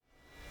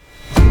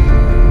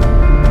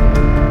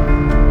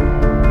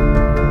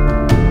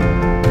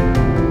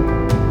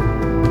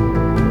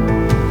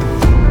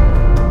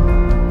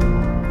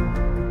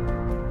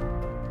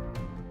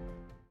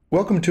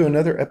Welcome to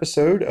another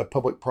episode of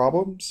Public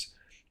Problems.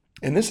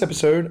 In this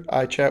episode,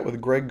 I chat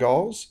with Greg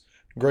Galls.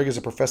 Greg is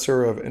a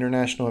professor of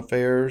international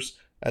affairs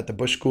at the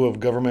Bush School of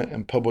Government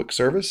and Public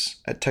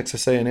Service at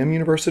Texas A&M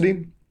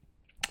University.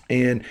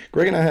 And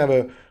Greg and I have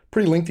a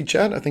pretty lengthy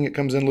chat. I think it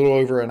comes in a little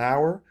over an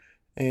hour.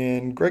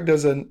 And Greg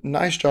does a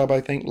nice job, I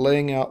think,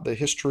 laying out the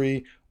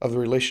history of the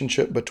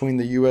relationship between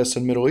the U.S.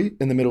 and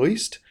in the Middle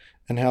East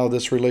and how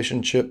this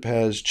relationship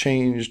has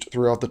changed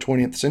throughout the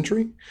 20th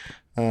century.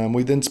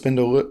 We then spend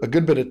a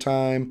good bit of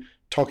time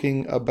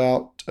talking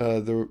about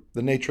the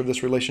nature of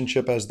this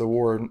relationship as the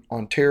war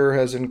on terror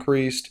has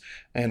increased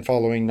and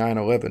following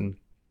 9/11.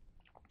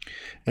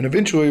 And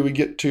eventually we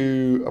get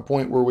to a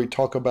point where we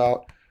talk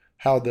about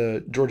how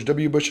the George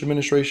W. Bush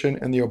administration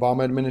and the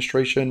Obama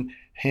administration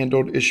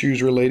handled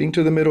issues relating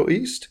to the Middle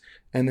East.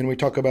 And then we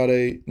talk about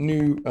a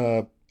new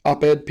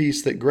op-ed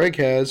piece that Greg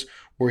has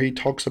where he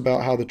talks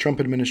about how the Trump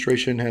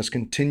administration has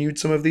continued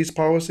some of these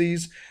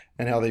policies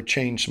and how they've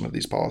changed some of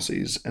these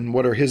policies and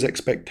what are his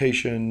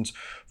expectations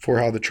for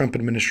how the Trump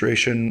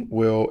administration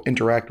will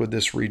interact with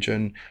this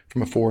region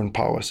from a foreign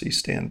policy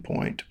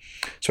standpoint.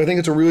 So I think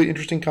it's a really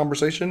interesting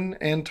conversation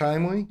and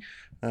timely.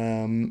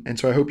 And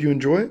so I hope you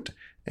enjoy it.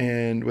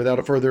 And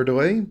without further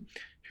delay,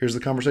 here's the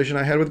conversation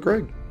I had with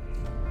Greg.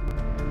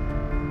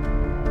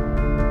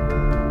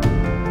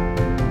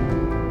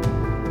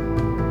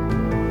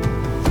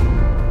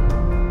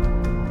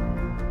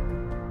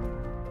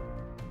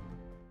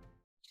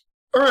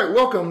 All right,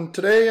 welcome.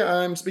 Today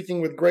I'm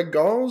speaking with Greg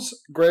Galls.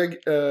 Greg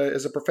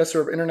is a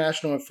professor of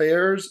international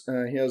affairs.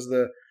 He has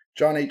the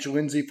John H.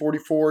 Lindsay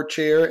 44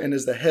 chair and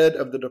is the head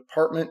of the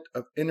Department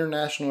of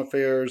International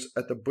Affairs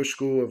at the Bush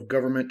School of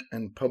Government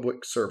and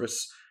Public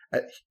Service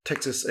at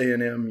Texas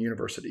A&M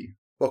University.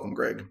 Welcome,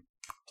 Greg.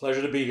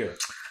 Pleasure to be here.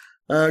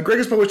 Greg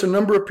has published a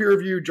number of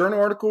peer-reviewed journal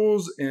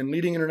articles in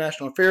leading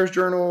international affairs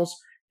journals.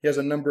 He has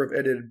a number of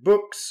edited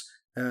books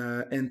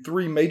and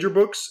 3 major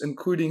books,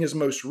 including his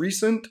most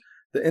recent,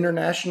 The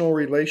International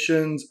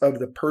Relations of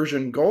the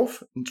Persian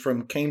Gulf,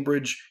 from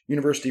Cambridge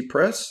University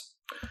Press.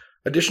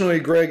 Additionally,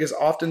 Greg is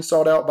often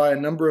sought out by a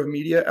number of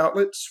media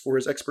outlets for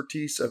his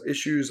expertise of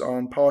issues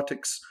on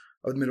politics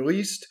of the Middle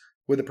East,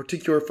 with a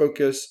particular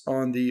focus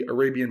on the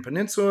Arabian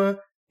Peninsula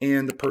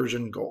and the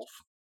Persian Gulf.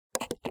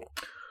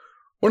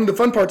 One of the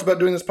fun parts about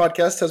doing this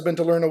podcast has been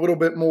to learn a little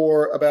bit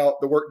more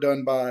about the work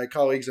done by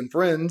colleagues and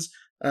friends.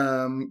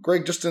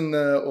 Greg, just in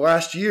the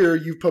last year,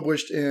 you've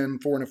published in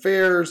Foreign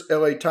Affairs,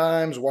 LA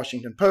Times,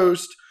 Washington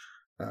Post,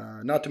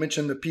 not to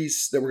mention the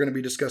piece that we're going to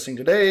be discussing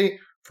today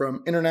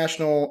from the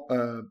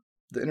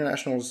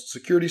International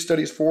Security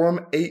Studies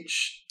Forum,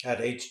 At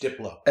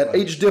HDiplo. At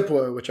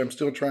HDiplo, which I'm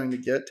still trying to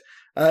get,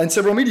 and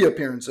several media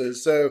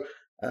appearances. So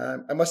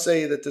I must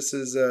say that this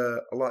is a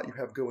lot you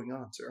have going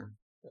on, sir.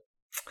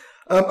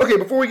 Okay,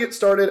 before we get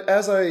started,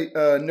 as I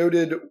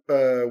noted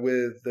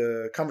with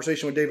the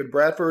conversation with David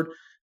Bradford,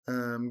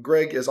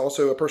 Greg is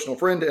also a personal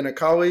friend and a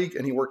colleague,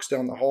 and he works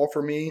down the hall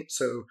from me.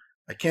 So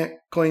I can't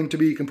claim to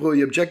be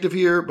completely objective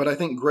here, but I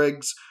think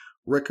Greg's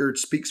record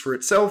speaks for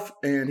itself,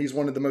 and he's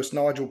one of the most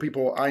knowledgeable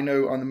people I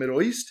know on the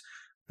Middle East.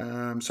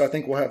 So I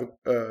think we'll have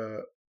a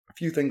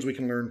few things we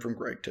can learn from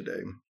Greg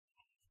today.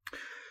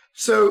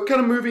 So kind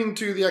of moving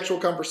to the actual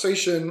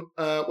conversation,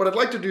 what I'd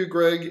like to do,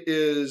 Greg,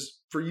 is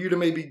for you to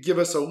maybe give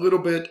us a little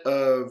bit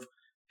of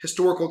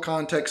historical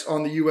context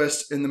on the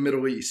U.S. in the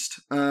Middle East.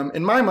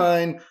 In my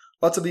mind,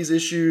 lots of these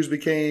issues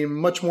became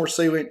much more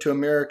salient to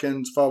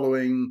Americans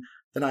following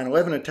the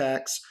 9/11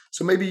 attacks.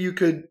 So maybe you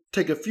could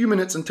take a few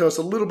minutes and tell us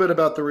a little bit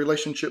about the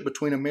relationship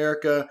between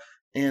America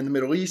and the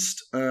Middle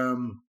East.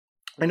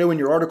 I know in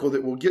your article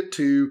that we'll get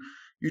to,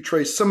 you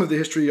trace some of the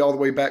history all the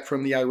way back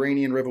from the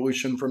Iranian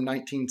Revolution from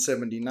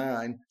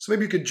 1979. So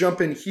maybe you could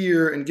jump in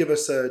here and give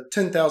us a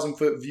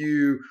 10,000-foot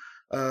view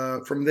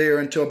from there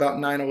until about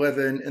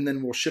 9/11, and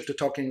then we'll shift to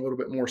talking a little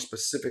bit more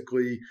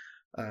specifically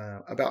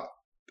about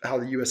how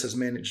the U.S. has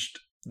managed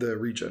the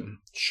region.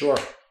 Sure.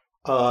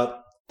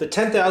 The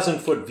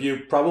 10,000-foot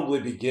view probably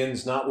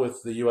begins not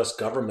with the U.S.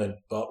 government,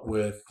 but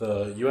with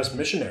U.S.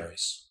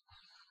 missionaries.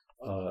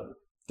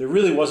 There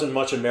really wasn't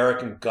much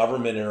American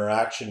government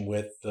interaction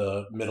with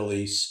the Middle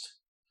East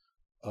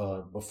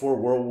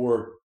before World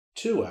War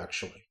II,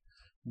 actually.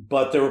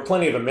 But there were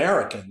plenty of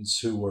Americans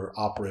who were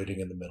operating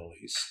in the Middle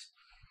East.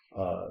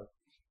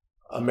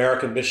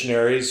 American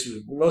missionaries,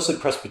 mostly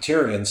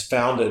Presbyterians,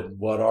 founded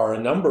what are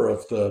a number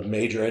of the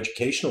major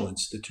educational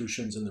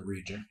institutions in the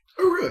region.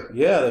 Oh, really?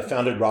 Yeah, they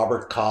founded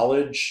Robert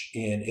College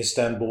in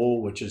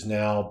Istanbul, which is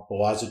now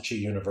Boğaziçi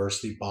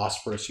University,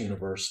 Bosphorus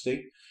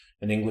University,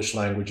 an English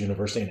language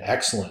university, an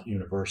excellent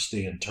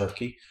university in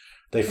Turkey.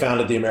 They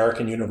founded the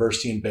American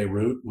University in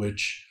Beirut,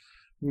 which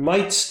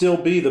might still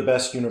be the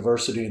best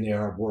university in the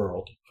Arab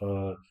world.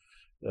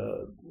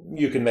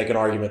 You can make an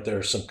argument there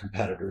are some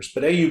competitors,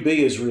 but AUB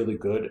is really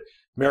good.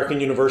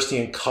 American University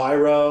in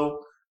Cairo.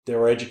 There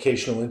were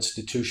educational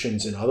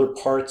institutions in other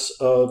parts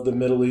of the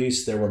Middle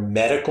East. There were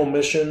medical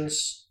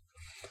missions.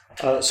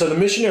 So the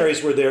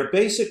missionaries were there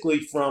basically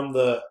from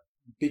the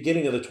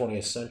beginning of the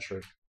 20th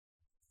century.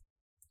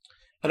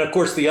 And of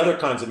course, the other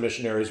kinds of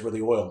missionaries were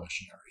the oil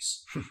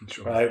missionaries,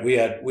 Sure. right? We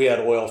had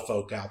oil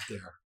folk out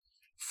there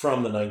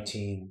from the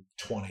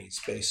 1920s,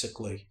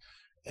 basically,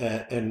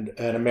 and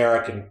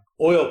American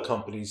oil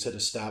companies had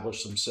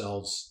established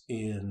themselves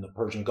in the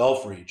Persian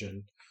Gulf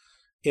region,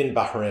 in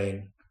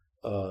Bahrain,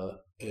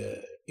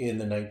 in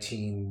the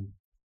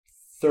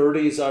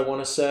 1930s, I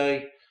want to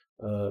say,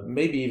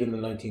 maybe even the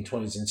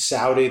 1920s. In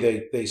Saudi,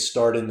 they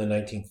started in the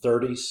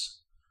 1930s.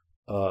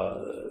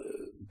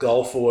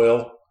 Gulf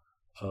Oil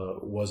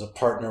was a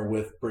partner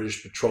with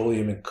British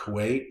Petroleum in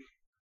Kuwait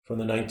from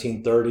the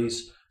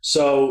 1930s.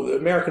 So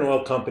American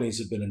oil companies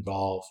have been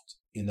involved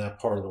in that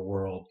part of the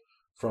world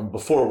from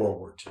before World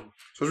War II.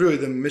 So it's really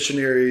the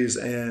missionaries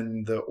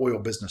and the oil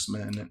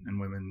businessmen and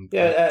women.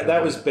 Yeah,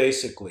 that was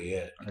basically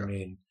it. Okay. I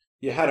mean,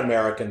 you had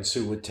Americans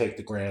who would take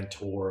the grand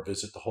tour,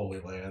 visit the Holy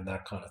Land,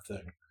 that kind of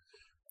thing.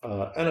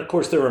 And of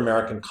course, there were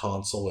American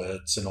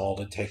consulates and all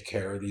to take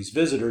care of these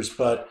visitors,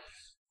 but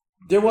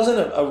there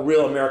wasn't a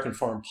real American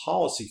foreign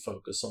policy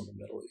focus on the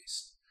Middle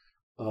East.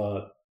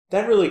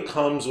 That really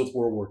comes with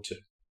World War II.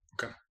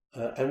 Okay.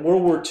 And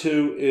World War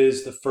II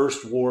is the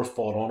first war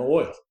fought on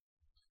oil,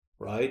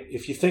 right?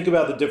 If you think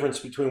about the difference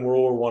between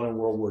World War I and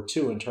World War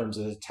II in terms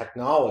of the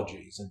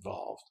technologies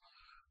involved,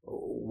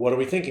 what are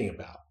we thinking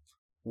about?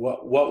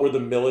 What were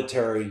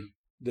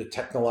the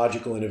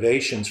technological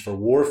innovations for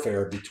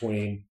warfare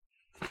between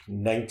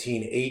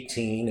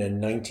 1918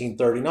 and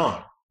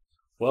 1939?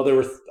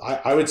 Well,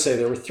 I would say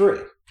there were three: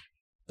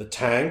 the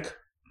tank,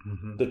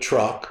 the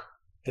truck,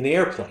 and the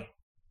airplane.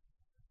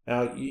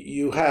 Now,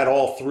 you had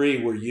all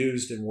three were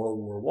used in World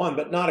War I,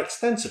 but not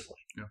extensively.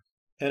 Yeah.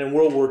 And in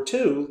World War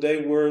II,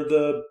 they were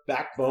the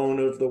backbone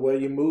of the way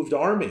you moved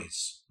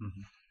armies.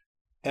 Mm-hmm.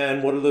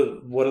 And what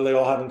do they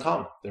all have in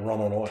common? They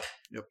run on oil.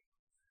 Yep.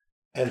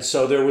 And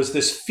so there was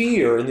this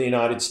fear in the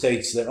United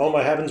States that, oh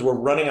my heavens, we're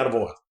running out of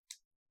oil.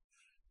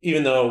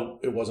 Even though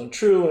it wasn't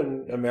true,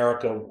 and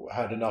America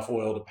had enough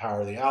oil to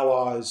power the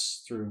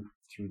Allies through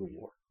the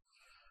war.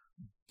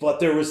 But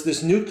there was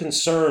this new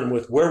concern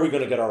with where are we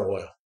going to get our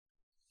oil?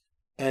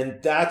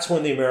 And that's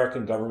when the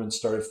American government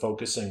started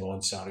focusing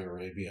on Saudi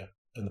Arabia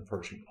and the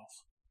Persian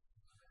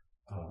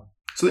Gulf.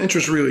 So the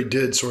interest really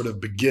did sort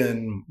of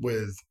begin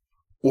with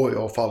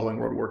oil following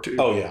World War II.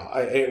 Oh, yeah.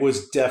 It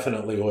was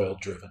definitely oil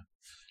driven.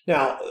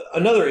 Now,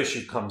 another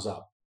issue comes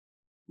up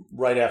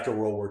right after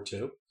World War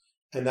II,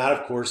 and that,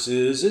 of course,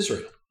 is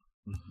Israel,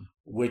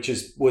 which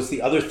was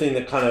the other thing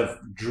that kind of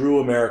drew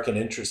American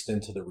interest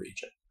into the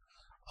region.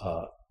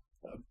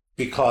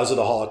 Because of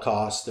the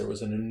Holocaust, there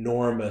was an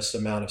enormous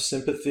amount of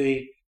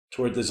sympathy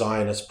toward the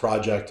Zionist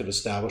project of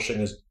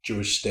establishing a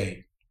Jewish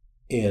state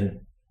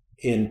in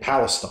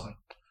Palestine.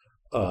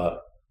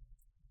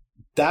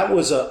 That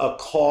was a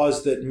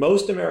cause that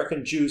most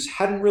American Jews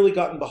hadn't really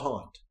gotten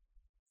behind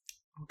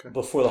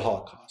before the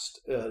Holocaust.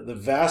 The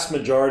vast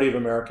majority of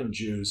American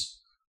Jews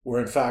were,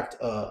 in fact,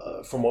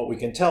 from what we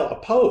can tell,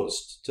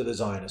 opposed to the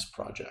Zionist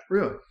project.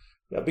 Really?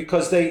 Yeah,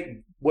 because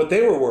what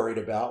they were worried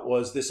about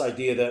was this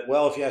idea that,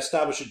 well, if you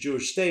establish a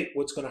Jewish state,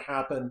 what's going to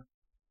happen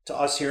to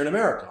us here in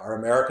America? Are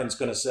Americans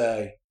going to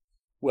say,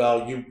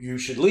 well, you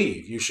should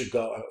leave, you should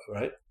go,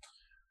 right?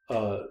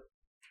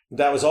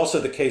 That was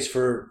also the case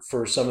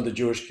for some of the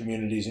Jewish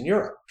communities in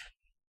Europe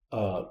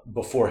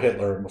before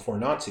Hitler and before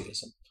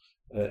Nazism.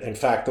 In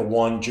fact, the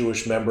one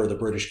Jewish member of the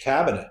British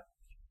cabinet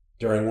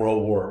during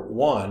World War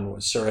I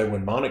was Sir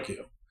Edwin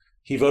Montagu.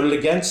 He voted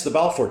against the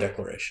Balfour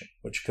Declaration,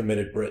 which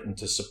committed Britain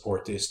to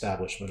support the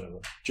establishment of a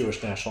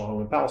Jewish national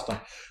home in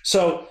Palestine.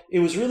 So it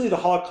was really the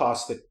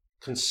Holocaust that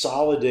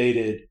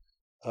consolidated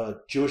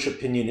Jewish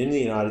opinion in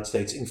the United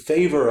States in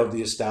favor of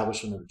the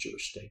establishment of a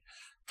Jewish state.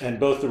 And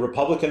both the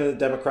Republican and the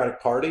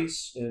Democratic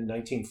parties in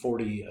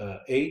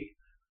 1948,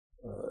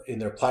 in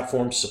their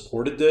platforms,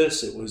 supported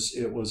this. It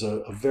was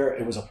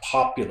a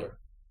popular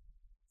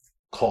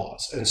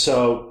cause, and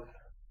so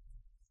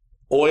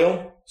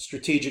oil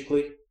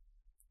strategically.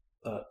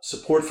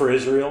 Support for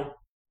Israel,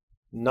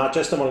 not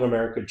just among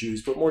American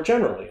Jews, but more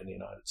generally in the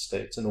United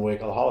States in the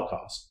wake of the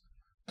Holocaust,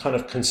 kind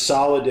of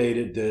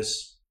consolidated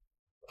this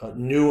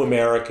new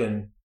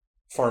American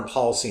foreign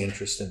policy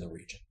interest in the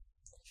region.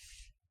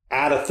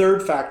 Add a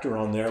third factor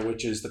on there,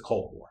 which is the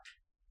Cold War.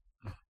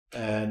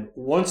 And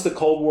once the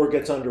Cold War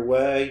gets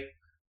underway,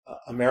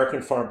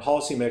 American foreign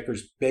policymakers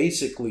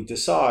basically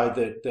decide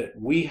that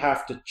we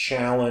have to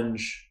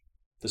challenge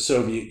the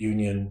Soviet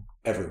Union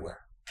everywhere.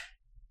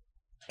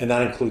 And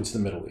that includes the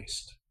Middle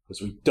East,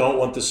 because we don't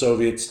want the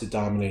Soviets to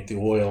dominate the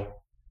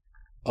oil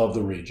of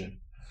the region.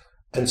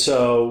 And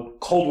so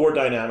Cold War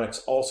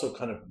dynamics also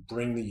kind of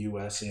bring the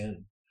U.S.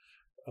 in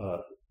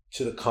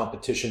to the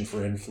competition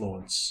for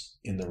influence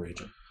in the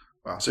region.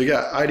 Wow. So you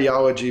got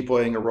ideology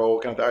playing a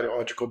role, kind of the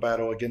ideological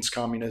battle against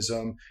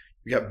communism.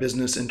 You got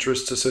business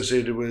interests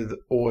associated with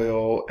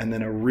oil, and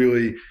then a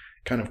really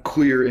kind of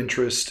clear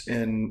interest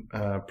in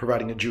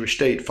providing a Jewish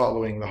state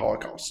following the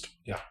Holocaust.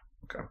 Yeah.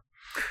 Okay.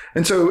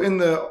 And so in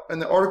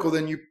the article,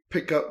 then you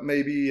pick up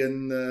maybe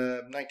in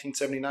the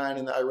 1979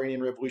 in the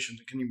Iranian Revolution.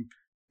 Can you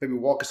maybe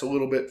walk us a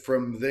little bit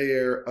from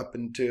there up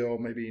until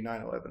maybe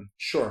 9/11?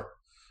 Sure.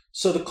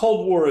 So the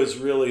Cold War is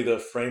really the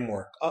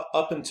framework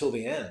up until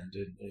the end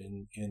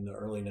in the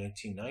early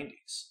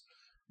 1990s.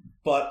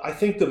 But I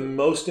think the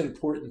most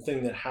important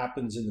thing that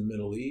happens in the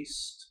Middle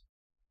East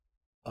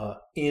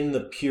in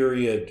the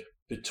period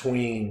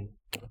between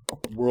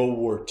World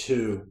War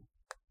II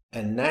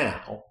and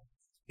now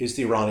is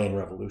the Iranian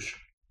Revolution,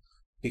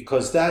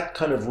 because that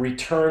kind of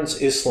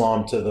returns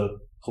Islam to the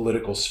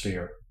political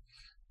sphere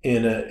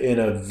in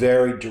a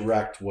very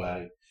direct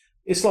way.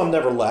 Islam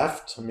never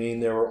left. I mean,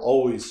 there were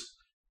always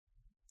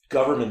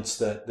governments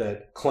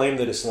that claimed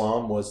that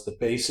Islam was the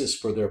basis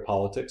for their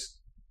politics,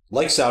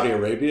 like Saudi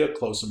Arabia, a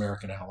close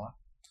American ally.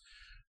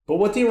 But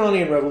what the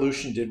Iranian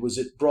Revolution did was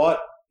it brought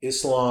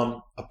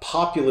Islam, a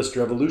populist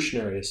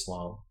revolutionary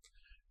Islam,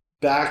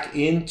 back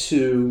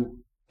into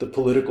the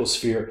political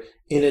sphere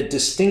in a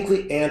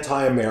distinctly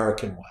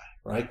anti-American way,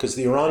 right? Because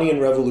the Iranian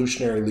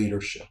revolutionary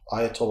leadership,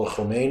 Ayatollah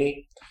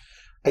Khomeini,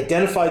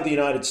 identified the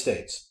United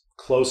States,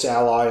 close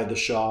ally of the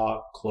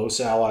Shah, close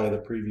ally of the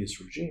previous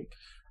regime,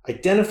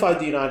 identified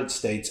the United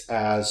States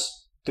as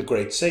the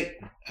great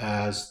Satan,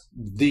 as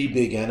the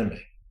big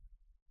enemy,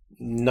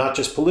 not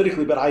just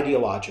politically, but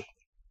ideologically,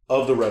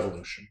 of the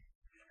revolution.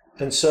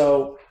 And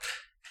so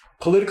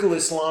political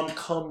Islam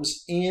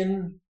comes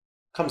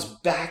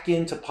back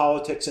into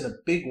politics in a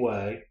big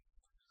way,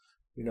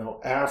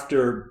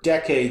 after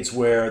decades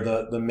where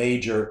the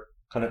major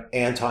kind of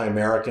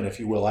anti-American, if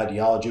you will,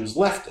 ideology was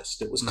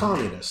leftist, it was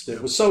communist,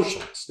 it was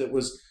socialist, it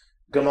was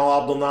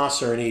Gamal Abdel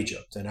Nasser in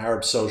Egypt, and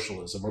Arab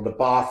socialism, or the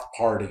Ba'ath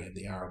Party in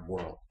the Arab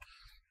world,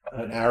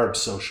 an Arab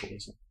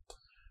socialism.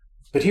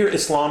 But here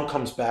Islam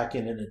comes back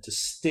in a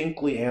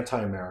distinctly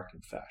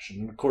anti-American fashion.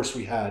 And of course,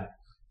 we had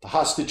the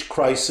hostage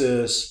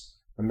crisis.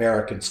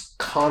 Americans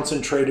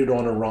concentrated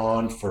on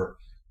Iran for,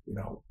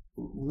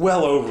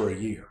 well over a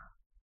year.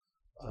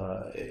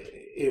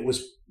 It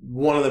was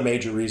one of the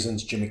major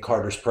reasons Jimmy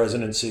Carter's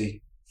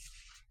presidency,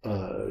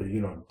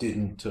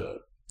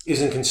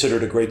 isn't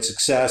considered a great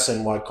success,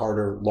 and why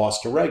Carter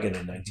lost to Reagan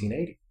in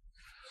 1980.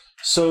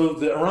 So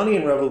the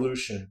Iranian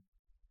Revolution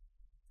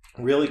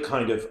really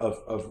kind of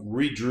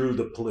redrew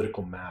the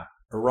political map.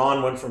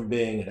 Iran went from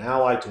being an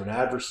ally to an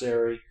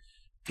adversary.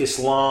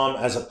 Islam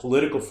as a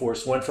political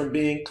force went from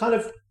being kind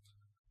of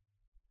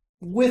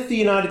with the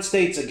United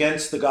States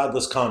against the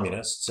godless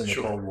communists in the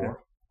Cold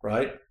War,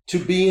 right, to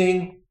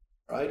being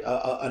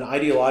an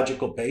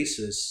ideological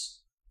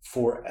basis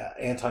for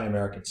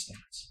anti-American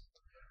stance.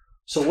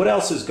 So what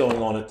else is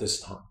going on at this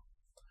time?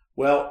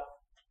 Well,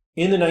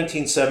 in the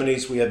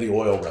 1970s, we had the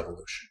oil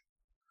revolution.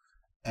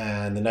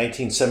 And the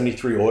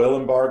 1973 oil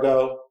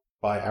embargo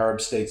by Arab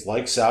states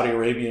like Saudi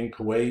Arabia and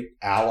Kuwait,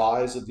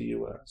 allies of the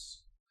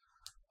U.S.,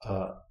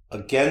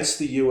 against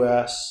the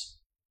U.S.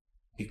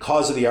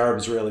 because of the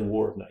Arab-Israeli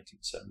War of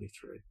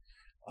 1973,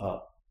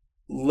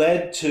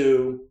 led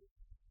to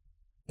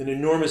an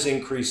enormous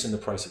increase in the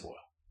price of oil,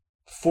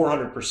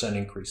 400%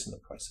 increase in the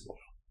price of oil.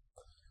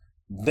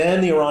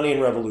 Then the Iranian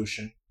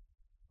Revolution,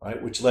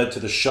 right, which led to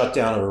the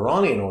shutdown of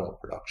Iranian oil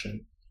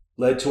production,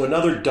 led to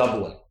another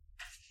doubling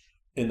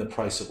in the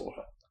price of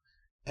oil.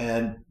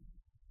 And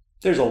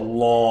there's a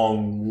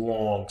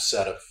long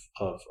set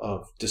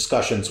of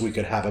discussions we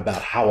could have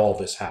about how all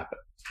this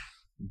happened.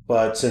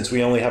 But since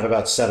we only have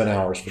about 7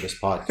 hours for this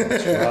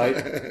podcast, right,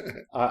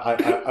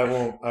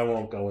 I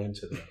won't go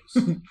into those.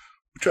 We'll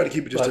try to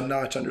keep it just a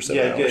notch under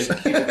 7 hours.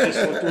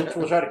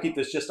 We'll try to keep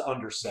this just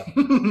under 7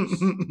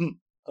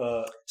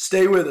 hours.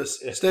 Stay with us.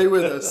 Stay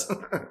with us.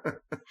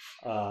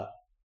 But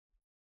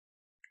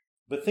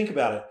think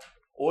about it.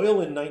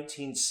 Oil in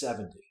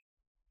 1970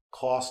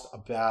 cost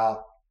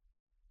about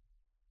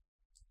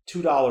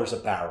 $2 a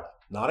barrel,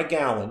 not a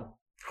gallon,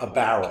 a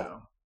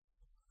barrel.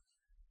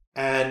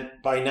 And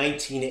by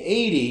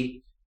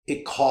 1980,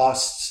 it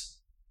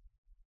costs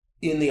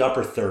in the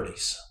upper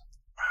 30s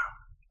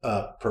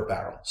per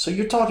barrel. So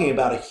you're talking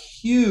about a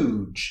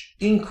huge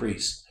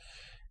increase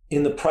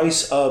in the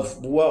price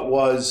of what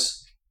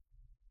was,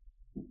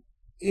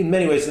 in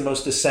many ways, the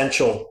most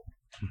essential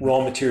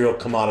raw material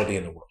commodity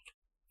in the world,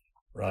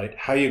 right?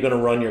 How are you going to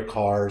run your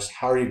cars?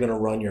 How are you going to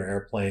run your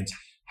airplanes?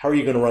 How are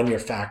you going to run your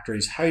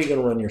factories? How are you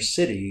going to run your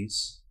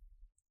cities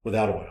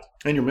without oil?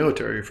 And your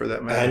military, for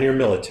that matter. And your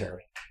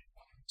military.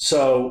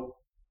 So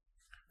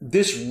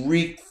this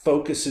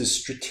refocuses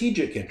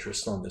strategic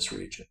interest on this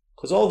region,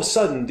 because all of a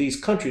sudden these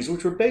countries,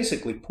 which were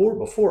basically poor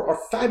before, are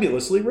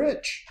fabulously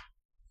rich.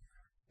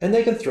 And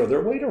they can throw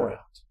their weight around.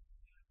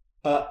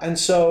 And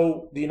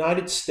so the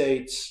United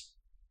States,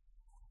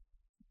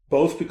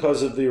 both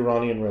because of the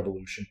Iranian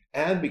Revolution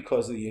and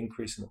because of the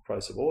increase in the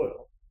price of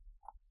oil,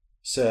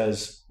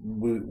 says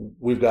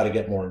we've got to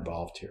get more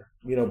involved here.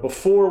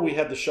 Before we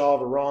had the Shah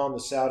of Iran, the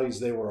Saudis,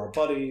 they were our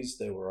buddies,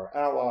 they were our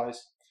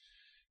allies.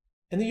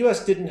 And the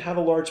U.S. didn't have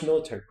a large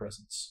military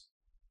presence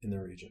in the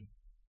region.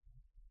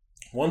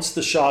 Once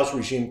the Shah's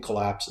regime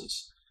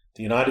collapses,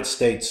 the United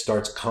States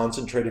starts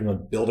concentrating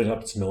on building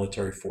up its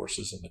military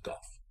forces in the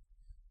Gulf,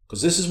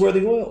 because this is where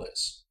the oil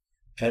is.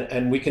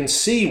 And we can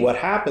see what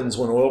happens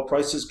when oil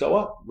prices go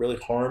up. It really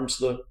harms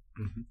the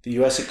the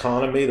U.S.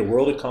 economy, the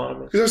world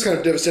economy. Because it was kind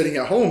of devastating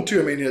at home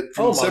too. I mean,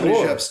 from the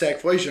 70s, you have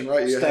stagflation,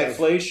 right?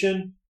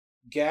 Stagflation,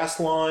 gas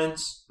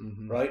lines,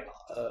 right?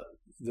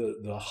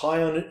 The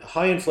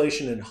high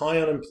inflation and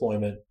high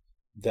unemployment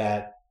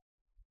that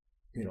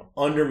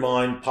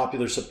undermined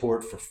popular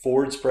support for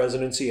Ford's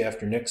presidency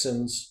after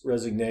Nixon's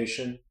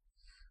resignation,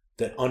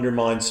 that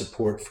undermined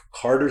support for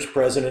Carter's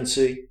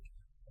presidency.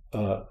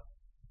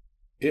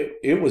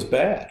 It was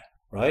bad,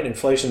 right?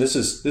 Inflation. This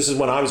is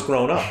when I was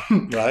growing up,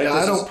 right?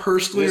 I don't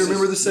personally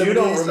remember the 70s. You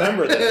don't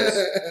remember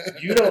this.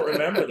 You don't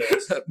remember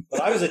this.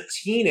 But I was a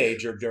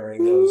teenager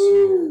during those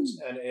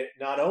years, and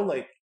not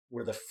only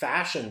were the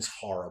fashions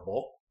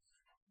horrible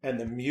and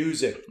the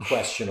music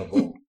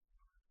questionable,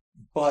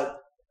 but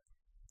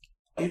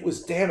it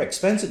was damn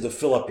expensive to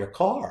fill up your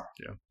car.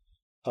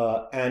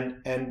 Yeah.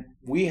 And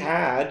we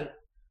had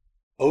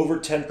over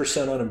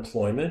 10%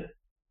 unemployment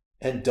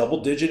and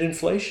double-digit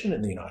inflation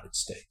in the United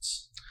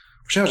States.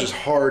 Which now is just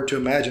hard to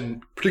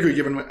imagine, particularly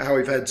given how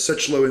we've had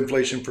such low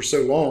inflation for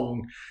so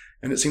long.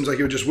 And it seems like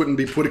it just wouldn't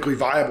be politically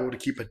viable to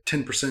keep a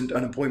 10%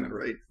 unemployment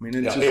rate. I mean,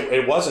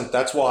 it wasn't.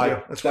 That's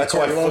why. That's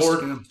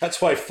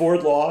why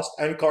Ford lost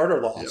and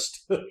Carter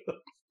lost. Yep.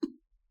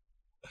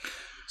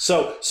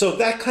 So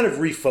that kind of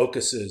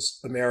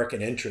refocuses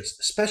American interest,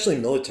 especially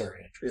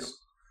military interest.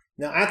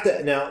 Yeah.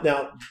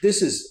 Now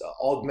this is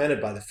augmented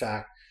by the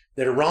fact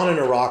that Iran and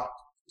Iraq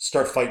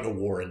start fighting a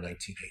war in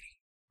 1980.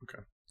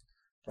 Okay.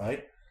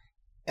 Right?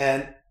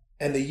 And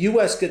the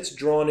U.S. gets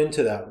drawn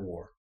into that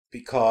war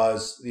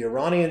because the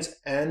Iranians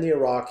and the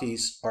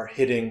Iraqis are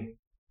hitting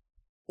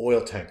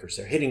oil tankers.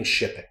 They're hitting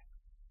shipping.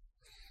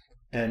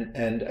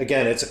 And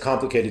again, it's a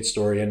complicated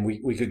story, and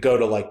we could go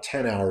to like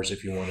 10 hours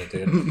if you wanted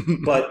to.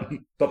 But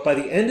by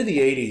the end of the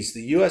 80s,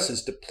 the U.S.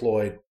 has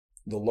deployed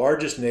the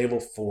largest naval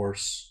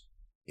force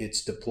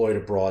it's deployed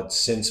abroad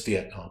since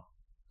Vietnam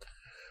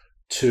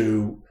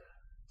to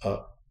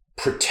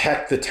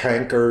protect the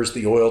tankers,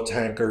 the oil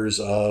tankers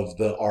of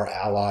our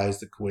allies,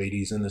 the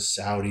Kuwaitis and the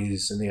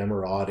Saudis and the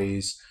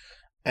Emiratis,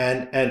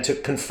 and to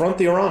confront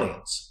the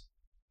Iranians.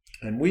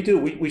 And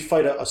we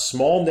fight a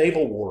small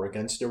naval war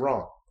against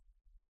Iran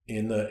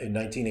in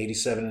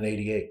 1987 and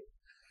 88.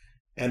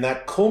 And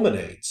that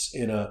culminates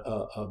in a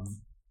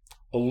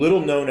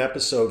little known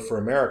episode for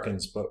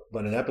Americans, but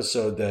an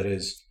episode that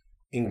is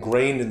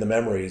ingrained in the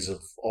memories of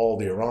all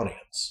the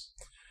Iranians.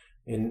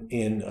 In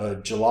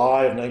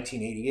July of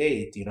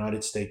 1988, the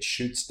United States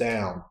shoots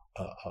down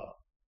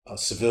a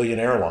civilian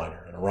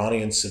airliner, an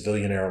Iranian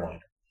civilian airliner.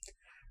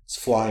 It's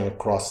flying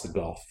across the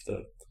Gulf.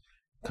 The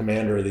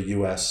commander of the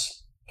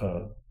U.S.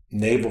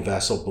 Naval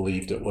vessel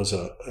believed it was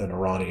an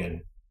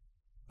Iranian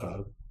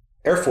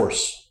Air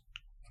Force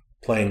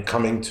plane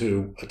coming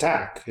to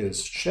attack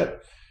his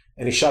ship,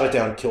 and he shot it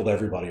down and killed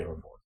everybody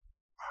on board.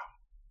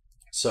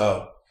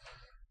 So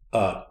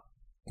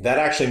that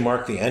actually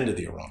marked the end of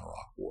the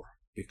Iran-Iraq War,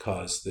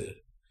 because the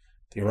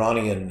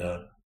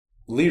Iranian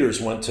leaders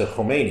went to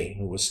Khomeini,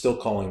 who was still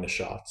calling the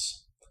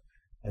shots,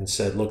 and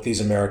said, "Look,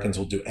 these Americans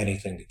will do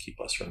anything to keep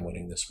us from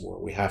winning this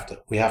war. We have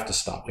to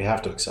stop. We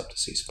have to accept a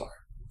ceasefire."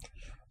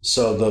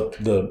 So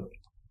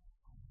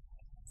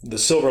the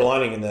silver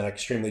lining in that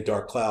extremely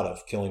dark cloud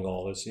of killing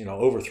all this,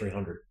 over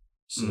 300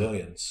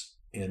 civilians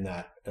in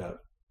that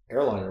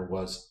airliner,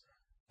 was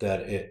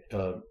that it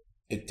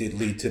did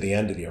lead to the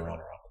end of the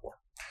Iran-Iraq War.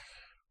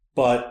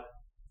 But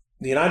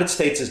the United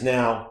States is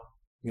now,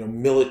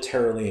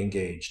 militarily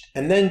engaged.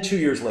 And then 2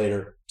 years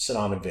later,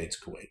 Saddam invades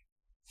Kuwait.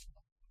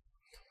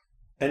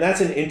 And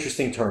that's an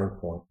interesting turning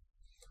point.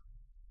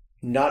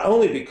 Not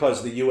only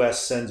because the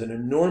U.S. sends an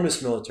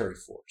enormous military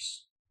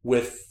force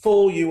with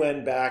full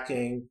UN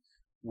backing,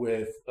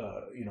 with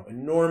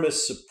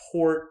enormous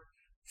support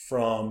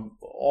from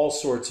all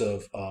sorts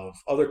of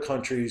other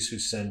countries who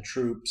send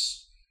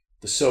troops.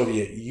 The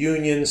Soviet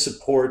Union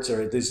supports,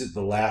 or this is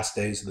the last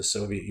days of the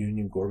Soviet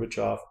Union,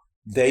 Gorbachev.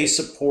 They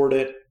support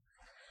it.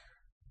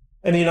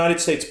 And the United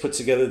States puts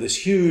together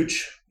this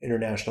huge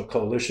international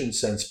coalition,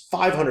 sends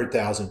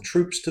 500,000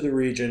 troops to the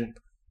region,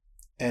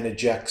 and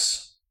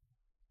ejects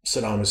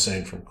Saddam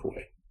Hussein from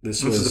Kuwait.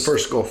 This is the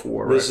first Gulf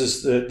War, right?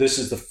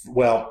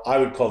 I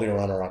would call the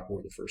Iran-Iraq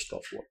War the first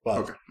Gulf War.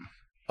 But,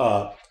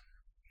 okay.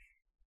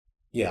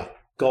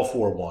 Gulf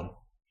War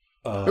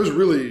I. It was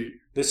really...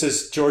 This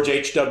is George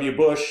H.W.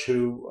 Bush,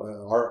 who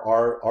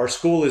our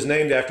school is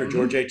named after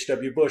George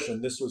H.W. Bush,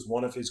 and this was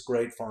one of his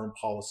great foreign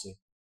policy.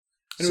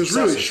 And it was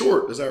really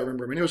short, as I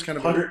remember. I mean, it was kind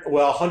of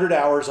 100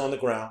 hours on the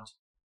ground.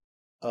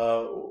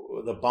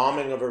 The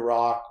bombing of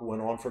Iraq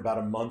went on for about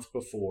a month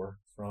before,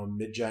 from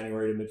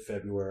mid-January to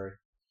mid-February.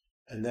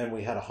 And then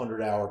we had a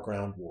 100-hour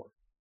ground war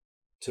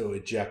to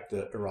eject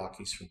the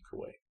Iraqis from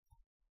Kuwait.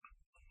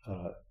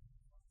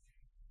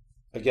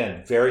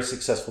 Again, very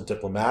successful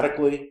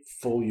diplomatically,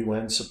 full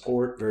UN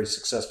support, very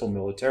successful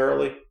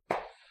militarily.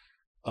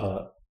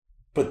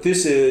 But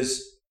this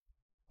is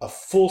a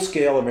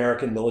full-scale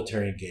American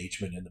military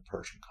engagement in the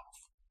Persian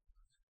Gulf.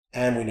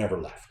 And we never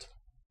left,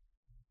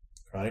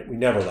 right? We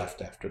never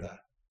left after that,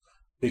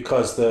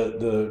 because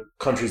the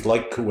countries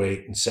like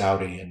Kuwait and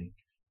Saudi and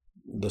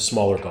the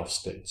smaller Gulf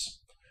states,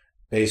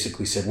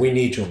 basically said, we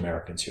need you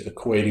Americans here. The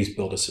Kuwaitis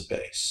built us a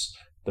base.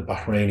 The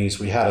Bahrainis,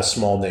 we had a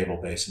small naval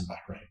base in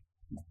Bahrain.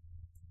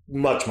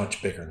 Much,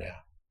 much bigger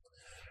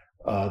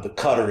now. The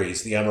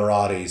Qataris, the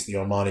Emiratis, the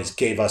Omanis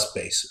gave us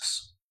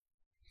bases.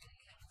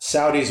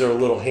 Saudis are a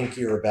little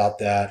hinkier about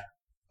that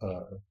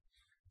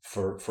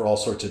for all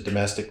sorts of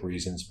domestic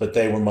reasons, but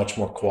they were much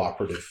more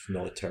cooperative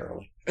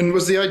militarily. And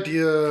was the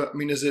idea, I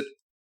mean,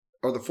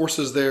 are the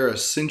forces there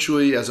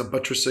essentially as a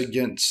buttress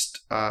against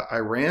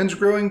Iran's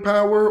growing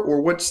power,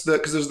 or what's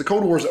because there's the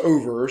Cold War's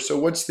over, so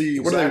what do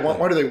they want?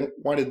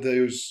 Why did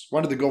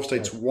the Gulf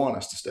states want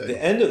us to stay?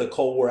 The end of the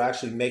Cold War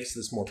actually makes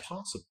this more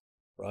possible,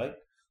 right?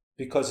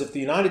 Because if the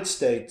United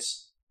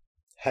States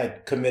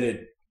had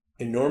committed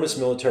enormous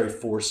military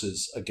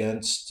forces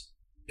against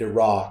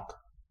Iraq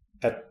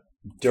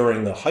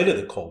during the height of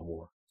the Cold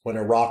War, when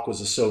Iraq was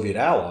a Soviet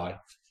ally,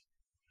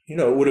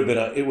 it would have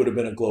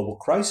been a global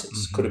crisis.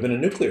 Mm-hmm. Could have been a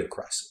nuclear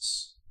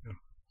crisis.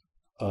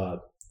 Yeah.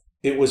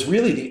 It was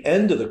really the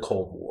end of the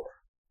Cold War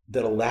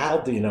that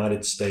allowed the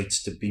United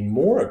States to be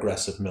more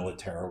aggressive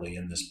militarily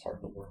in this part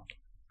of the world.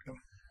 Yeah.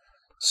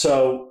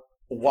 So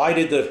why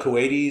did the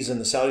Kuwaitis and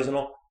the Saudis and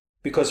all?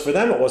 Because for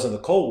them it wasn't the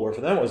Cold War.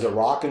 For them it was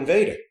Iraq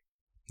invading.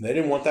 They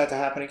didn't want that to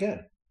happen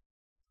again.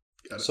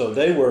 So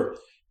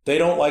they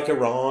don't like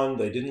Iran.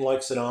 They didn't like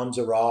Saddam's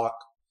Iraq.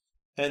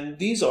 And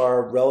these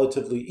are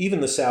relatively,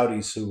 even the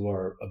Saudis, who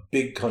are a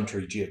big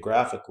country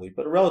geographically,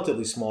 but a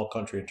relatively small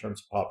country in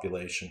terms of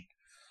population,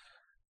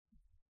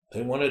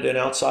 they wanted an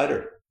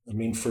outsider. I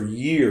mean, for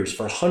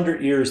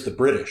 100 years, the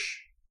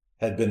British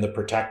had been the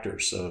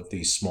protectors of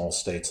these small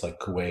states like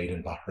Kuwait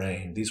and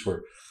Bahrain. These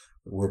were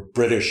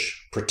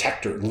British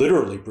protector,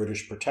 literally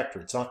British protector.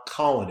 It's not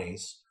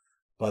colonies,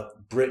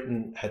 but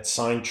Britain had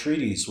signed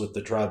treaties with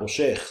the tribal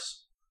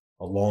sheikhs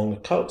along the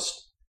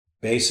coast,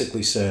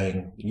 basically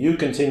saying, you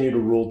continue to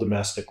rule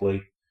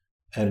domestically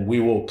and we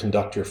will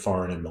conduct your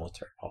foreign and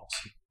military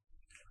policy.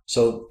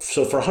 So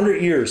for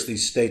 100 years,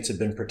 these states have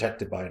been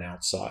protected by an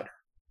outsider.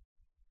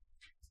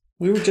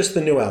 We were just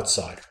the new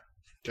outsider.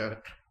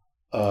 Got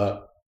it.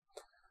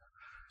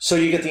 So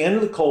you get the end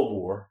of the Cold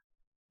War,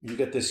 you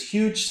get this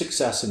huge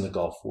success in the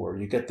Gulf War,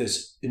 you get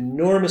this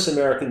enormous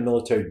American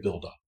military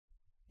buildup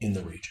in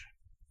the region,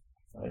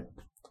 right?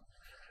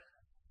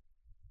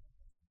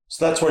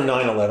 So that's where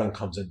 9/11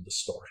 comes into the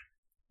story.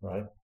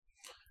 Right,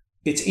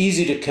 it's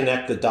easy to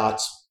connect the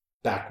dots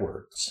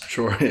backwards.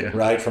 Sure, yeah.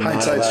 Right, from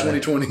hindsight's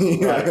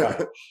 20/20.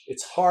 right.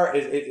 It's hard.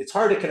 It's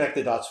hard to connect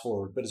the dots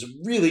forward, but it's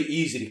really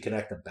easy to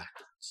connect them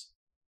backwards.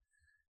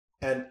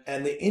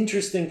 And the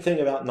interesting thing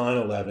about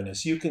 9/11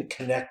 is you can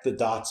connect the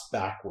dots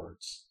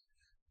backwards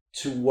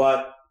to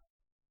what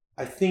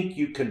I think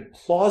you can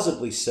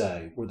plausibly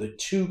say were the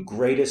two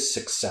greatest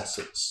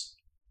successes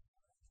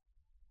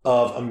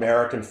of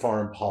American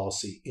foreign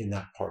policy in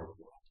that part of the world.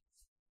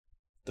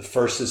 The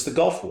first is the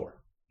Gulf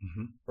War,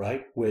 mm-hmm.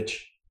 right,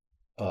 which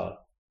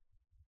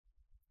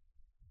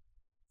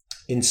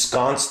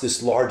ensconced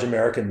this large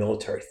American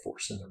military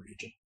force in the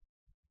region.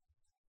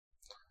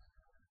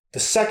 The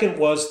second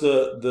was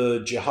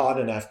the jihad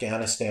in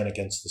Afghanistan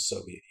against the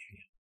Soviet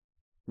Union.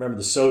 Remember,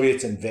 the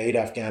Soviets invade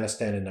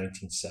Afghanistan in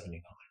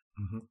 1979.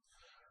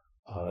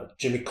 Mm-hmm.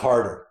 Jimmy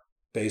Carter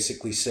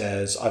basically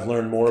says, I've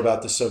learned more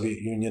about the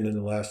Soviet Union in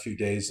the last few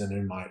days than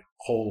in my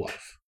whole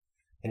life.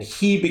 And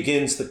he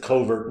begins the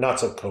covert, not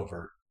so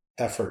covert,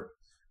 effort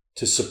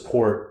to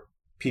support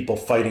people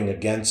fighting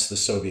against the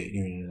Soviet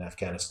Union in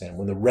Afghanistan.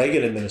 When the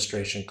Reagan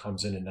administration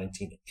comes in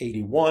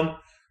 1981,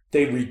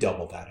 they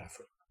redouble that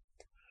effort.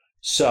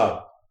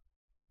 So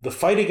the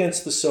fight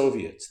against the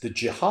Soviets, the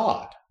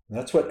jihad,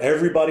 that's what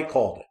everybody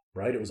called it,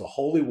 right? It was a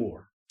holy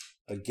war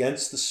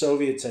against the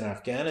Soviets in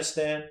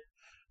Afghanistan,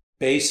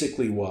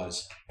 basically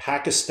was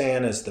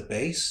Pakistan as the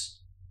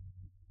base,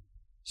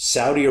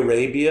 Saudi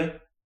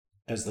Arabia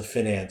as the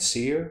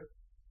financier,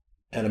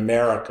 and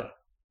America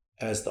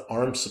as the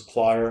arms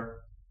supplier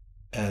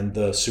and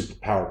the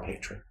superpower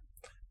patron.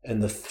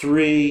 And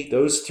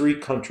those three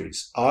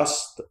countries,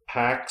 us, the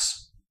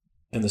Pacs,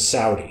 and the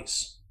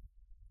Saudis,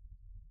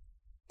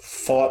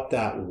 fought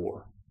that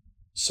war,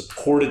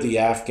 supported the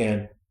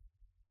Afghan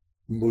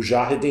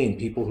mujahideen,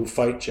 people who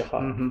fight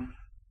jihad. Mm-hmm.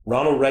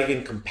 Ronald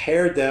Reagan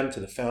compared them to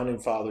the founding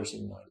fathers of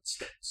the United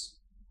States.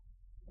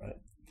 Right?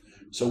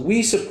 So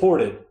we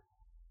supported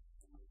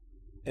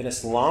an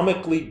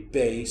Islamically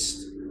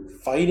based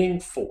fighting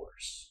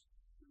force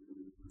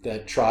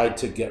that tried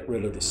to get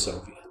rid of the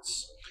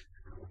Soviets.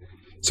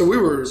 So we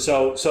were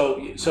so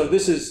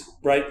this is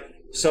right.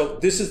 So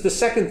this is the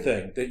second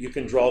thing that you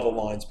can draw the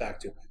lines back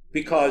to,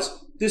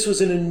 because this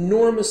was an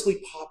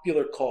enormously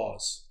popular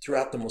cause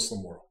throughout the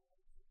Muslim world.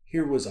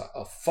 Here was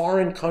a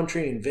foreign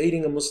country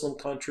invading a Muslim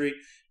country,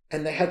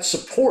 and they had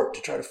support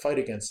to try to fight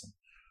against them.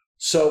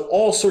 So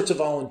all sorts of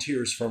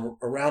volunteers from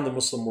around the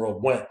Muslim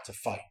world went to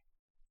fight.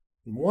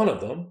 And one of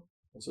them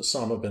was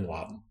Osama bin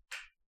Laden,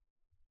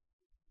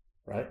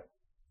 right?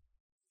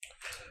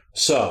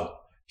 So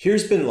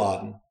here's bin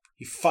Laden.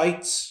 He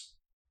fights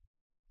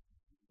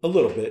a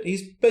little bit.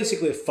 He's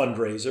basically a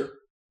fundraiser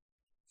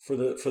for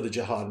the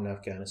jihad in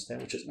Afghanistan,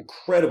 which is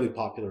incredibly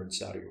popular in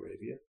Saudi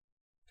Arabia.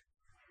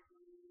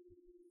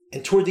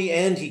 And toward the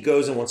end, he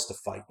goes and wants to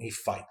fight. He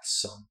fights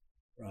some,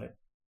 right?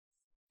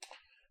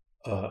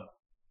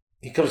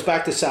 He comes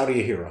back to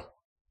Saudi a hero,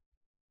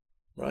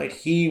 right?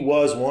 He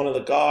was one of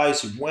the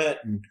guys who went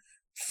and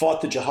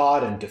fought the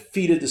jihad and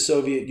defeated the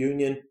Soviet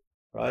Union,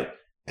 right?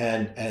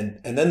 And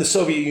then the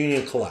Soviet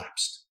Union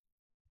collapsed.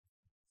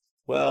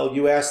 Well,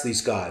 you ask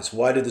these guys,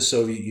 why did the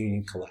Soviet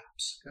Union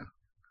collapse? Yeah.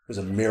 It was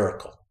a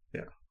miracle.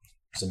 Yeah.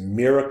 It was a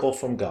miracle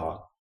from God,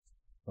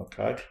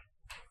 okay?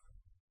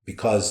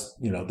 Because,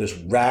 this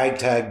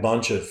ragtag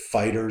bunch of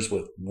fighters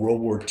with World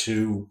War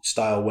II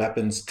style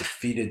weapons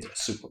defeated a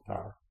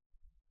superpower.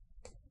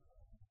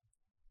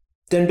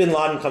 Then bin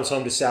Laden comes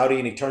home to Saudi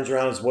and he turns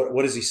around and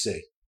what does he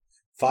see?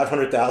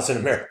 500,000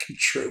 American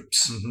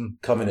troops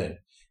coming in.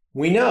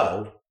 We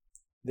know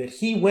that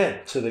he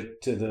went to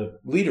the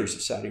leaders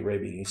of Saudi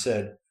Arabia and he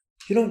said,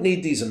 you don't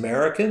need these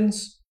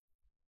Americans.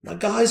 My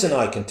guys and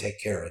I can take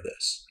care of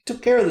this. We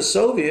took care of the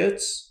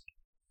Soviets.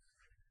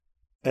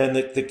 And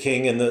the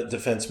king and the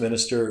defense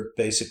minister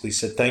basically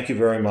said, thank you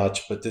very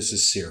much, but this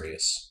is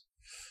serious.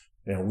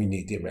 We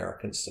need the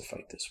Americans to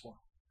fight this war.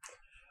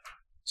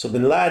 So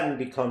bin Laden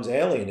becomes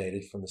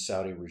alienated from the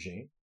Saudi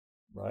regime,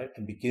 right?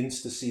 And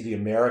begins to see the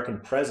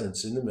American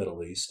presence in the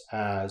Middle East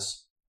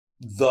as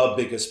the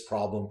biggest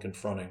problem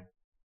confronting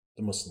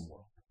the Muslim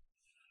world.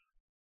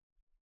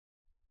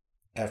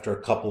 After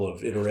a couple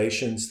of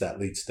iterations,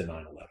 that leads to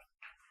 9/11.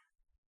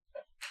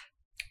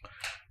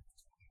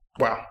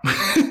 Wow.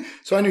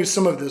 So I knew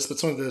some of this, but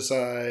some of this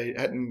I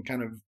hadn't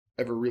kind of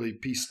ever really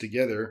pieced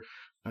together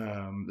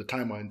the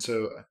timeline.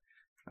 So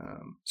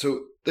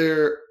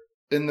there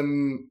in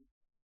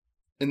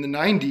the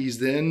 90s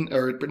then,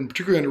 or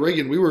particularly under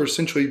Reagan, we were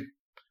essentially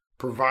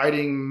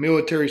providing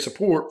military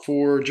support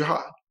for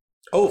jihad.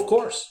 Oh, of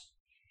course.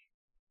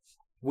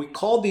 We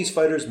called these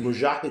fighters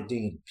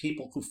mujahideen,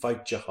 people who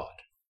fight jihad.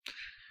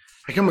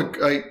 I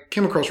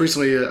came across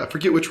recently, I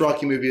forget which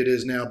Rocky movie it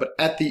is now, but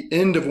at the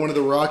end of one of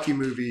the Rocky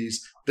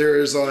movies,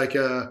 there's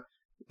a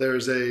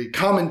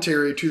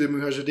commentary to the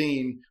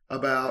Mujahideen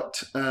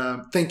about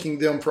thanking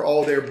them for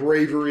all their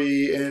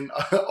bravery and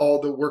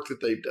all the work that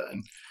they've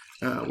done,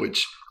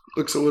 which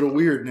looks a little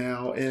weird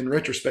now in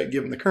retrospect,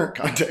 given the current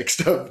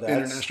context of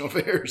international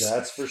affairs.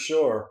 That's for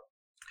sure.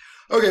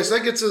 Okay, so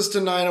that gets us to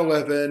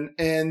 9/11,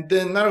 and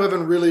then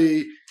 9/11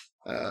 really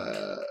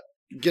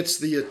gets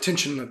the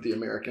attention of the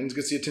Americans,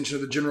 gets the attention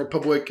of the general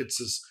public. It's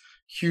this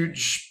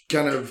huge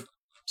kind of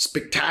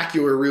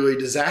spectacular, really,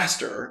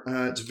 disaster.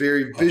 It's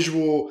very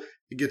visual.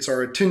 It gets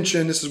our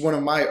attention. This is one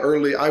of my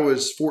I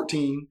was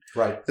 14.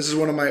 Right. This is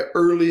one of my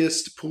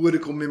earliest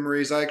political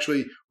memories. I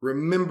actually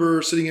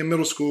remember sitting in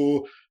middle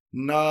school,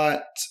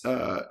 not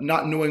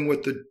knowing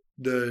what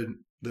the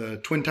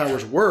Twin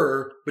Towers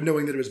were, but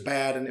knowing that it was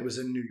bad and it was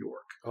in New York.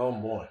 Oh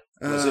boy,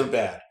 was it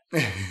bad?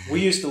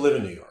 We used to live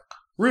in New York.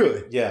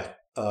 Really? Yeah.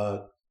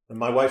 And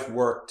my wife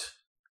worked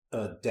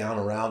down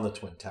around the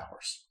Twin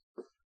Towers.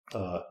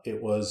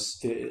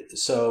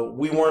 So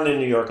we weren't in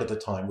New York at the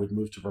time. We'd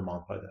moved to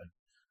Vermont by then.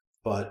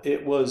 But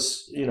it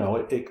was,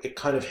 it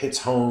kind of hits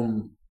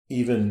home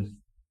even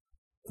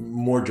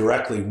more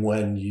directly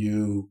when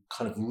you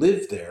kind of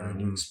live there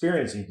and you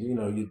experience it.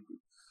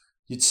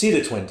 You'd see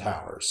the Twin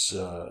Towers,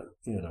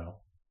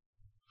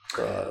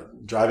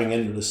 driving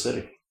into the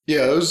city.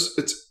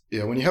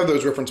 Yeah, when you have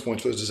those reference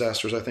points, those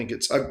disasters, I think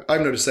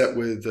I've noticed that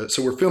with,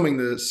 so we're filming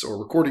this or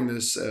recording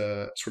this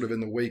sort of in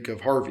the wake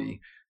of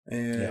Harvey.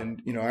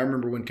 And, I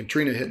remember when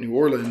Katrina hit New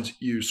Orleans,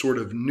 you sort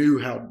of knew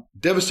how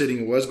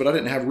devastating it was, but I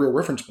didn't have real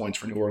reference points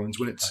for New Orleans.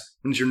 When it's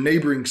your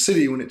neighboring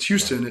city, when it's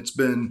Houston, it's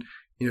been,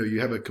 you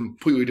have a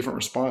completely different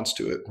response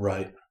to it.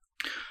 Right.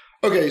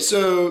 Okay.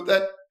 So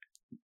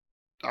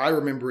I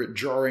remember it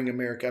jarring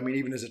America. I mean,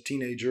 even as a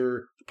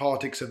teenager, the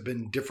politics have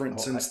been different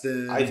since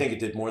then. I think it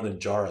did more than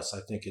jar us.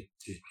 I think it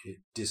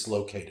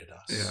dislocated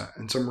us. Yeah,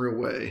 in some real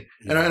way.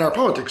 Yeah. And our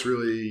politics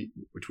really,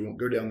 which we won't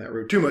go down that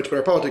road too much, but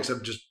our politics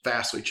have just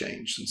vastly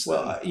changed since then.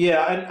 Well,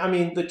 yeah. And I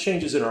mean, the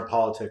changes in our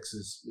politics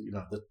is,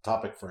 the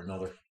topic for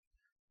another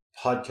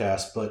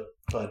podcast, but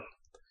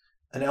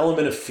an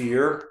element of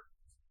fear,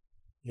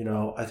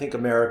 I think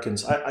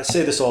Americans, I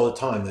say this all the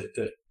time,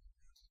 that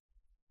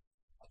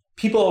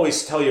people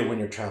always tell you when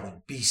you're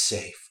traveling, be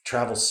safe,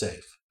 travel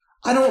safe.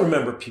 I don't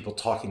remember people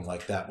talking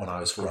like that when I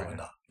was growing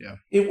up. Yeah,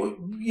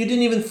 you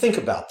didn't even think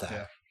about that.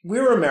 Yeah.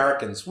 We're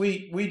Americans.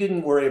 We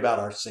didn't worry about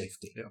our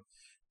safety. Yeah.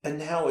 And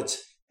now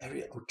it's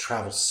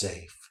travel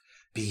safe,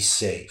 be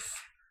safe.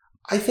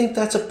 I think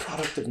that's a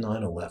product of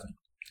 9/11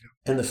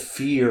 and the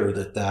fear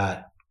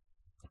that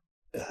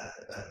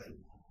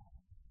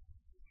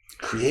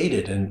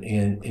created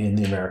in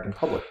the American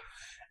public,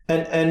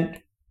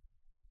 and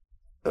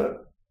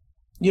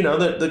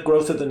the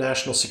growth of the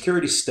national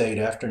security state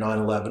after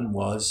 9/11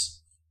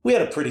 was, we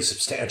had a pretty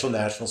substantial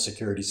national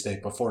security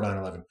state before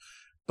 9/11,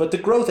 but the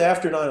growth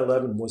after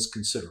 9/11 was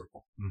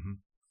considerable. Mm-hmm.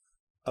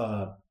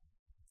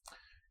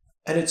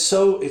 And it's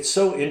so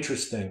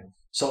interesting.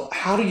 So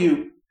how do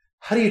you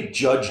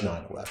judge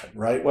 9/11,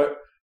 right?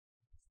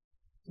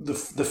 the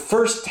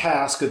first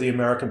task of the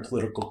American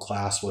political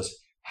class was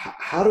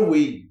how do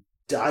we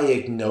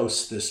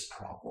diagnose this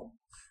problem?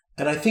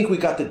 And I think we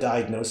got the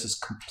diagnosis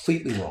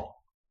completely wrong,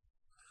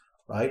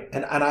 right?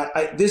 And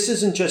I this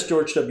isn't just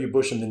George W.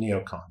 Bush and the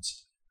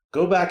neocons.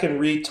 Go back and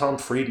read Tom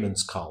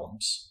Friedman's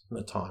columns in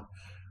the time.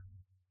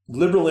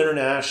 Liberal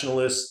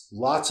internationalists,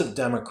 lots of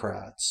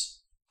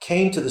Democrats,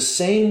 came to the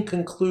same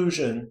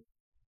conclusion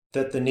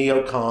that the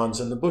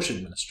neocons and the Bush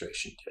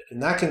administration did.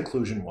 And that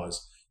conclusion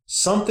was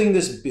something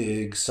this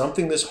big,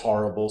 something this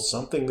horrible,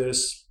 something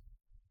this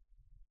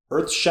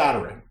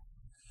earth-shattering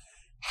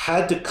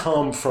had to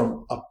come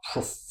from a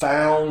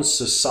profound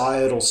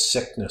societal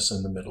sickness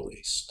in the Middle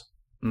East,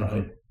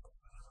 right?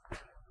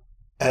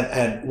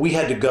 And we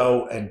had to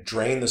go and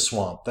drain the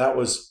swamp. That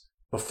was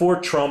before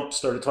Trump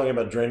started talking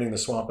about draining the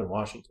swamp in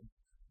Washington.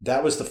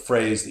 That was the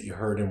phrase that you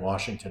heard in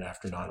Washington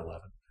after 9/11.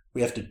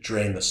 We have to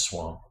drain the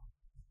swamp.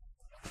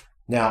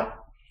 Now,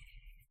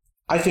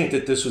 I think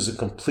that this was a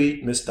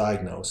complete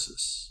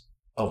misdiagnosis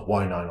of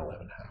why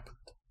 9/11 happened.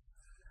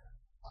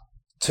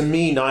 To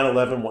me,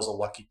 9/11 was a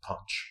lucky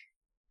punch.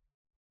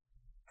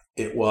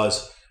 It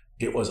was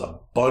a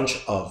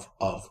bunch of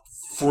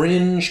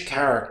fringe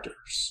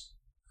characters,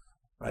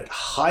 right,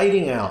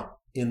 hiding out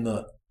in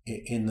the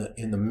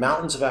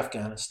mountains of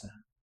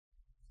Afghanistan,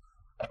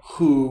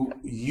 who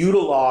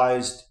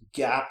utilized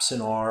gaps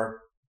in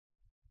our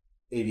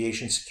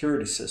aviation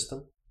security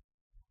system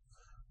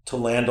to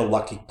land a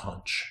lucky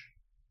punch.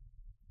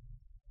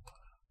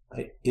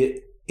 Right?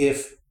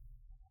 If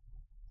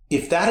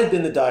that had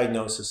been the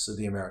diagnosis of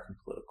the American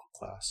political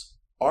class,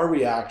 our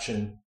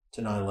reaction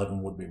to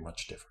 9/11 would be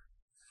much different.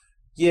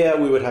 Yeah,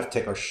 we would have to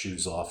take our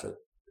shoes off at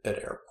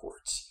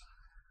airports.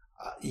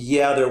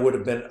 Yeah, there would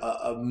have been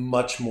a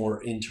much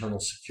more internal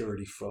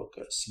security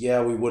focus.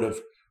 Yeah, we would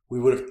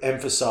have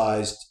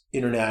emphasized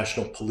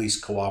international police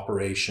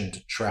cooperation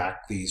to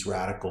track these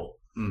radical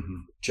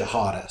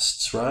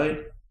jihadists,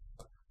 right?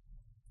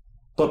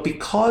 But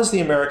because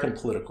the American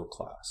political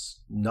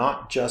class,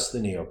 not just the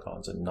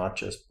neocons and not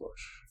just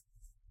Bush,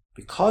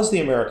 because the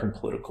American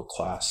political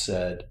class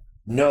said,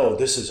 no,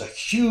 this is a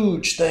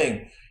huge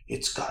thing.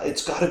 It's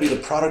got to be the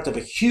product of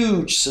a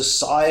huge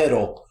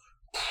societal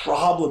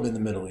problem in the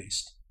Middle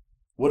East.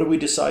 What did we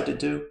decide to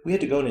do? We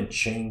had to go in and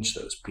change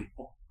those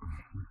people,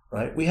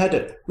 right? We had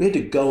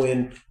to go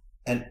in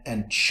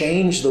and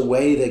change the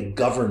way they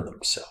govern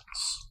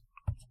themselves,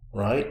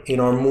 right? In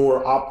our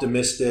more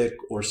optimistic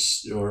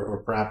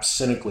or perhaps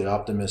cynically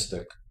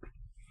optimistic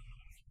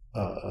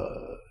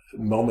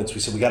moments,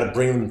 we said we got to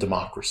bring them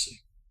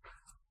democracy.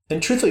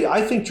 And truthfully,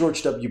 I think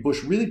George W.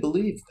 Bush really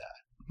believed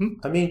that.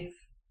 I mean,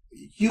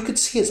 you could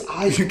see his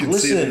eyes you glisten. You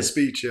could see it in the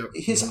speech, yeah.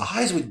 His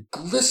eyes would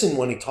glisten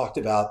when he talked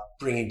about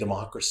bringing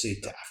democracy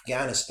to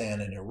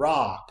Afghanistan and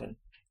Iraq. And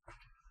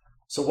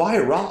so why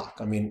Iraq?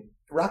 I mean,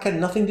 Iraq had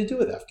nothing to do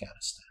with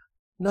Afghanistan,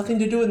 nothing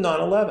to do with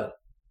 9/11.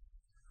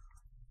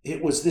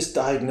 It was this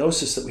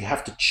diagnosis that we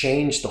have to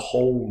change the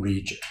whole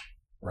region,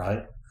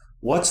 right?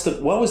 What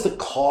was the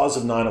cause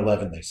of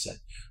 9/11, they said?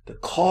 The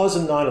cause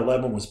of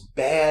 9/11 was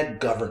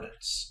bad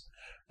governance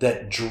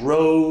that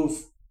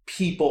drove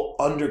people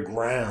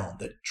underground,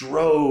 that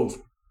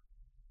drove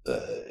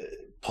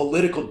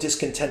political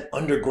discontent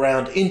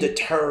underground into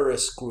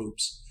terrorist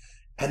groups.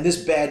 And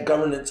this bad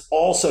governance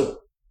also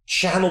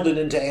channeled it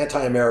into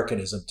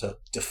anti-Americanism to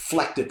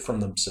deflect it from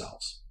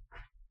themselves.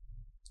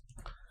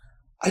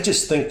 I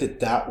just think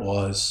that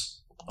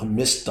was a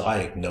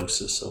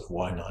misdiagnosis of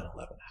why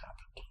 9/11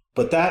 happened.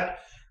 But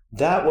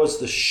that was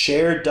the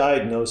shared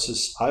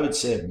diagnosis, I would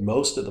say, of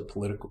most of the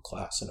political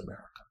class in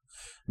America.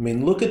 I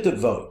mean, look at the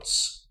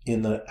votes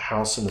in the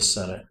House and the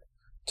Senate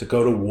to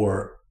go to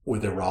war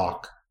with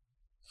Iraq.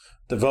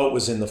 The vote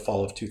was in the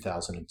fall of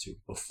 2002,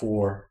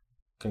 before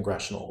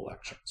congressional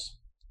elections.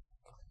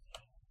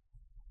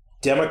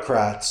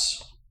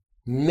 Democrats,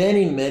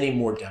 many, many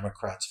more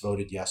Democrats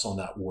voted yes on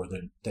that war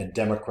than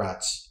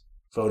Democrats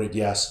voted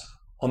yes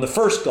on the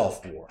first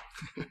Gulf War,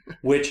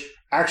 which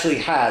actually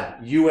had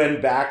UN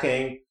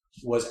backing,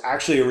 was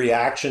actually a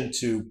reaction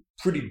to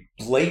pretty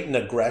blatant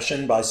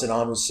aggression by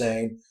Saddam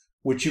Hussein,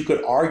 which you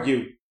could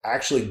argue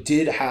actually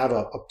did have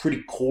a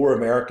pretty core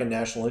American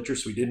national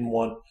interest. We didn't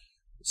want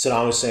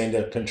Saddam Hussein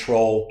to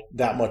control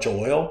that much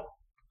oil.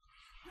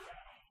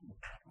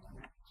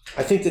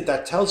 I think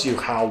that tells you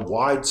how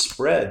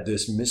widespread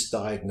this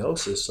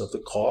misdiagnosis of the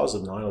cause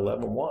of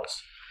 9/11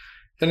 was.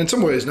 And in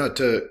some ways, not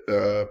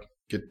to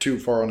get too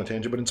far on a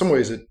tangent, but in some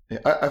ways,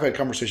 I've had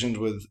conversations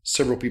with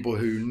several people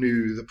who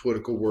knew the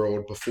political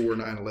world before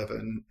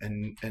 9/11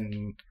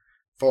 and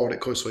followed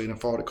it closely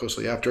and followed it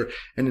closely after.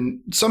 And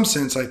in some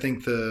sense, I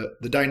think the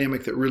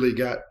dynamic that really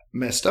got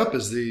messed up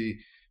is the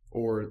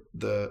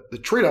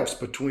trade-offs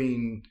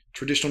between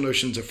traditional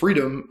notions of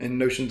freedom and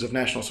notions of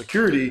national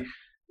security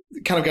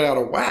kind of got out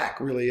of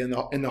whack, really. And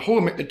the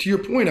whole, to your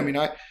point, I mean,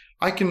 I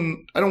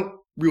don't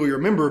really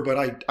remember,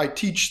 but I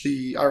teach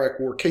the Iraq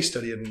War case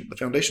study in the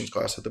foundations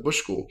class at the Bush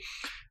School.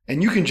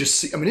 And you can just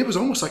see, I mean, it was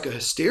almost like a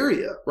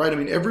hysteria, right? I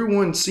mean,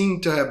 everyone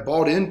seemed to have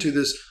bought into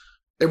this,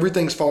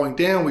 everything's falling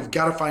down. We've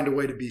got to find a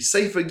way to be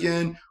safe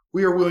again.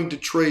 we are willing to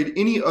trade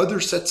any other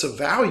sets of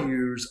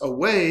values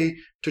away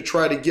to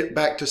try to get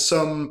back to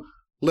some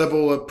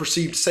level of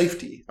perceived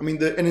safety. I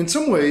mean, and in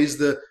some ways,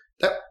 that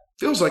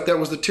feels like that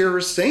was the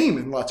terrorists' aim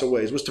in lots of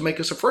ways, was to make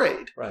us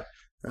afraid. Right.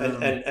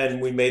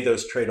 And we made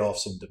those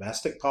trade-offs in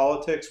domestic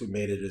politics. We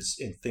made it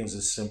in things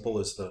as simple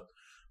as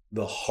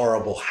the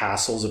horrible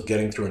hassles of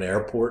getting through an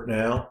airport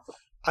now.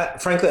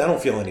 Frankly, I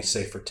don't feel any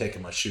safer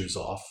taking my shoes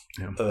off,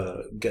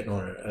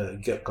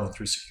 going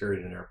through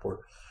security in an airport.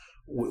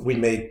 We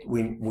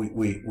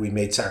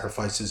made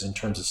sacrifices in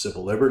terms of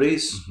civil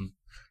liberties. Mm-hmm.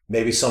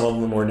 Maybe some of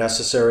them were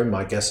necessary.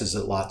 My guess is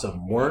that lots of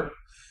them weren't.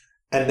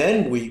 And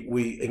then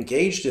we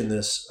engaged in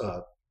this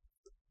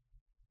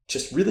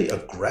just really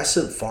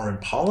aggressive foreign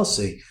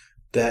policy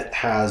that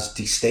has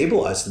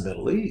destabilized the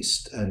Middle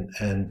East.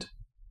 And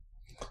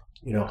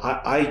you know,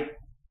 I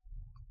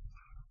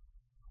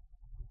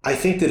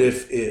think that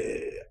if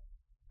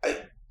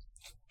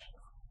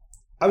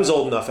I was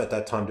old enough at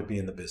that time to be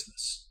in the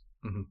business.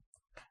 Mm-hmm.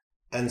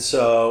 And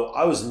so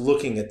I was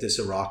looking at this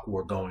Iraq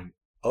war going,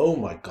 oh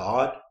my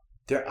God,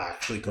 they're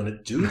actually going to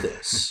do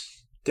this.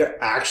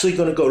 They're actually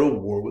going to go to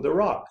war with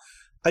Iraq.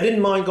 I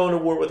didn't mind going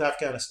to war with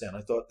Afghanistan.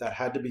 I thought that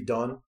had to be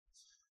done,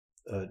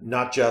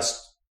 not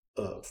just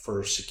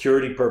for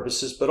security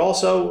purposes, but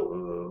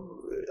also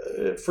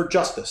for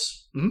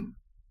justice. Mm-hmm.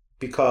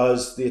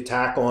 Because the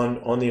attack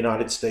on the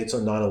United States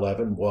on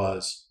 9/11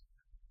 was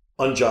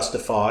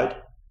unjustified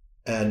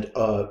and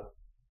an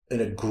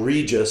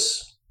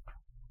egregious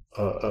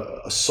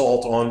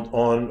assault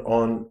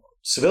on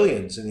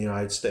civilians in the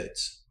United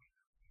States,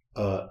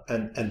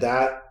 and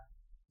that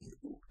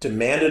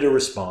demanded a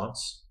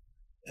response.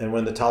 And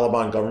when the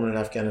Taliban government in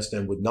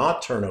Afghanistan would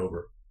not turn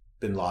over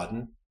bin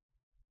Laden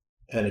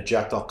and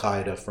eject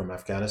al-Qaeda from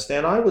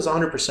Afghanistan, I was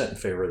 100% in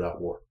favor of that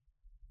war.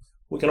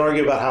 We can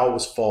argue about how it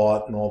was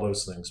fought and all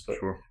those things, but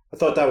sure. I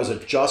thought that was a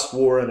just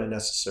war and a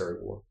necessary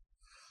war.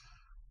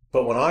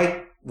 But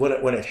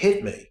when it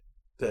hit me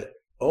that,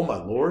 oh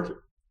my Lord,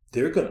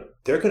 they're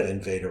gonna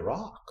invade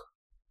Iraq,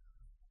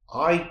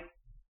 I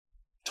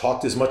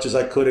talked as much as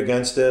I could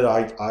against it.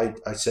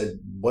 I said,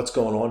 what's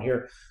going on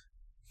here?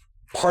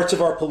 Parts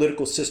of our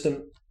political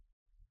system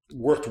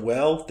worked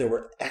well. There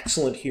were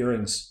excellent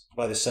hearings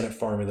by the Senate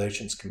Foreign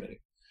Relations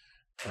Committee,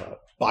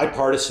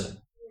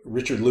 bipartisan.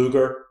 Richard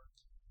Lugar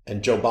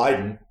and Joe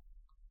Biden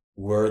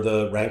were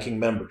the ranking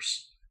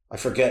members. I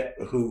forget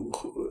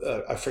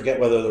I forget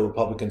whether the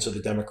Republicans or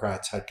the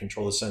Democrats had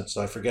control of the Senate,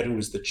 so I forget who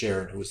was the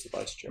chair and who was the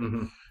vice chair.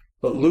 Mm-hmm.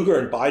 But Lugar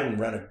and Biden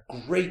ran a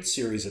great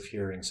series of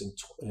hearings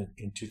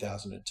in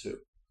 2002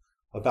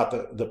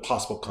 about the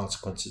possible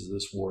consequences of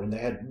this war. And they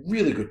had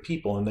really good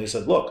people. And they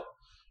said, look,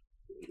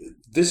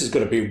 this is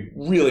going to be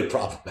really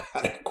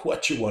problematic,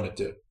 what you want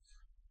to do.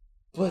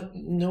 But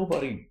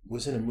nobody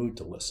was in a mood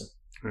to listen.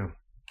 Yeah.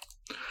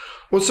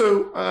 Well,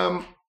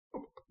 so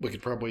we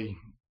could probably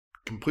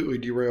completely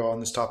derail on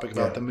this topic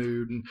about the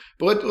mood.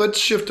 But let's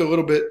shift a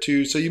little bit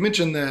to, so you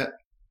mentioned that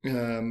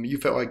you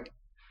felt like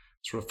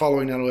sort of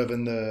following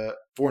 9/11, the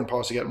foreign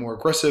policy got more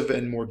aggressive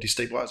and more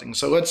destabilizing.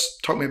 So let's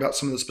talk me about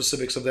some of the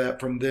specifics of that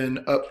from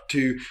then up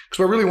to, because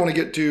what I really want to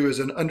get to is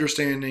an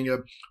understanding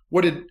of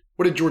what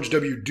did George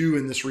W. do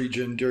in this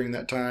region during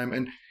that time,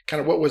 and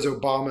kind of what was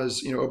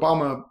Obama's,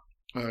 Obama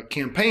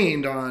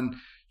campaigned on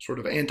sort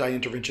of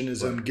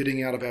anti-interventionism, right,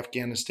 getting out of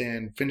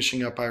Afghanistan,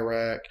 finishing up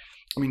Iraq.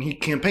 I mean, he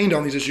campaigned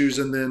on these issues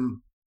and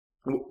then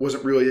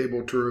wasn't really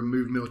able to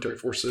remove military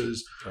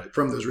forces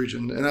from those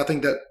regions. And I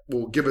think that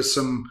will give us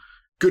some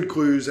good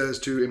clues as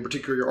to, in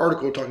particular, your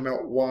article talking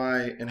about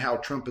why and how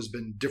Trump has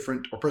been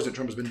different, or President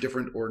Trump has been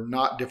different or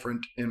not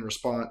different in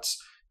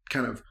response,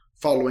 kind of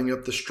following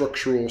up the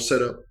structural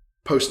setup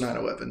post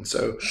 9/11.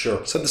 So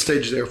sure, set the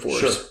stage there for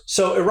us.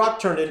 So Iraq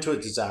turned into a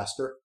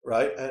disaster,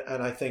 right?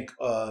 And I think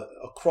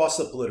across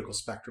the political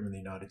spectrum in the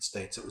United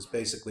States, it was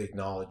basically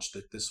acknowledged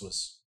that this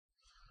was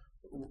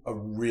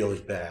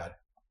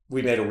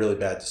we made a really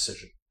bad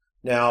decision.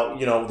 Now,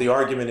 the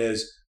argument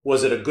is,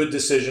 was it a good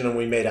decision and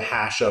we made a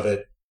hash of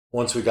it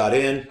once we got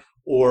in,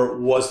 or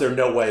was there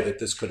no way that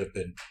this could have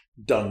been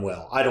done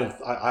well?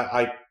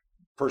 I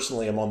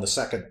personally am on the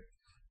second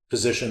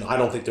position. I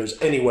don't think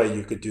there's any way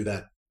you could do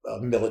that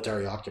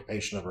military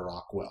occupation of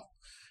Iraq well.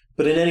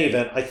 But in any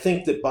event, I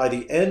think that by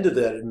the end of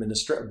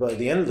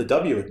the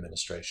W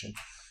administration,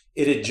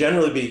 it had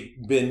generally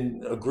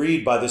been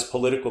agreed by this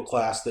political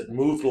class that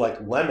moved like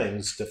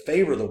lemmings to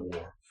favor the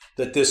war,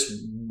 that this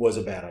was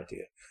a bad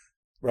idea,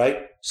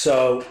 right?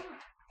 So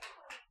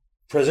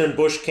President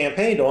Obama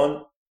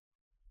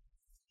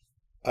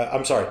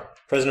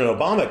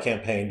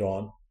campaigned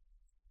on,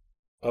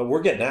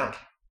 we're getting out,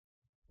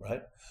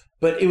 right?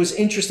 But it was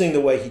interesting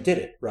the way he did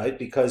it, right?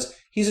 Because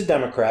he's a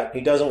Democrat and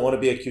he doesn't want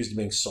to be accused of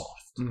being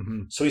soft.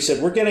 Mm-hmm. So he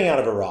said, we're getting out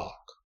of Iraq,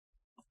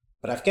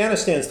 but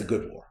Afghanistan's the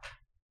good war.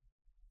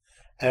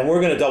 And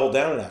we're going to double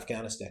down in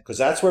Afghanistan because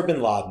that's where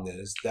bin Laden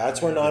is.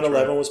 That's where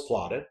 9/11 was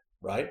plotted,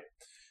 right?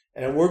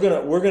 And we're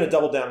going to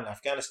double down in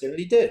Afghanistan. And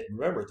he did.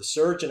 Remember, the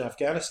surge in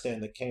Afghanistan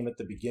that came at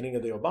the beginning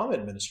of the Obama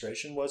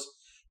administration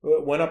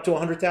went up to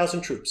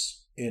 100,000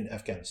 troops in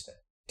Afghanistan.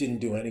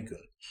 Didn't do any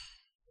good.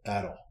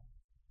 at all.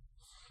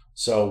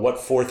 So what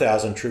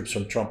 4,000 troops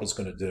from Trump is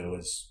going to do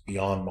is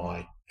beyond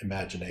my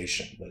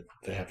imagination, that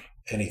they have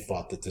any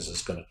thought that this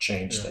is going to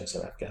change things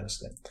in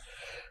Afghanistan.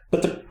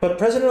 But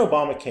President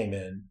Obama came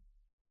in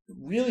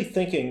really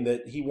thinking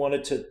that he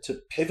wanted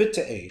to pivot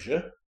to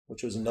Asia,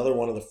 which was another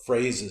one of the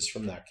phrases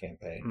from that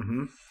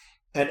campaign,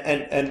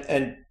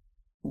 and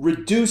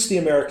reduce the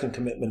American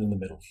commitment in the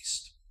Middle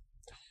East.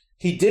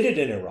 He did it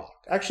in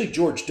Iraq. Actually,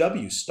 George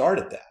W.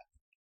 started that.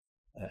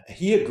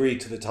 He agreed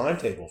to the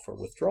timetable for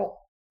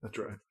withdrawal. That's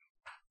right.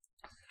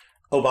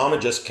 Obama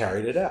just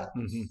carried it out.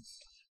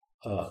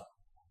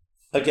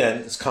 Again,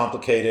 it's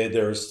complicated.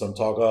 There's some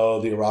talk,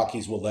 the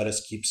Iraqis will let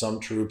us keep some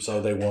troops.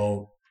 They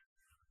won't.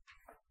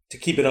 To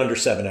keep it under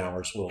 7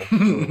 hours,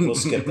 we'll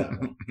skip that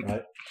one,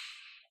 right?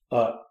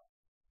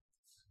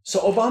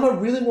 So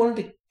Obama really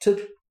wanted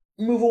to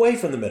move away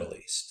from the Middle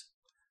East.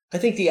 I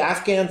think the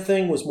Afghan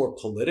thing was more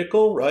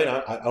political, right?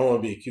 I don't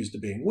want to be accused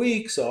of being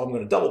weak, so I'm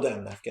going to double down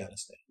in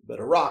Afghanistan. But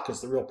Iraq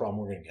is the real problem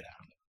we're going to get out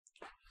of.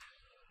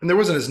 And there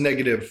wasn't as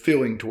negative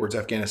feeling towards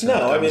Afghanistan.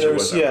 No, I mean, there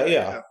was,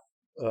 yeah.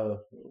 It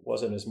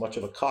wasn't as much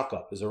of a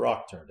cock-up as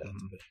Iraq turned out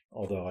to be,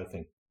 although I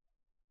think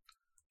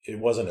it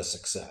wasn't a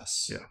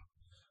success. Yeah.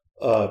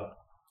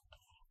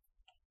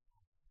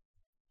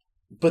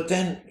 But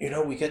then,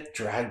 we get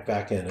dragged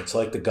back in. It's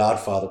like The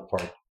Godfather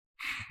Part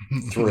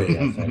 3,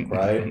 I think,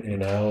 right?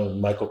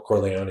 And Michael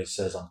Corleone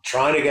says, I'm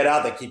trying to get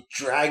out. They keep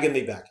dragging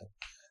me back in.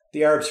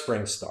 The Arab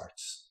Spring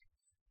starts.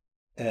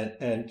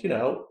 And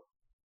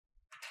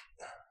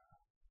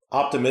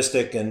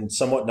optimistic and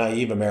somewhat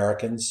naive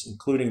Americans,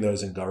 including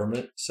those in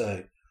government,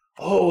 say,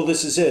 "Oh,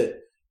 this is it.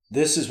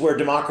 This is where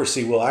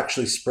democracy will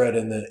actually spread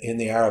in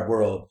the Arab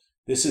world.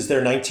 This is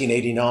their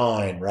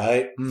 1989,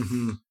 right?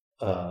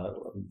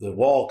 The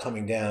wall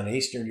coming down in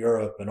Eastern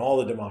Europe and all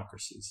the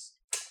democracies."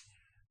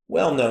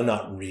 Well, no,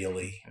 not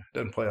really. It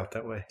doesn't play out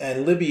that way.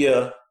 And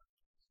Libya,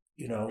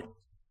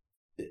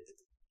 it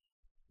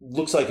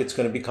looks like it's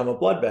going to become a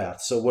bloodbath.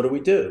 So what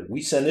do?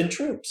 We send in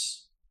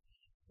troops.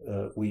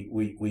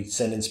 We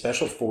send in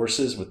special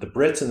forces with the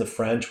Brits and the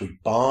French. We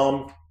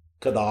bomb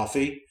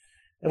Gaddafi,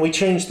 and we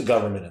change the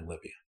government in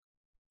Libya.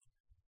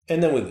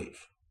 And then we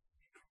leave,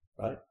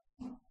 right?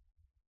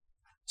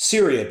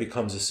 Syria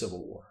becomes a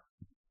civil war,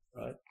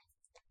 right?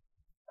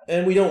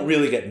 And we don't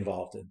really get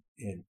involved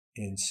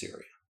in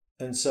Syria.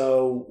 And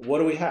so what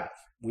do we have?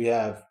 We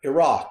have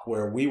Iraq,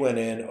 where we went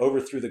in,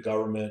 overthrew the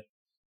government,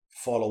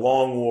 fought a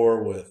long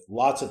war with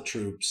lots of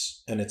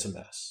troops, and it's a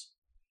mess.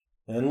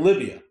 And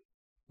Libya,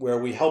 where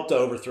we helped to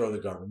overthrow the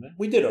government.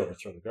 We did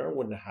overthrow the government. It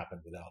wouldn't have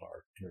happened without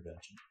our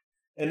intervention.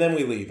 And then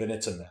we leave, and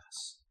it's a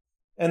mess.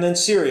 And then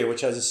Syria, which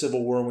has a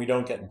civil war, and we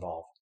don't get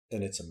involved,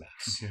 and it's a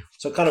mess. Yeah.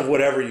 So kind of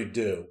whatever you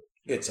do,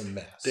 it's a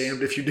mess.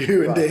 Damned if you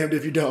do, and damned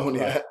if you don't.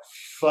 Right. Yeah.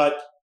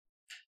 But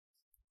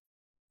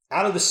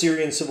out of the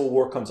Syrian civil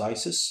war comes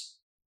ISIS,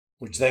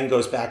 which then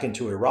goes back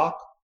into Iraq.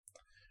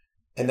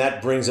 And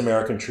that brings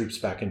American troops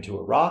back into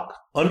Iraq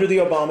under the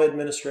Obama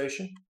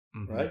administration,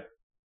 right?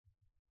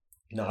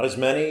 Not as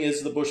many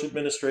as the Bush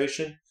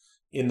administration,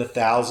 in the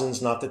thousands,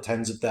 not the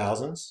tens of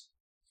thousands.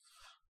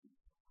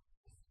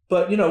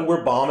 But,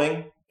 we're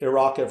bombing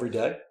Iraq every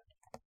day.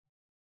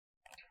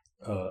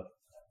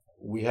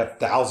 We have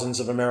thousands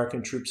of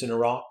American troops in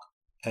Iraq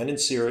and in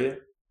Syria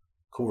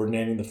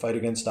coordinating the fight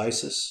against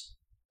ISIS.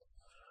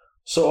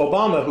 So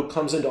Obama, who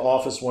comes into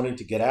office wanting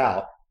to get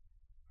out,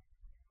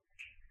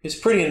 is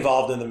pretty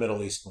involved in the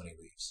Middle East when he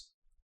leaves.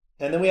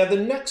 And then we have the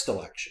next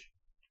election.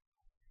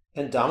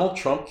 And Donald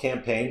Trump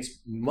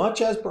campaigns,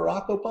 much as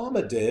Barack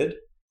Obama did,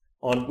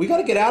 on we got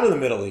to get out of the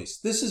Middle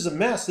East. This is a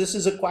mess. This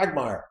is a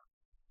quagmire.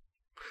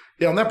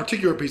 Yeah, on that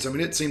particular piece,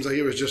 it seems like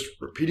it was just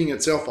repeating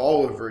itself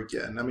all over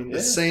again.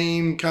 The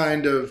same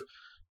kind of,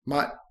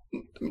 not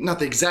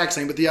the exact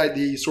same, but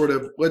the sort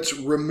of let's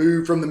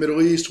remove from the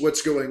Middle East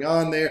what's going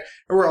on there.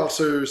 There were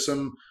also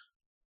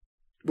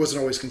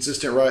wasn't always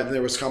consistent, right? And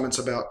there was comments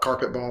about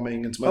carpet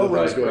bombing and some other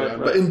things going on.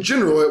 Right. But in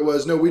general, it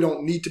was, no, we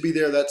don't need to be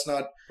there. That's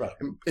not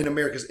in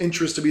America's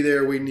interest to be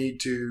there. We need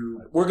to...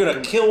 We're going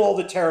to kill all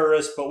the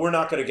terrorists, but we're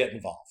not going to get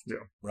involved. Yeah.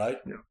 Right?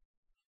 Yeah.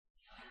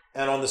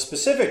 And on the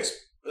specifics,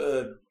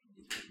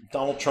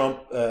 Donald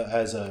Trump,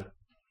 as a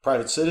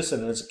private citizen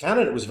and as a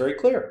candidate, was very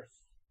clear.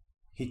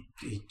 He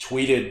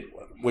tweeted,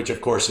 which of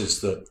course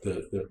is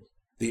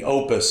the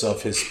opus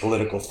of his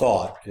political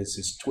thought, is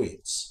his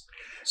tweets.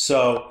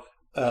 So...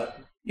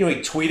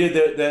 he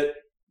tweeted that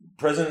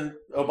President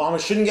Obama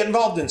shouldn't get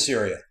involved in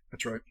Syria.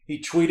 That's right.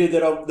 He tweeted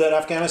that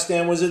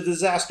Afghanistan was a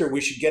disaster. We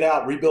should get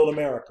out, rebuild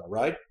America,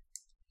 right?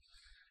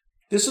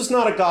 This was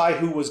not a guy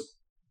who was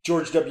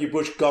George W.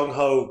 Bush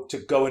gung-ho to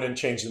go in and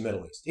change the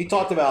Middle East. He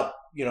talked about,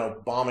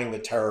 bombing the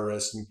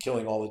terrorists and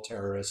killing all the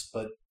terrorists.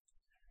 But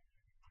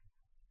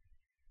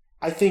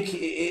I think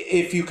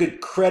if you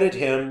could credit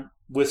him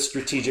with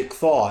strategic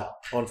thought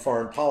on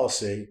foreign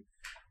policy,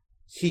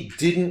 he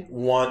didn't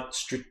want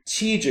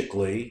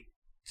strategically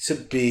to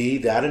be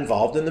that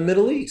involved in the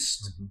Middle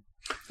East.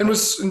 And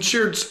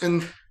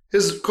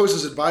his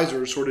closest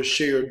advisors sort of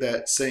shared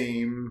that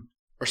same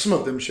or some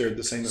of them shared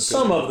the same opinion.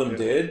 Some of them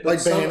did. But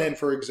like Bannon,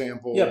 for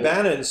example. Yeah,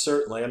 Bannon,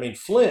 certainly. I mean,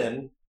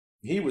 Flynn,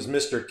 he was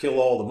Mr. Kill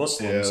All the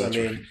Muslims. Yeah, I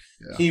mean, right.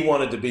 Yeah. He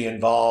wanted to be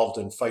involved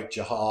and fight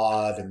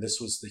jihad, and this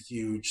was the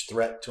huge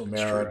threat to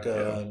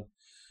America.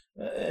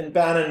 Yeah. And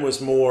Bannon was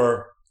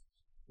more,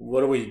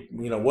 what are we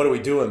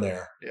doing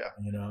there? Yeah.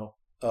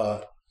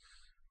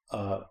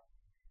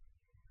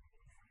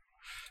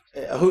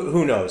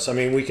 Who knows? I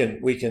mean, we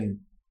can.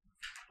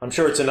 I'm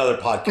sure it's another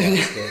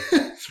podcast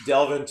to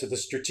delve into the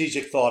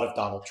strategic thought of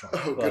Donald Trump.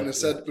 Oh,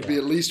 goodness, that would be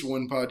at least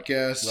one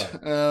podcast.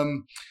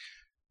 Right.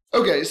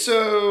 Okay,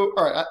 so,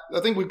 all right, I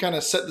think we've kind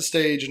of set the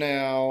stage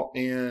now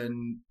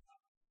and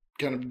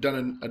kind of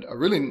done a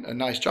really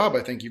nice job,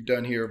 I think you've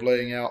done here, of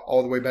laying out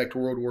all the way back to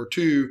World War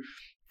II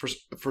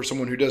for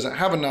someone who doesn't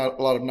have a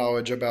lot of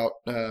knowledge about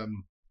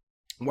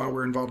why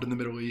we're involved in the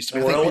Middle East.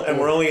 And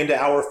we're only into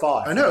hour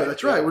 5. I know, right?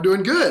 That's right. Yeah. We're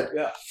doing good.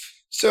 Yeah.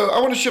 So I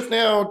want to shift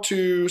now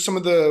to some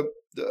of the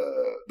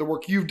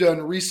work you've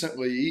done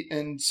recently.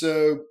 And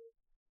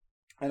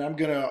I'm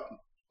going to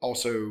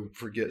also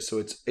forget. So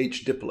it's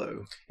H.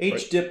 Diplo.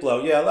 H.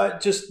 Diplo. Yeah.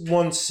 Just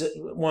one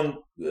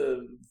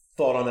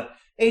thought on that.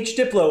 H.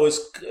 Diplo was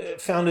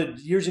founded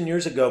years and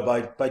years ago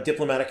by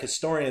diplomatic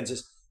historians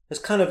as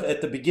kind of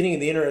at the beginning of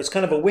the internet. It's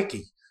kind of a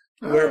wiki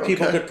where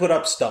people could put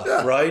up stuff,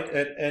 right?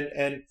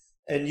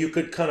 And you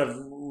could kind of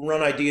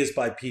run ideas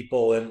by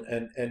people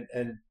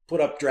and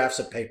put up drafts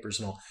of papers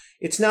and all.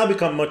 It's now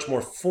become much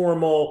more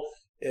formal.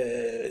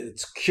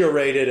 It's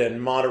curated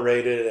and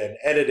moderated and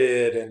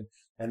edited,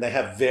 and they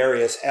have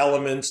various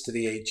elements to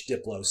the H.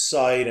 Diplo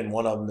site, and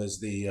one of them is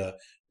the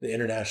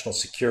International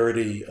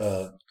Security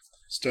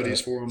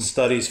Studies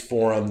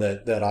Forum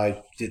that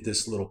I did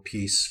this little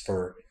piece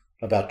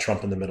about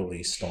Trump in the Middle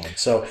East on.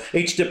 So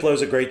H. Diplo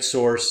is a great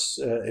source.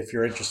 If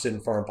you're interested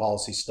in foreign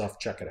policy stuff,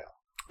 check it out.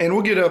 And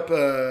we'll get up,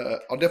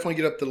 I'll definitely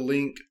get up the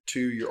link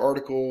to your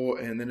article.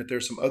 And then if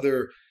there's some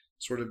other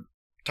sort of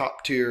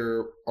top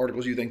tier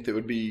articles you think that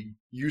would be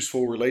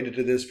useful related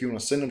to this, if you want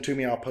to send them to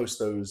me, I'll post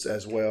those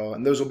as well.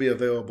 And those will be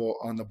available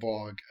on the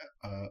blog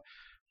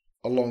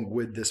along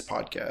with this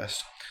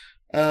podcast.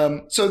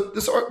 So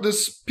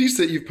this piece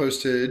that you've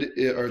posted,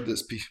 or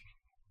this piece,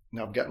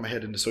 now I've gotten my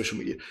head into social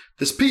media,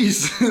 this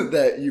piece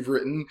that you've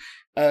written,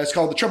 it's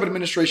called The Trump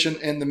Administration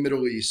and the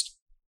Middle East.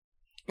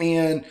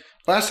 And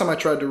last time I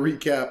tried to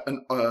recap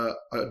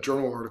a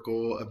journal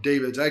article of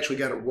David's, I actually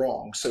got it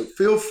wrong. So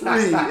feel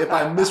free if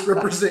I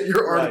misrepresent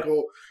your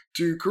article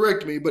to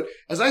correct me. But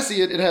as I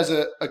see it, it has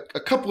a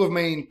couple of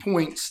main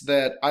points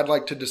that I'd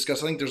like to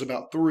discuss. I think there's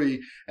about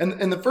 3.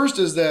 And the first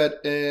is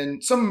that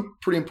in some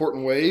pretty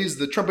important ways,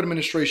 the Trump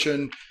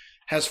administration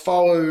has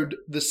followed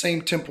the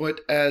same template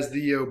as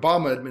the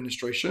Obama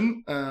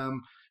administration.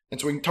 And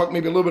so we can talk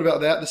maybe a little bit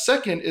about that. The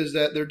second is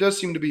that there does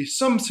seem to be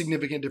some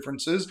significant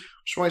differences.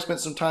 Which is why I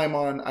spent some time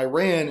on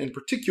Iran in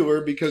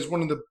particular, because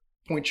one of the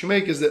points you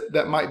make is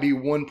that might be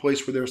one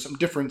place where there are some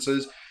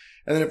differences.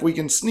 And then if we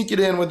can sneak it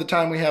in with the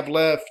time we have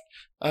left,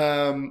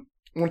 I want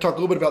to talk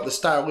a little bit about the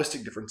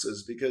stylistic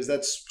differences, because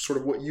that's sort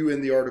of what you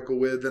end the article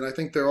with. And I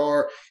think there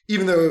are,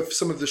 even though if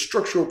some of the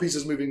structural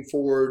pieces moving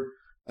forward,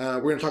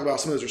 we're going to talk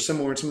about some of those are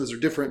similar and some of those are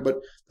different, but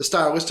the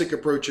stylistic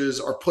approaches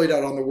are played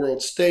out on the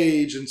world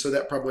stage, and so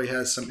that probably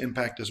has some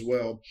impact as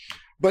well.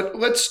 But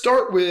let's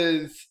start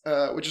with,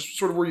 which is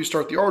sort of where you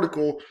start the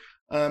article,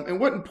 in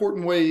what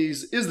important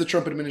ways is the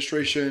Trump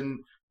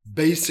administration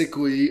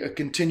basically a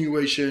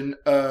continuation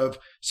of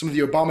some of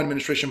the Obama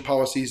administration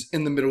policies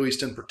in the Middle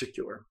East in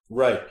particular?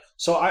 Right.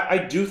 So I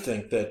do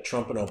think that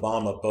Trump and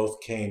Obama both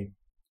came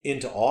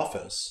into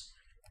office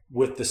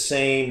with the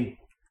same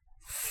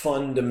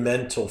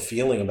fundamental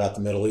feeling about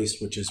the Middle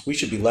East, which is we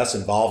should be less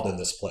involved in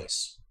this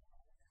place.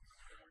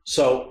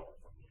 So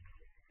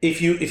if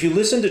you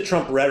listen to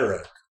Trump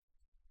rhetoric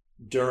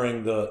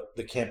during the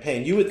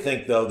campaign, you would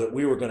think, though, that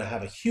we were going to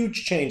have a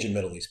huge change in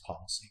Middle East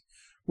policy.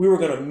 We were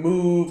going to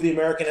move the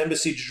American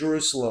embassy to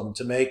Jerusalem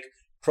to make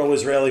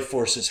pro-Israeli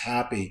forces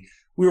happy.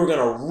 We were going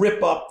to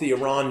rip up the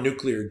Iran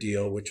nuclear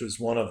deal, which was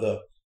one of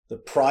the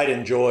pride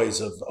and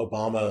joys of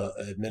Obama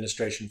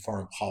administration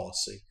foreign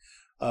policy.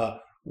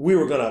 We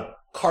were going to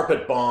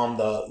carpet bomb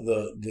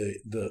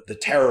the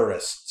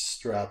terrorists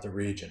throughout the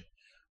region.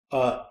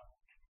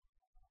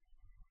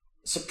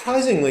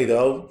 Surprisingly,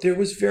 though, there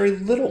was very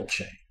little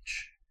change.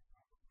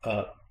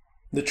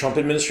 The Trump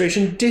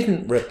administration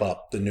didn't rip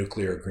up the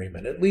nuclear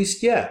agreement, at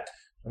least yet.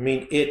 I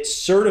mean, it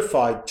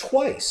certified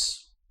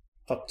twice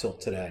up till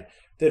today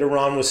that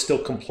Iran was still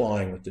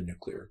complying with the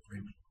nuclear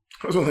agreement.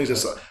 That was one of the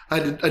things I saw. I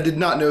did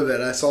not know that.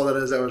 I saw that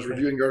as I was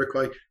reviewing the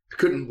article. I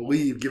couldn't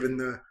believe, given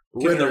the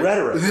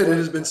rhetoric, that it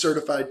has been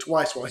certified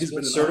twice while he's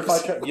been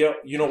certified.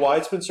 You know why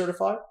it's been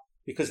certified?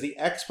 Because the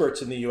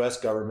experts in the U.S.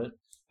 government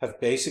have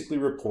basically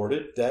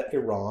reported that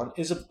Iran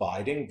is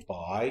abiding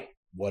by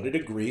what it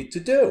agreed to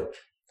do.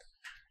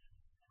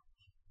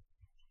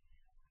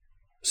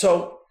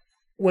 So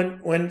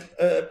when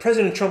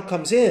President Trump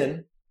comes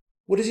in,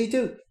 what does he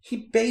do?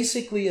 He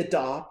basically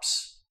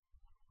adopts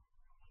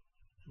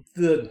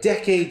the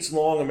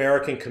decades-long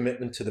American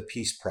commitment to the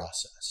peace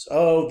process.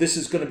 Oh, this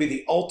is going to be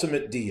the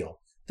ultimate deal.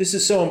 This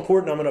is so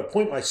important. I'm going to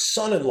appoint my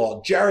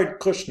son-in-law, Jared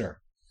Kushner,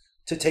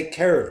 to take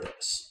care of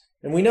this.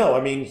 And we know,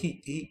 I mean,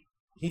 he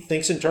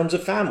thinks in terms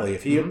of family.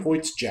 If he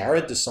appoints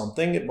Jared to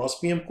something, it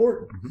must be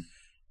important.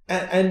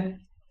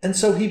 And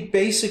so he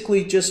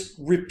basically just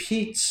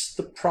repeats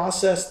the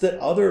process that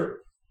other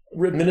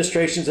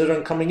administrations that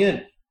are coming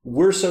in.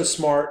 We're so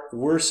smart,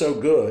 we're so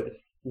good,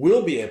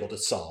 we'll be able to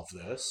solve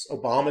this.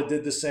 Obama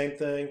did the same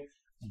thing.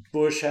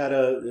 Bush had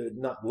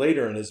not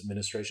later in his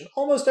administration,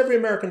 almost every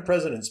American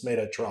president's made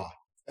a try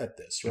at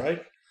this,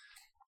 right?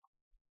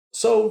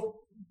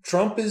 So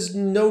Trump is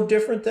no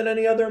different than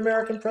any other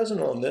American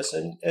president on this,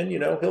 and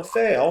he'll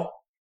fail,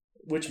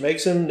 which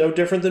makes him no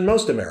different than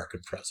most American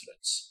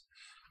presidents.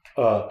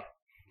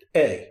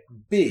 A.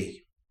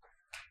 B.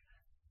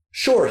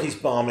 Sure, he's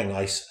bombing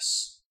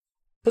ISIS,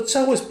 but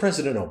so was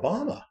President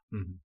Obama.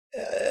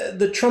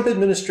 The Trump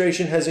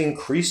administration has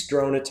increased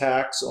drone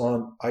attacks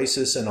on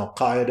ISIS and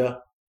Al-Qaeda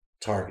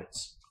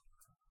targets.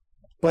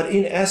 But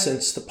in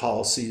essence, the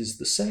policy is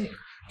the same.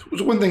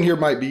 So one thing here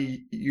might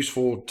be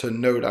useful to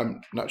note,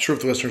 I'm not sure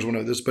if the listeners will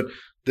know this, but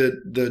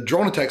the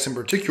drone attacks in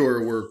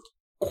particular were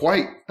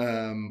quite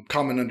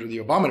common under the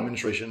Obama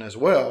administration as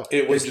well.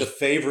 It was the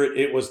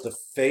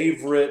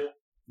favorite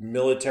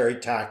military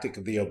tactic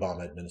of the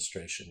Obama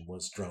administration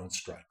was drone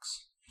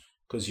strikes.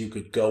 Because you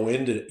could go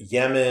into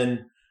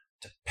Yemen,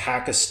 to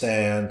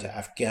Pakistan, to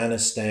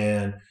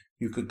Afghanistan.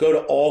 You could go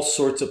to all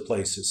sorts of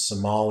places,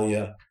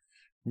 Somalia,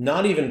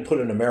 not even put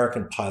an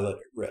American pilot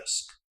at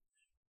risk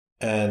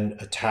and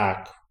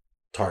attack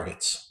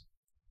targets.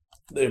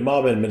 The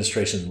Obama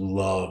administration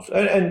loved,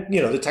 and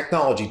the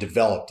technology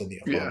developed in the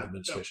Obama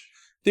administration.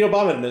 The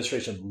Obama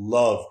administration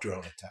loved drone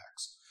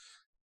attacks.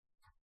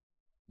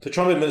 The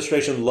Trump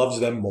administration loves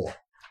them more.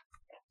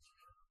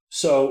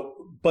 So,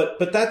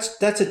 but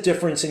that's a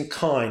difference in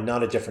kind,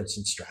 not a difference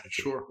in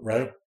strategy. Sure.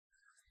 Right?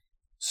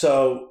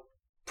 So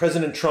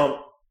President Trump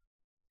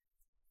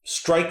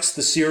strikes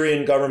the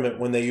Syrian government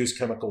when they use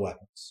chemical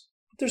weapons.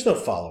 There's no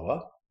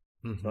follow-up,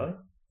 right?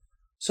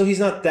 So he's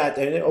not that,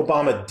 and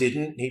Obama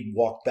didn't. He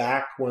walked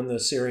back when the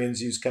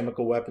Syrians used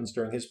chemical weapons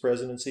during his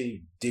presidency.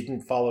 He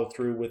didn't follow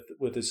through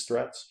with his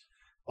threats,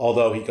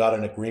 although he got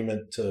an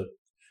agreement to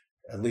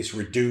at least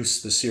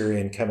reduce the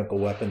Syrian chemical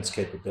weapons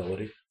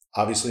capability.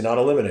 Obviously not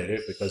eliminate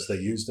it because they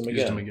used them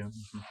again.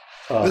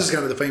 This is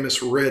kind of the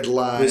famous red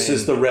line. This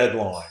is the red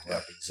line,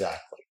 right?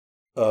 Exactly.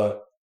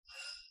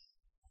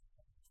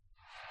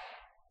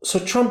 So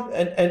Trump,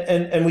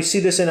 and we see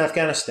this in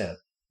Afghanistan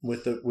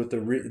with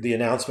the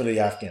announcement of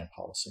the Afghan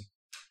policy,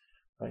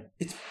 right?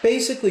 It's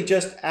basically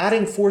just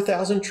adding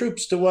 4,000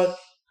 troops to what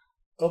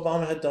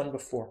Obama had done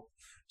before.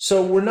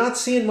 So we're not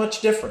seeing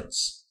much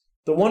difference.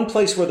 The one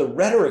place where the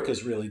rhetoric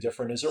is really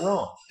different is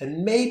Iran,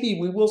 and maybe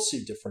we will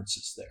see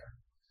differences there.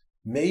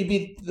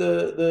 Maybe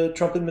the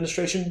Trump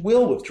administration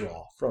will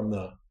withdraw from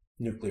the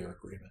nuclear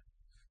agreement.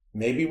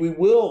 Maybe we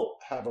will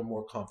have a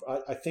more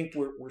I think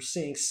we're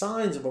seeing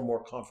signs of a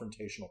more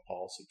confrontational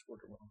policy toward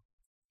Iran.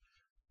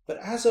 But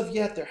as of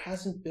yet, there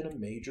hasn't been a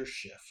major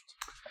shift.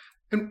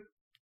 And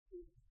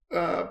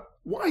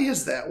why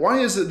is that? Why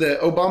is it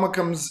that Obama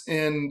comes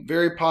in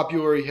very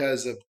popular? He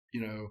has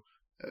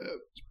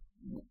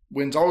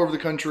wins all over the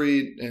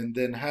country, and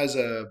then has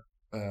a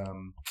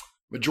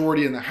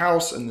majority in the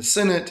House and the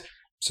Senate.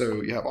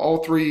 So you have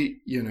all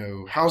three,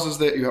 houses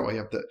that you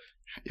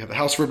have the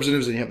House of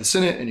Representatives, and you have the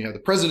Senate, and you have the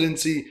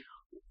presidency,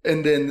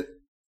 and then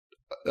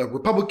a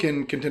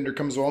Republican contender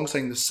comes along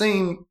saying the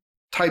same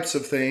types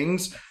of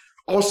things,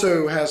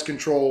 also has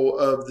control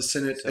of the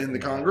Senate and the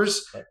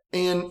Congress,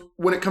 and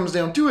when it comes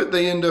down to it,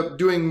 they end up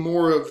doing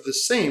more of the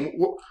same.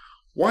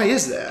 Why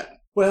is that?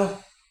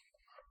 Well,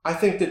 I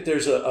think that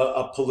there's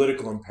a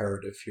political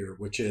imperative here,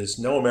 which is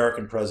no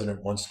American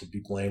president wants to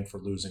be blamed for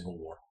losing a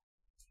war.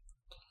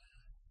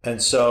 And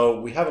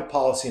so we have a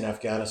policy in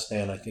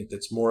Afghanistan, I think,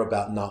 that's more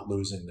about not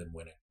losing than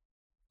winning.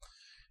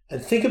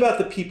 And think about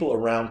the people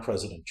around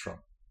President Trump.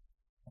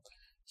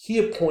 He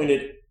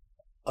appointed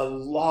a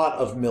lot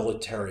of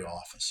military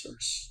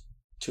officers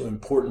to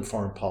important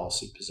foreign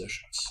policy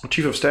positions.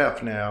 Chief of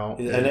Staff now.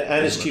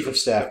 And his Chief of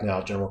Staff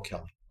now, General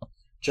Kelly.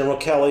 General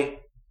Kelly,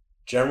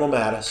 General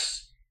Mattis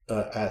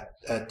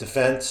at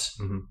Defense,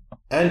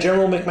 and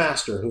General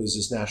McMaster, who is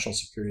his National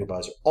Security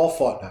Advisor, all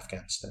fought in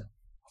Afghanistan.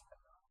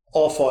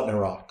 All fought in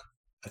Iraq.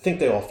 I think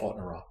they all fought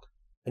in Iraq.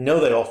 I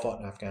know they all fought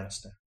in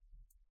Afghanistan.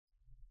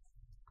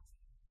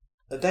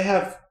 They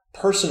have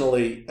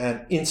personally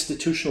and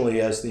institutionally,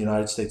 as the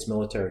United States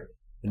military,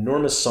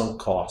 enormous sunk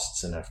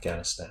costs in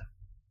Afghanistan.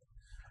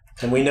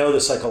 And we know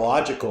the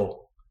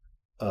psychological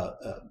kind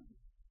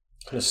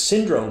of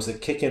syndromes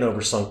that kick in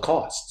over sunk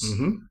costs,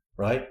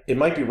 right? It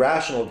might be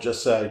rational to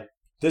just say,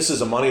 this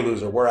is a money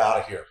loser, we're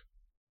out of here.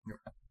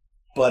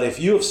 But if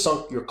you have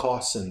sunk your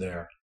costs in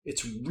there,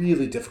 it's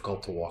really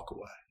difficult to walk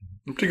away.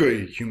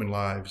 Particularly human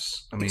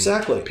lives. I mean,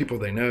 exactly. People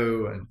they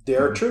know. And they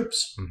are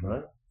troops,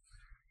 right?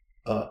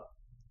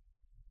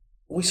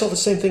 We saw the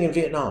same thing in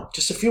Vietnam.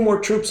 Just a few more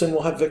troops and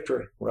we'll have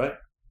victory, right?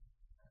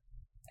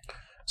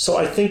 So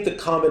I think the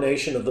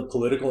combination of the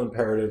political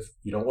imperative,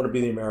 you don't want to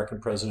be the American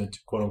president to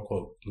quote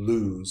unquote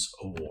lose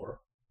a war,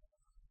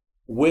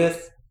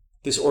 with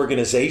this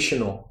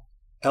organizational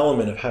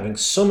element of having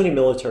so many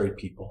military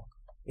people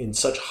in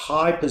such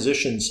high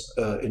positions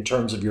in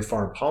terms of your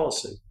foreign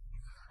policy.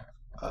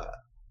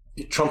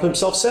 Trump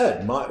himself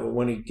said,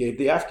 when he gave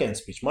the Afghan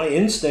speech, my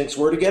instincts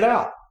were to get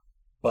out.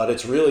 But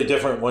it's really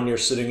different when you're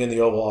sitting in the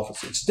Oval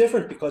Office. It's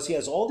different because he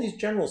has all these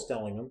generals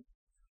telling him,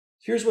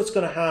 here's what's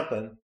going to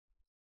happen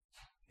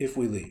if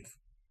we leave.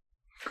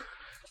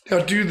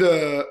 Now,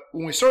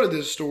 when we started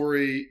this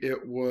story,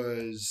 it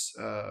was,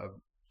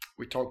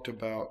 we talked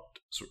about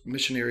sort of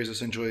missionaries,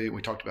 essentially.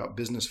 We talked about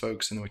business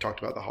folks, and then we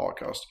talked about the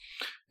Holocaust.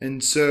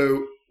 And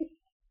so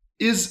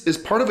is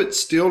part of it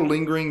still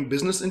lingering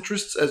business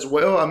interests as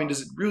well? I mean,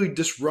 does it really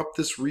disrupt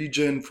this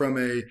region from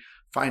a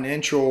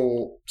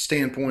financial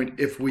standpoint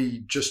if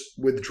we just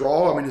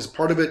withdraw? I mean, is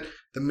part of it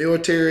the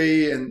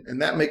military, and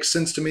that makes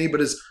sense to me, but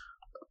is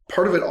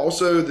part of it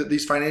also that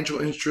these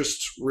financial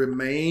interests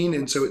remain,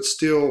 and so it's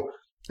still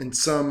in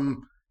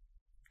some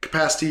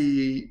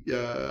capacity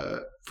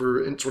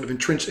for sort of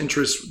entrenched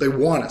interests, they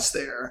want us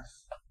there?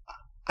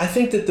 I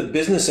think that the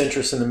business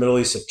interests in the Middle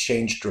East have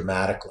changed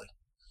dramatically.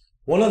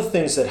 One of the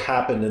things that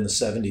happened in the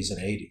 70s and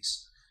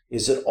 80s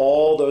is that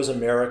all those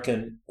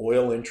American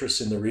oil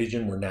interests in the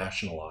region were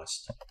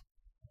nationalized.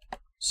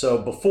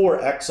 So before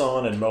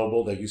Exxon and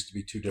Mobil, they used to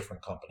be two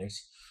different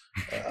companies.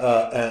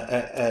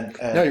 And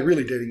now you're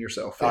really dating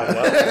yourself. I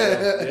know,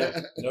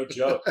 yeah, no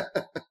joke.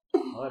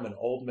 I'm an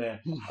old man.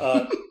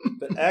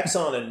 But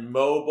Exxon and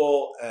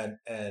Mobil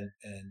and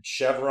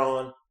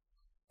Chevron,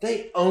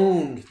 they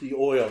owned the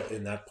oil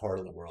in that part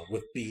of the world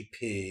with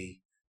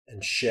BP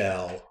and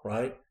Shell,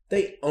 right?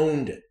 They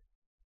owned it.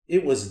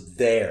 It was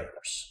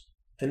theirs.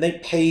 And they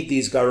paid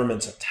these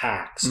governments a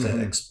tax to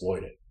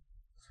exploit it.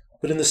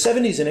 But in the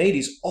 70s and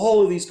 80s,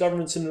 all of these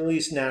governments in the Middle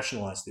East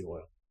nationalized the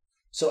oil.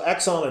 So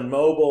Exxon and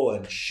Mobil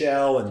and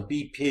Shell and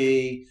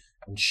BP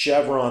and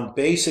Chevron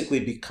basically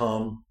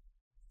become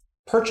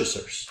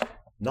purchasers,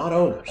 not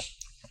owners.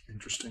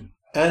 Interesting.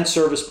 And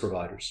service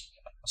providers.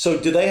 So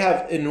do they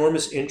have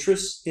enormous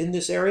interests in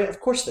this area?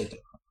 Of course they do.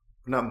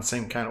 Not in the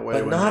same kind of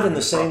way. But not in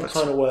the same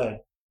kind of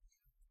way.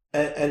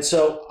 And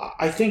so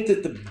I think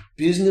that the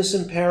business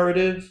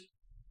imperative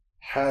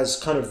has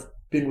kind of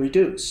been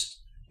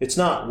reduced. It's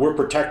not we're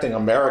protecting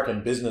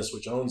American business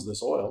which owns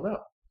this oil. No.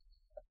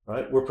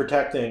 Right?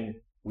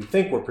 We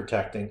think we're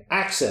protecting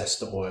access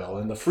to oil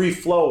and the free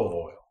flow of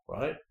oil,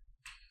 right?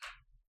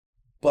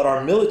 But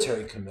our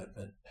military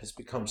commitment has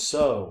become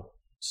so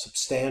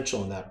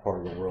substantial in that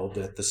part of the world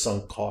that the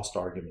sunk cost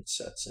argument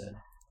sets in.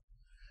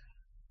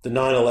 The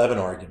 9/11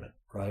 argument,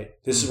 right?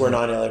 This is where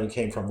 9/11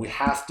 came from. We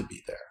have to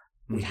be there.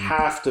 We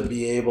have to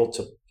be able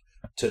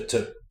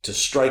to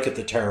strike at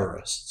the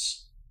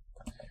terrorists.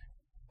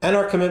 And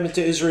our commitment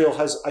to Israel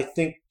has, I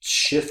think,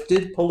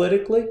 shifted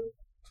politically,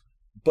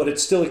 but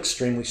it's still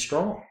extremely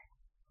strong,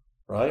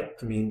 right?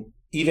 I mean,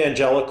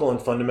 evangelical and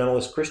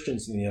fundamentalist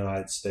Christians in the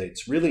United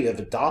States really have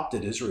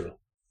adopted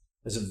Israel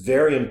as a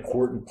very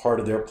important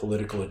part of their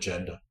political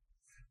agenda.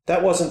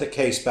 That wasn't the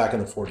case back in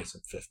the 40s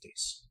and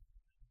 50s,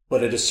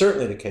 but it is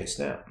certainly the case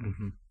now,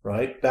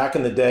 right? Back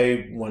in the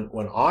day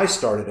when I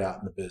started out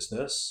in the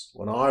business,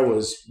 when I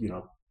was,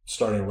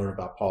 starting to learn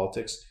about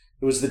politics,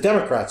 it was the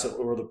Democrats that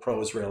were the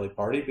pro-Israeli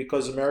party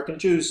because American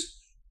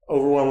Jews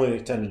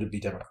overwhelmingly tended to be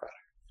Democratic.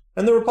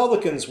 And the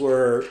Republicans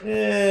were,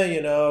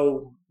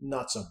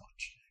 not so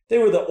much. They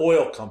were the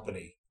oil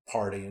company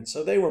party, and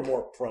so they were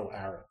more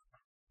pro-Arab.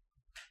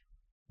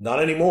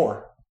 Not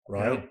anymore,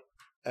 right?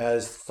 Yeah.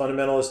 As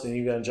fundamentalist and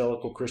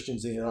evangelical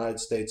Christians in the United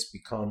States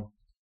become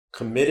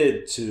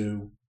committed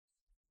to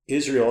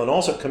Israel and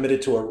also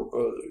committed to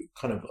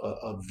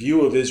a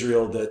view of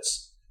Israel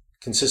that's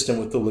consistent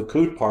with the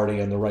Likud party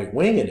and the right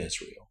wing in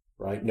Israel,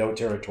 right? No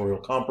territorial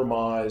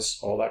compromise,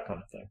 all that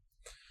kind of thing.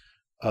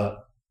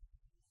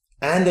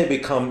 And they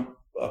become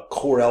a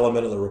core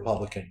element of the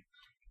Republican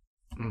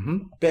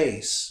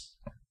base.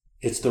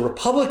 It's the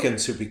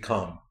Republicans who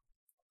become,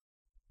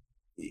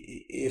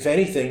 if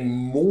anything,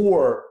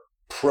 more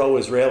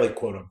pro-Israeli,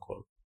 quote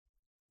unquote,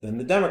 than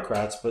the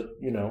Democrats, but,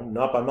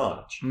 not by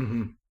much.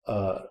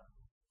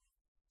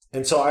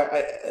 And so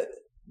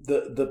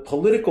the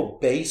political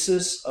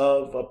basis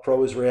of a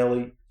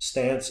pro-Israeli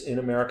stance in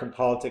American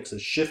politics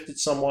has shifted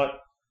somewhat,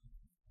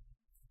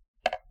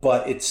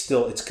 but it's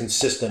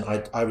consistent,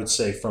 I would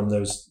say, from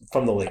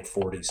the late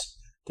 40s,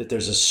 that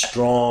there's a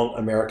strong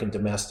American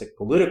domestic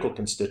political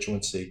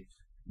constituency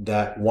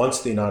that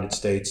wants the United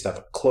States to have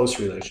a close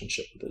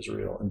relationship with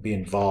Israel and be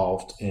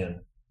involved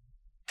in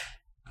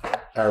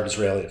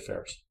Arab-Israeli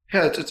affairs.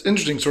 Yeah, it's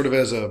interesting sort of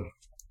as a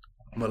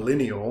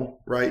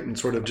millennial, right? And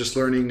sort of just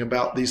learning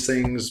about these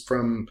things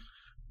from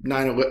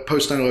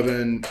post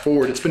 9/11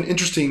 forward. It's been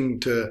interesting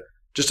to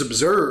just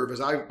observe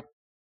as I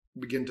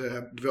begin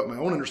to develop my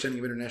own understanding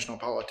of international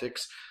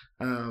politics,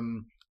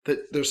 that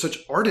there's such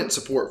ardent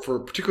support for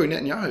particularly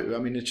Netanyahu. I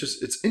mean,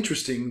 it's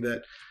interesting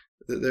that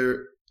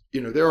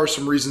there are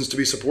some reasons to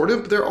be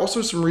supportive, but there are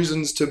also some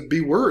reasons to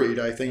be worried,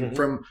 I think,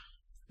 from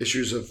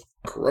issues of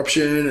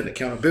corruption and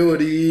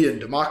accountability and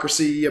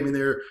democracy. I mean,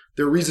 there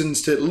are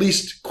reasons to at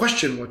least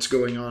question what's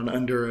going on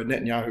under a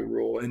Netanyahu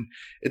rule. And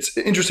it's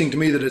interesting to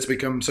me that it's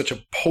become such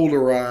a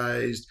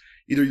polarized,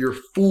 either you're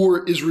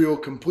for Israel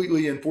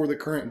completely and for the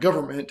current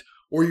government,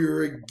 or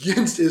you're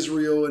against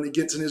Israel and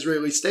against an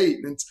Israeli state.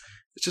 And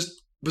it's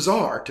just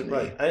bizarre to me.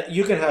 Right.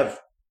 You can have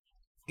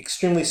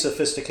extremely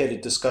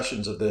sophisticated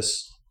discussions of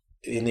this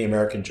in the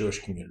American Jewish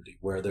community,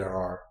 where there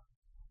are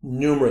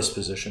numerous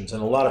positions,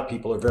 and a lot of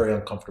people are very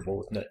uncomfortable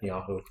with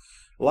Netanyahu.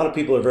 A lot of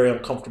people are very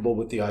uncomfortable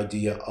with the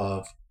idea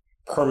of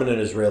permanent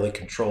Israeli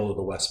control of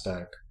the West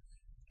Bank,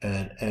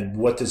 and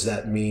what does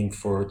that mean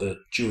for the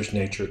Jewish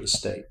nature of the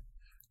state,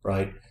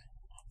 right?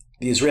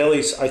 The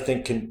Israelis, I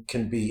think,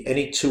 can be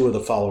any two of the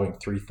following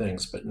three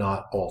things, but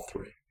not all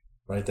three,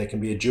 right? They can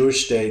be a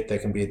Jewish state, they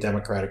can be a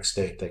democratic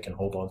state, they can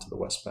hold on to the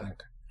West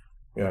Bank,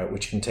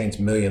 which contains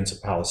millions of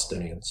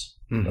Palestinians,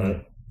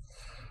 right?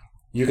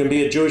 You can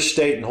be a Jewish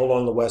state and hold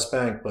on to the West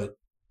Bank, but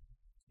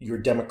your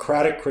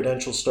democratic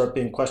credentials start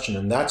being questioned.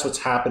 And that's what's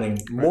happening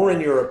more in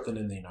Europe than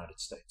in the United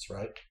States,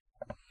 right?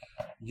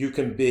 You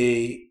can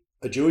be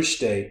a Jewish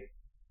state,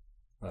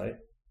 right,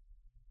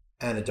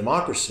 and a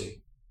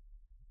democracy,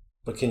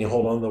 but can you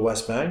hold on to the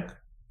West Bank?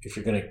 If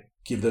you're going to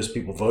give those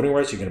people voting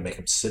rights, you're going to make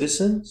them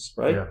citizens,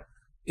 right? Yeah.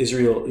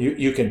 Israel,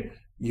 you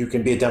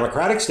can be a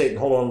democratic state and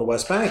hold on to the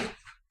West Bank,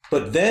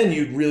 but then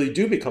you really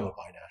do become a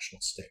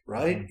binational state,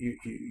 right?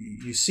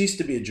 You cease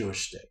to be a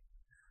Jewish state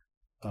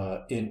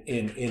in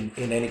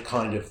any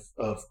kind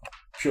of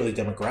purely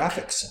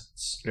demographic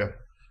sense. Yeah.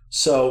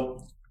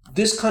 So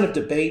this kind of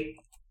debate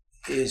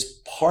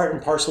is part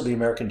and parcel of the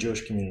American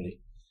Jewish community.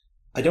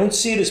 I don't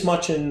see it as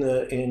much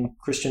in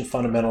Christian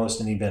fundamentalist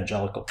and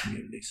evangelical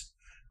communities,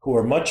 who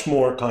are much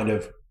more kind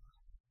of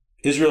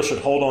Israel should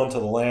hold on to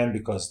the land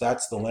because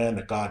that's the land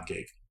that God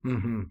gave.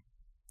 Mm-hmm.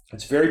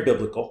 It's very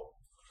biblical.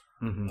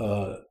 Mm-hmm.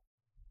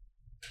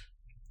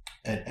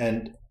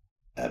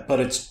 But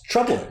it's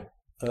troubling.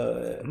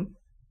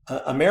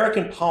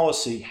 American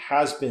policy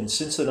has been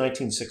since the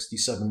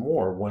 1967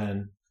 war,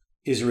 when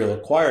Israel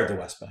acquired the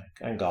West Bank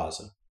and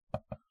Gaza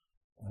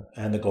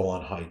and the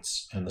Golan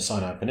Heights and the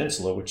Sinai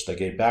Peninsula, which they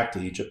gave back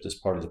to Egypt as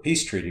part of the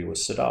peace treaty with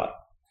Sadat.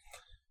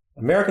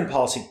 American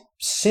policy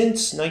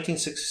since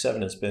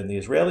 1967 has been the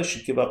Israelis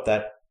should give up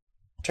that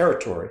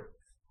territory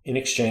in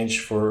exchange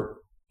for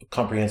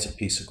comprehensive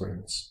peace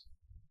agreements.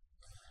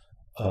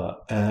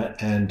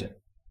 And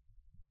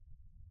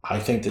I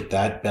think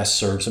that best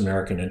serves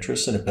American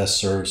interests, and it best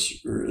serves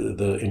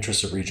the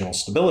interests of regional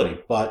stability.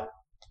 But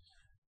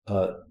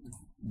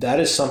that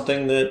is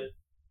something that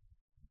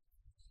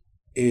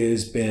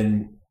has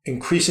been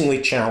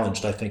increasingly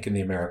challenged, I think, in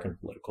the American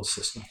political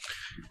system.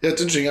 Yeah,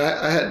 it's interesting.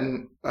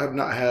 I have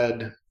not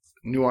had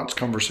nuanced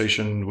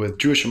conversation with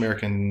Jewish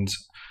Americans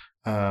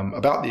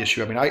about the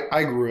issue. I mean,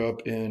 I grew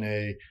up in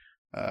a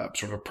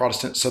sort of a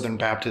Protestant Southern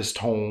Baptist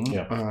home,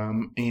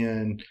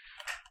 and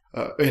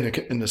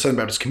in the Southern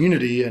Baptist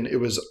community, and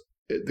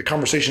the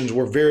conversations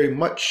were very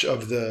much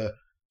of the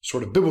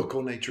sort of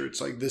biblical nature.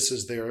 It's like this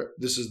is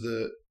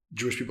the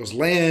Jewish people's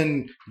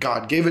land.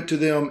 God gave it to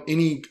them.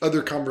 Any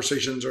other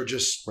conversations are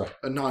just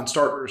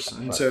non-starters,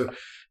 and so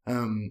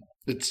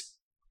it's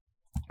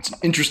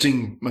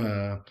interesting.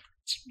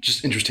 It's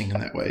just interesting in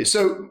that way.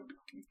 So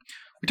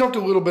we talked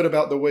a little bit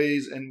about the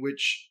ways in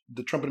which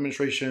the Trump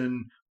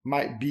administration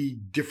might be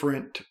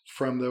different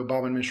from the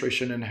Obama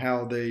administration and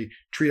how they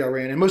treat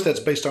Iran. And most of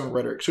that's based on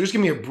rhetoric. So just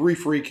give me a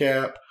brief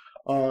recap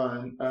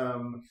on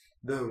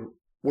the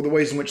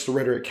ways in which the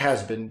rhetoric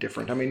has been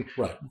different. I mean,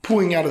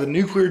 pulling out of the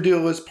nuclear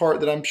deal is part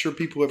that I'm sure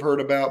people have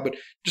heard about, but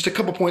just a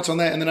couple points on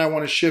that. And then I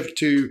want to shift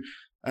to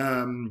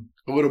a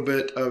little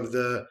bit of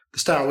the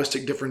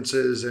stylistic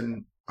differences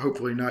and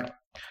hopefully not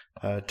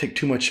take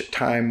too much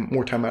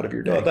more time out of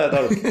your day.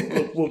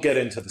 No, we'll get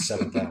into the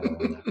seventh hour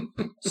on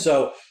that.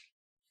 So,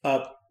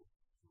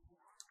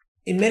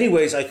 in many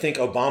ways, I think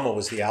Obama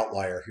was the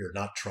outlier here,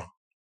 not Trump.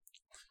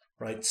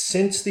 Right?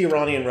 Since the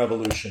Iranian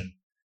Revolution,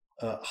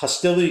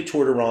 hostility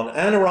toward Iran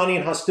and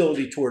Iranian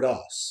hostility toward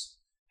us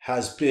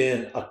has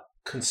been a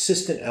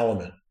consistent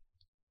element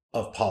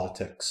of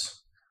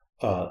politics.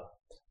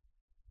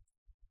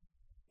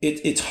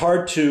 It's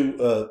hard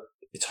to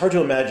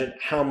imagine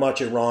how much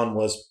Iran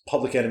was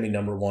public enemy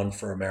number one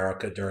for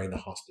America during the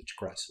hostage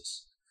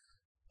crisis,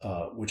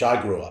 which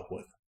I grew up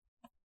with.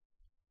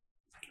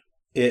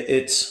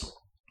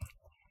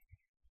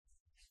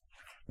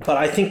 But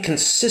I think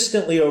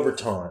consistently over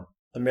time,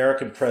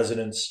 American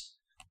presidents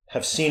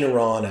have seen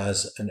Iran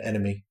as an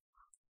enemy,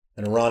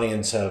 and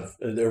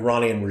the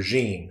Iranian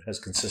regime has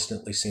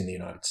consistently seen the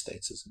United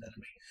States as an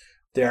enemy.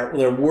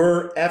 There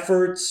were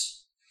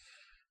efforts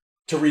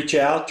to reach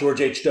out. George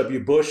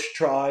H.W. Bush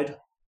tried.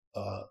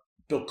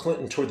 Bill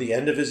Clinton, toward the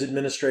end of his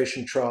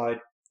administration, tried.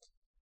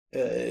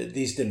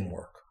 These didn't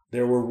work.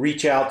 There were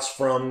reach outs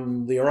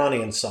from the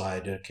Iranian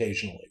side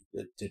occasionally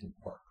that didn't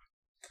work.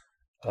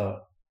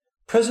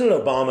 President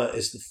Obama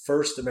is the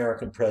first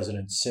American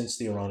president since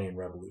the Iranian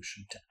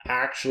Revolution to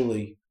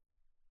actually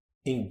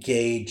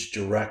engage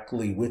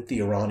directly with the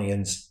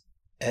Iranians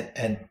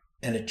and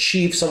and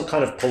achieve some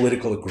kind of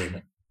political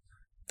agreement.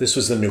 This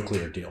was the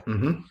nuclear deal.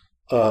 Mm-hmm.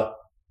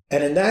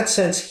 And in that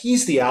sense,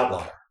 he's the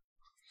outlier.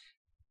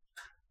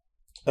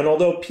 And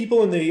although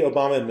people in the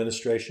Obama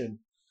administration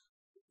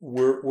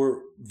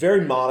were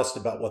very modest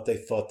about what they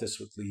thought this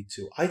would lead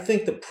to, I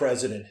think the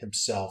president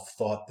himself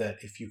thought that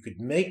if you could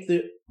make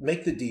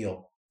the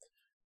deal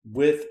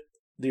with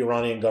the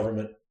Iranian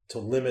government to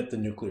limit the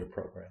nuclear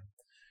program,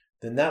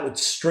 then that would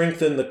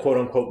strengthen the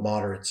quote-unquote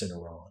moderates in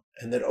Iran.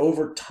 And that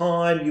over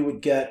time, you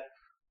would get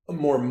a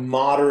more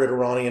moderate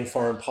Iranian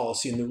foreign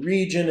policy in the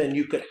region, and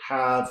you could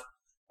have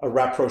a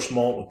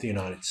rapprochement with the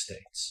United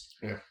States.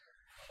 Yeah.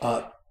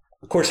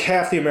 Of course,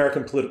 half the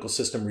American political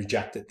system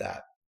rejected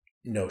that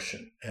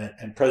notion.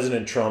 And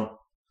President Trump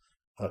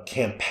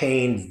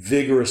campaigned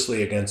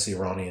vigorously against the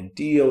Iranian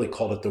deal. He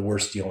called it the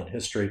worst deal in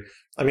history.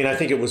 I mean, I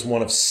think it was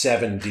one of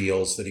 7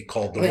 deals that he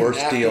called the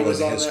worst deal in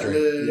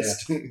history.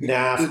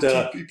 Yeah.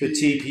 NAFTA, the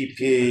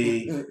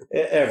TPP,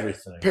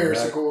 everything. Paris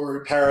right?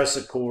 Accords. Paris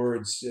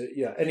Accords.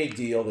 Yeah, any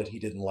deal that he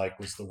didn't like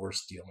was the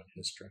worst deal in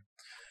history.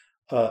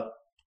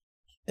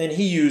 And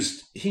he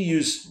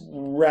used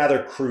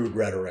rather crude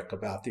rhetoric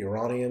about the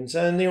Iranians,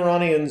 and the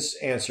Iranians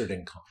answered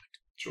in kind.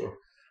 Sure.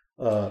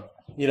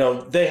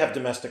 They have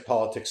domestic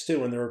politics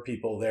too, and there were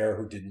people there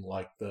who didn't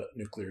like the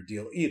nuclear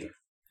deal either.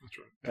 That's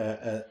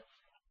right.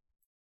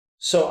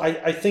 So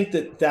I think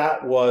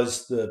that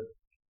was the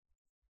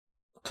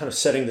kind of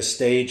setting the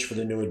stage for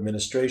the new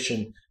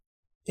administration.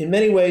 In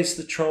many ways,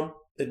 the Trump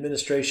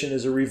administration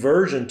is a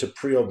reversion to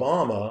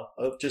pre-Obama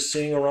of just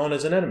seeing Iran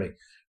as an enemy,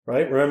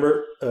 right?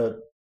 Remember,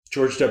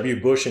 George W.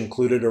 Bush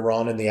included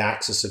Iran in the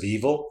axis of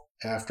evil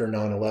after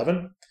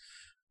 9/11.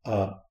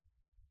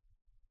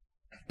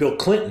 Bill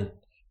Clinton's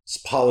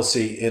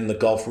policy in the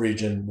Gulf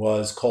region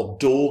was called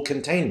dual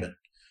containment.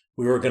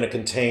 We were going to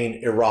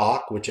contain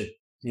Iraq, which had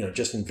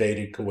just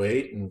invaded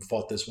Kuwait and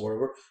fought this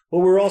war, but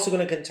we were also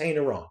going to contain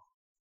Iran.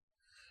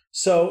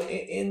 So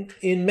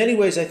in many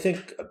ways, I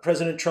think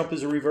President Trump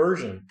is a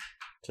reversion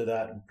to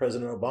that, and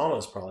President Obama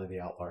is probably the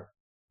outlier.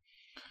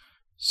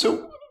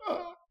 So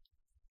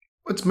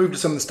let's move to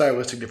some of the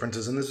stylistic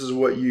differences, and this is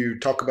what you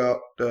talk about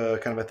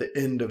kind of at the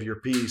end of your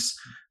piece.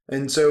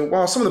 And so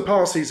while some of the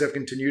policies have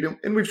continued,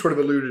 and we've sort of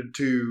alluded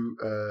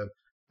to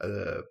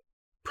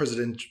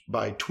President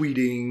by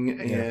tweeting,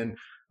 and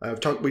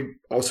we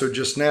also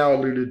just now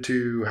alluded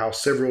to how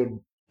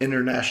several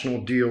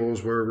international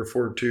deals were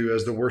referred to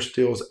as the worst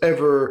deals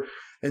ever.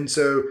 And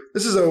so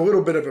this is a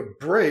little bit of a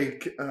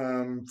break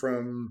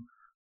from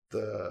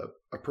the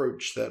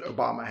approach that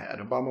Obama had.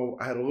 Obama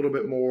had a little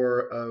bit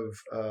more of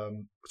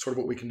sort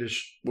of what we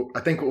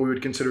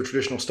would consider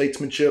traditional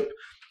statesmanship,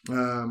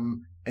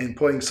 and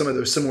playing some of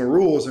those similar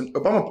rules. And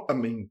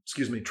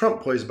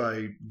Trump plays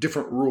by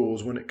different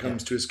rules when it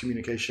comes to his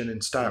communication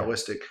and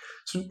stylistic.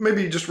 So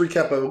maybe just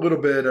recap a little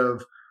bit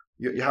of,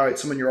 you highlight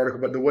some in your article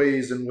about the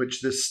ways in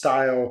which this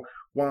style,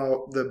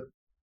 while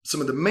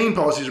some of the main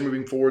policies are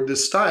moving forward,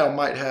 this style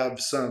might have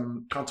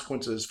some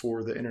consequences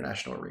for the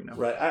international arena.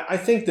 Right. I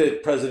think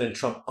that President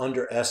Trump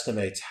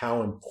underestimates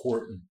how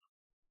important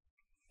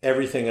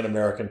everything an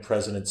American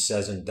president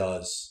says and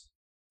does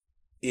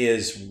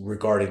is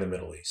regarding the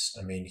Middle East.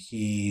 I mean,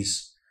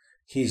 he's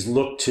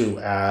looked to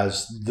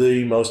as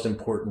the most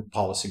important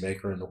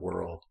policymaker in the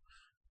world.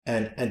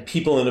 And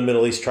people in the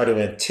Middle East try to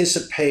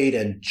anticipate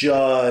and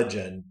judge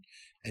and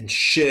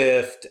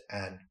shift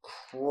and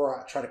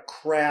try to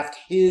craft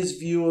his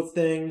view of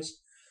things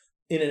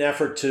in an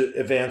effort to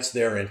advance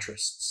their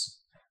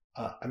interests.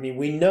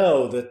 We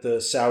know that the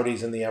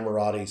Saudis and the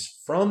Emiratis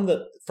from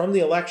the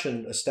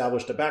election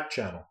established a back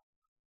channel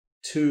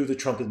to the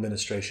Trump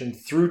administration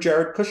through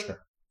Jared Kushner.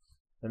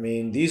 I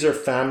mean, these are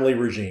family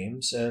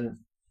regimes, and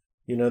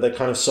they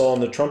kind of saw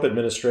in the Trump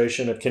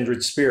administration a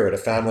kindred spirit, a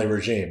family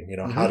regime.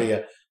 How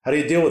do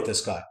you deal with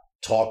this guy?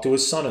 Talk to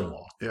his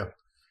son-in-law. Yeah.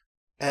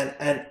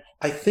 And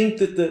I think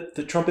that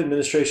the Trump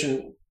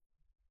administration,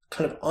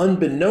 kind of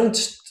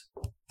unbeknownst,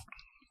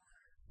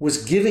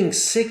 was giving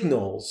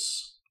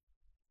signals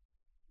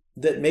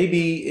that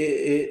maybe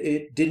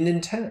it didn't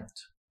intend,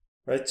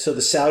 right? So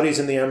the Saudis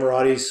and the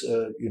Emiratis,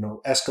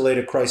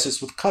 escalated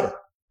crisis with Qatar.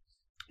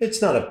 It's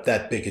not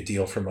that big a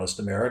deal for most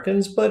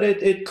Americans, but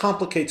it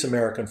complicates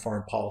American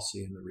foreign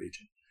policy in the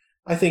region.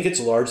 I think it's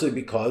largely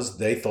because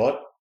they thought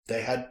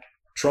they had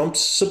Trump's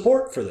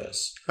support for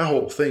this. That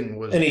whole thing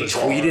was, and he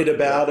bizarre. Tweeted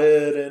about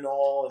it and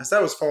all.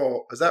 That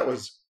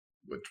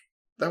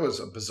was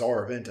a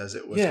bizarre event as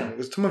it was. Yeah.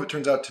 Because some of it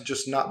turns out to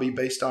just not be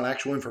based on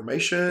actual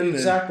information.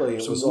 Exactly.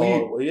 It was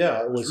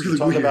really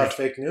talking about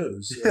fake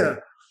news. Yeah.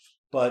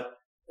 But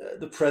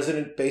the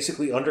president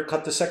basically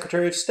undercut the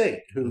Secretary of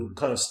State, who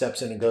kind of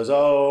steps in and goes,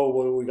 "Oh,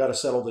 well, we got to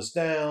settle this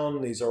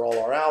down. These are all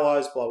our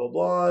allies, blah, blah,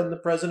 blah." And the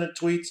president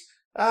tweets,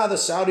 "The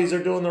Saudis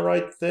are doing the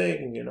right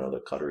thing.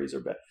 The Qataris are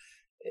bad."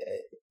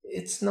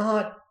 It's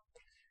not.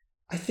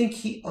 I think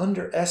he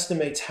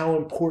underestimates how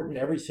important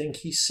everything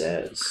he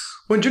says.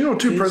 Well, in general,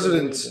 two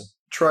presidents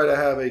try to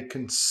have a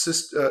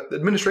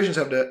administrations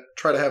have to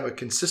try to have a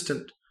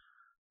consistent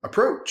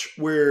approach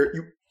where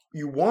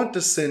you want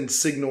to send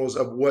signals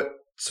of what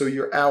so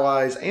your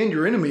allies and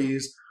your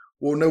enemies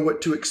will know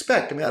what to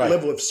expect. I mean, that Right.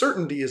 level of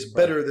certainty is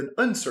better than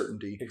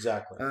uncertainty,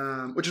 Exactly.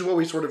 which is what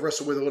we sort of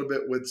wrestle with a little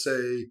bit with,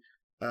 say,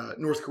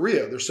 North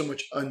Korea. There's so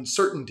much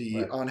uncertainty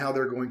Right. on how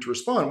they're going to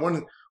respond. One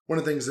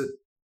of the things that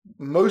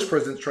most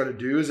presidents try to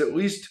do is at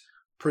least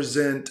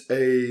present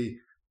a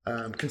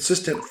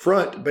consistent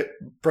front, but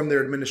from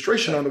their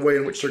administration on the way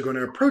in which they're going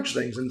to approach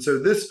things. And so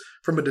this,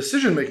 from a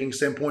decision-making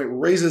standpoint,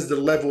 raises the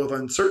level of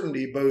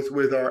uncertainty both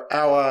with our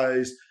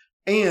allies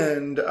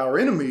and our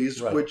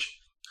enemies, Right. which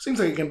seems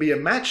like it can be a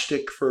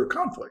matchstick for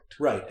conflict.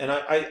 Right. And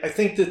I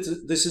think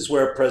that this is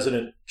where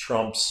President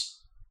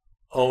Trump's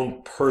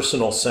own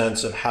personal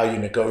sense of how you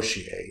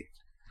negotiate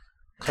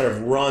kind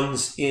of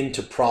runs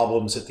into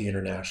problems at the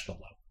international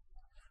level.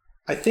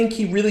 I think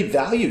he really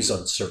values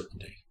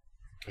uncertainty.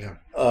 Yeah.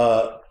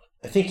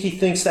 I think he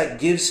thinks that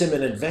gives him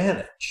an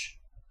advantage.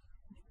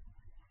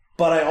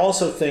 But I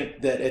also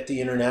think that at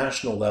the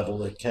international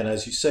level, it can,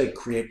 as you say,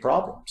 create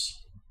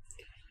problems.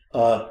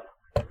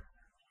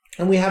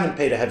 And we haven't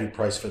paid a heavy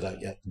price for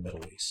that yet in the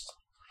Middle East.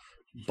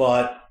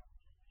 But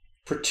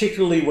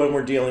particularly when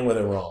we're dealing with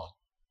Iran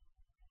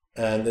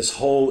and this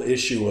whole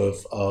issue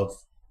of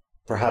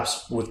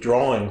perhaps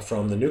withdrawing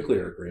from the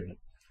nuclear agreement,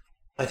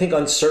 I think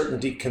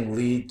uncertainty can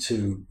lead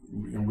to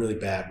really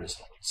bad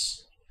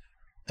results.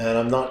 And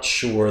I'm not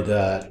sure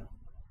that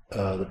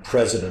the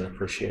president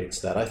appreciates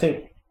that. I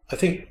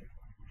think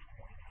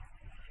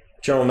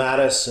General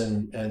Mattis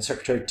and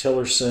Secretary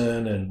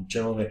Tillerson and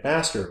General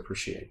McMaster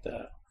appreciate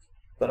that.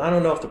 But I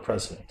don't know if the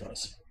president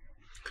does.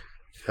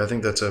 I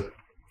think that's a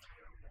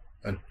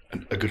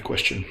good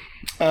question.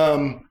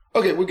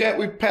 Okay,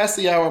 we've passed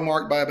the hour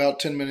mark by about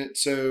 10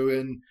 minutes. So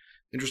in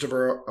interest of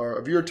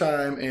our viewer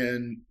time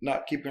and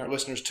not keeping our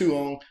listeners too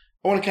long,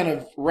 I want to kind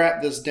of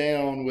wrap this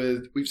down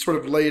with, we've sort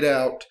of laid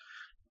out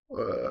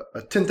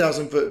a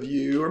 10,000 foot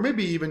view, or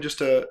maybe even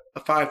just a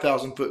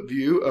 5,000 foot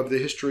view of the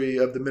history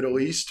of the Middle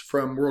East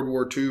from World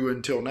War II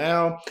until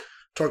now.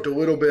 Talked a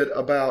little bit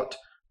about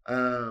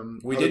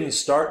we didn't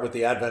start with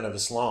the advent of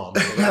Islam.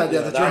 So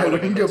that's right. We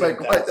can go back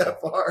quite that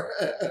far.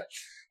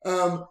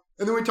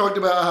 And then we talked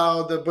about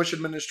how the Bush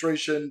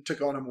administration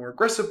took on a more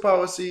aggressive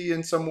policy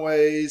in some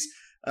ways,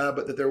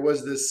 but that there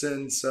was this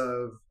sense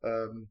of,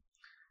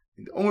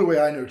 the only way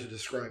I know to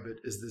describe it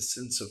is this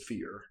sense of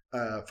fear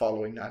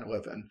following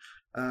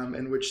 9/11,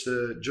 in which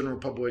the general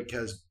public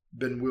has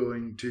been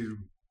willing to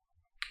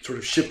sort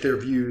of shift their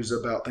views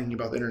about thinking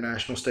about the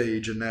international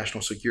stage and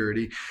national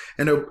security,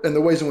 and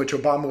the ways in which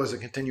Obama was a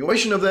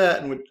continuation of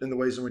that, and the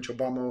ways in which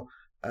Obama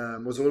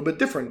was a little bit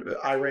different,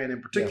 Iran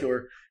in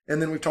particular. Yeah.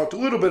 And then we've talked a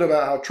little bit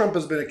about how Trump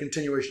has been a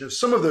continuation of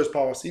some of those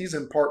policies,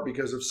 in part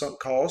because of sunk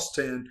costs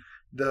and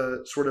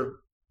the sort of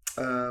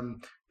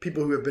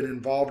people who have been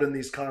involved in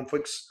these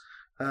conflicts,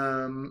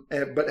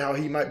 but how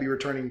he might be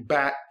returning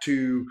back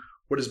to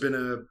what has been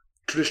a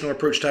traditional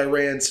approach to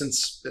Iran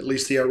since at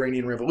least the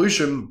Iranian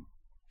Revolution.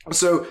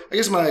 So I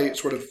guess my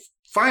sort of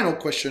final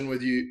question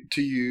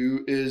to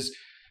you is,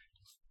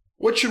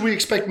 what should we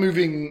expect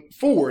moving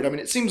forward? I mean,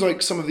 it seems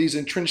like some of these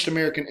entrenched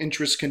American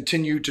interests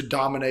continue to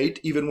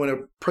dominate, even when a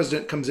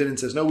president comes in and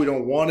says, no, we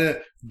don't want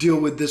to deal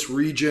with this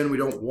region. We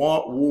don't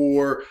want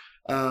war.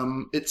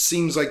 It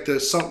seems like the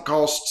sunk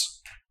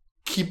costs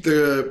keep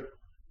the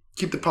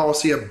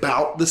policy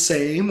about the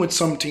same with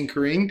some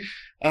tinkering.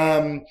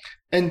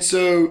 And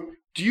so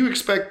do you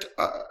expect,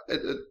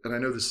 and I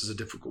know this is a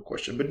difficult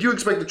question, but do you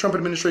expect the Trump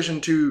administration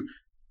to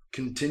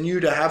continue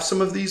to have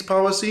some of these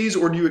policies,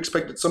 or do you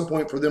expect at some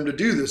point for them to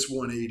do this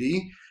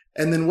 180?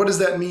 And then what does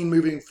that mean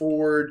moving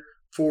forward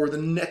for the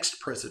next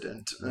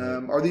president?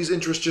 Are these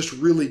interests just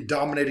really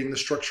dominating the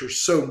structure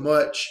so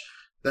much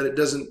that it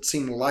doesn't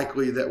seem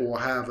likely that we'll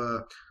have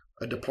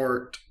a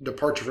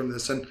departure from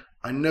this? And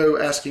I know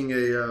asking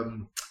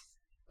an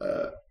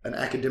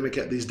academic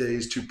at these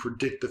days to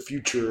predict the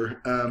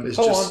future is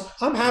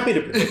I'm happy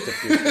to predict the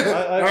future.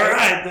 All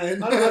right,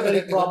 then. I don't have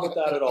any problem with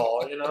that at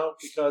all,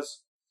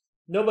 because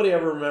nobody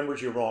ever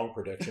remembers your wrong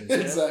predictions.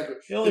 Exactly.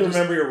 You only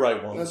remember your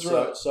right ones. That's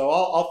right. So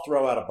I'll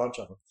throw out a bunch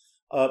of them.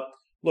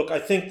 Look, I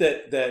think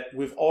that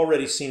we've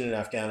already seen in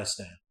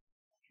Afghanistan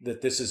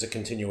that this is a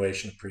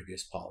continuation of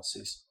previous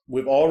policies.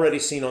 We've already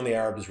seen on the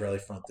Arab-Israeli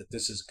front that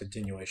this is a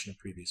continuation of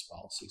previous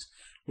policies.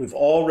 We've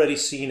already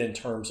seen in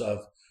terms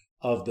of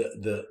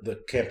the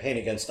campaign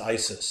against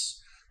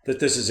ISIS that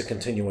this is a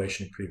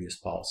continuation of previous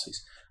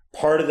policies.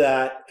 Part of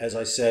that, as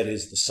I said,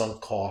 is the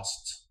sunk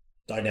cost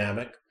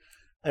dynamic.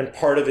 And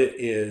part of it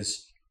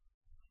is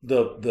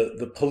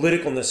the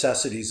political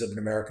necessities of an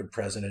American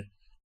president.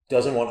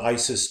 Doesn't want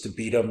ISIS to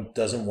beat him,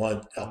 doesn't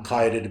want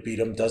Al-Qaeda to beat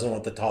him, doesn't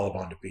want the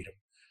Taliban to beat him,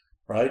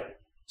 right?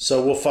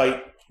 So we'll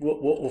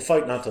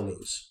fight not to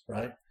lose,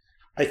 right?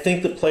 I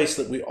think the place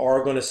that we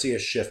are going to see a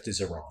shift is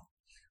Iran.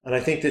 And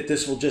I think that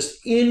this will just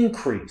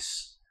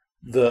increase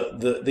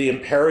the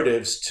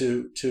imperatives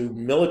to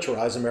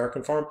militarize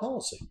American foreign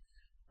policy,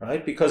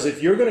 right? Because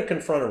if you're going to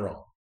confront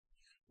Iran,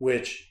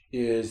 which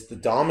is the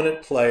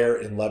dominant player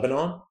in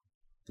Lebanon,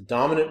 the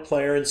dominant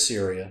player in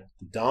Syria,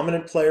 the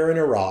dominant player in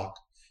Iraq,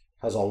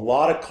 has a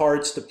lot of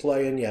cards to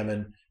play in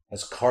Yemen,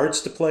 has cards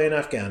to play in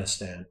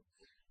Afghanistan,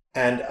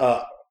 and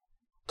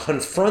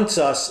confronts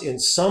us in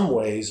some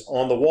ways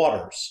on the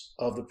waters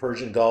of the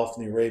Persian Gulf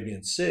and the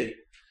Arabian Sea,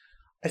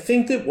 I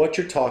think that what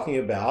you're talking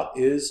about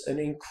is an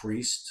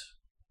increased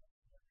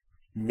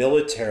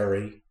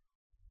military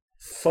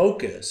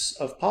focus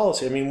of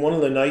policy. I mean, one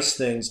of the nice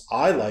things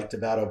I liked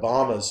about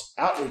Obama's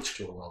outreach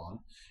to Iran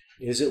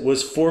is it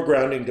was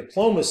foregrounding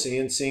diplomacy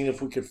and seeing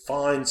if we could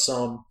find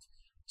some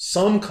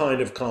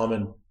kind of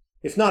common,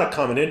 if not a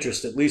common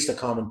interest, at least a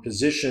common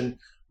position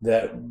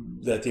that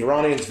the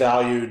Iranians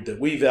valued, that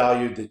we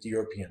valued, that the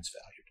Europeans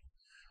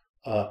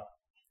valued.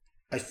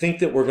 I think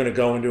that we're going to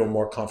go into a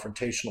more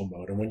confrontational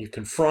mode. And when you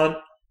confront,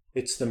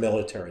 it's the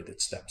military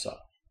that steps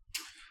up.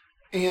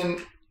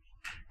 And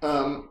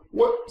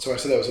so I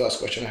said that was the last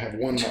question. I have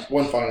one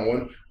final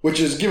one, which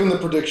is given the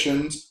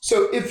predictions.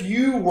 So if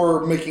you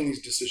were making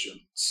these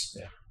decisions,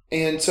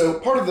 and so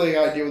part of the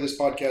idea with this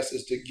podcast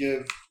is to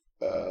give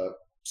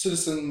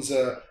citizens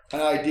an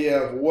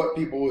idea of what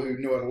people who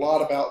know a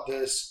lot about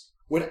this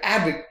would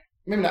advocate,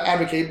 maybe not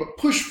advocate, but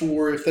push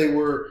for if they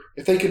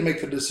could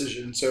make the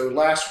decision. So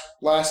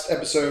last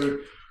episode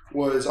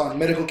was on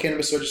medical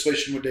cannabis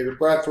legislation with David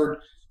Bradford.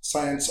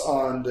 Science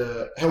on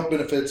the health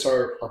benefits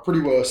are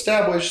pretty well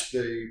established.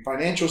 The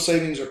financial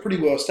savings are pretty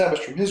well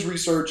established from his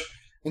research.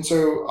 And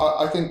so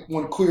I think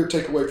one clear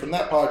takeaway from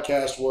that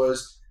podcast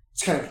was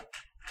it's kind of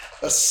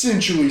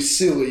essentially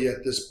silly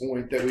at this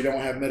point that we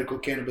don't have medical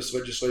cannabis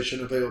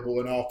legislation available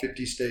in all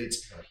 50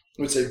 states.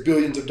 I would say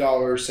billions of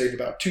dollars, saved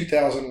about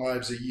 2,000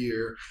 lives a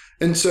year.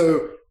 And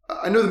so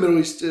I know the Middle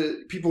East,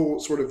 people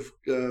sort of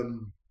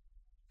in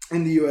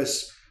the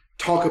U.S.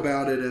 talk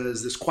about it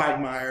as this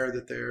quagmire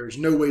that there's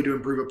no way to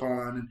improve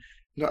upon.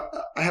 And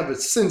I have a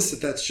sense that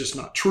that's just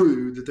not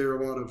true, that there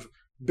are a lot of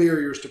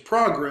barriers to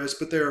progress,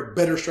 but there are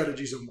better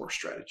strategies and worse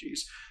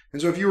strategies. And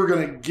so if you were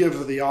going to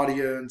give the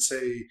audience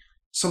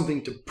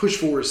something to push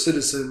for as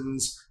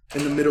citizens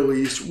in the Middle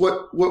East,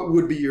 what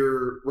would be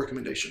your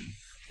recommendation?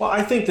 Well,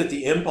 I think that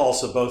the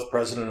impulse of both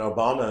President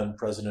Obama and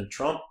President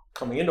Trump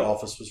coming into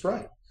office was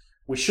right.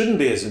 We shouldn't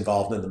be as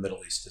involved in the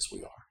Middle East as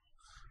we are.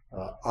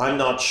 I'm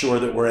not sure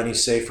that we're any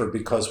safer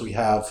because we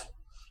have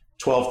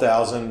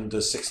 12,000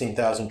 to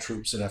 16,000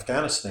 troops in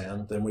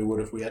Afghanistan than we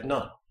would if we had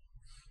none.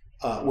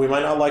 We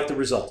might not like the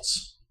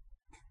results,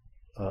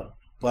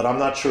 but I'm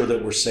not sure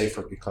that we're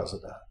safer because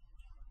of that.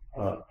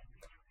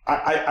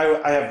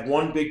 I have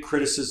one big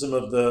criticism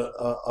of the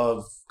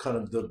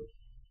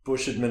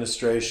Bush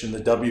administration, the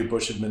W.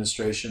 Bush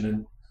administration,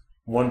 and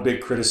one big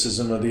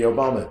criticism of the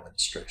Obama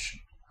administration.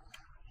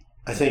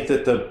 I think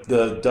that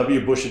the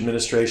W. Bush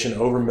administration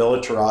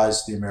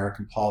over-militarized the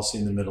American policy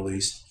in the Middle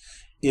East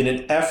in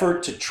an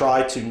effort to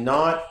try to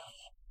not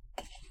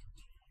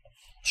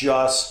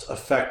just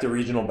affect the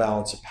regional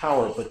balance of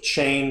power, but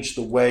change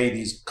the way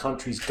these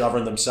countries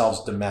govern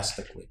themselves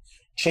domestically,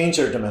 change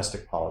their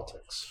domestic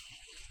politics.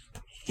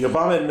 The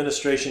Obama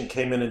administration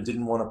came in and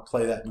didn't want to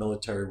play that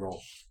military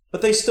role,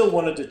 but they still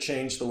wanted to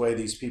change the way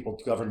these people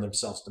govern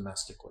themselves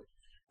domestically.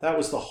 That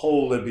was the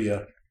whole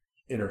Libya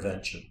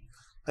intervention.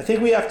 I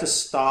think we have to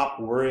stop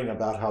worrying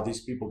about how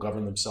these people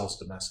govern themselves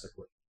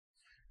domestically.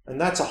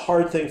 And that's a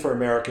hard thing for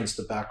Americans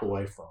to back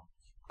away from,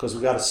 because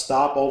we've got to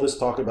stop all this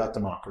talk about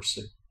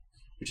democracy.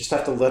 We just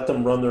have to let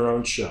them run their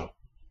own show.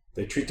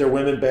 They treat their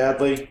women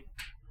badly,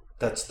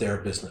 that's their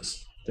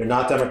business. They're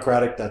not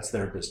democratic, that's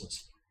their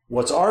business.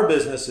 What's our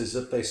business is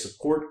if they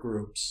support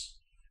groups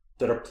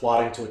that are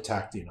plotting to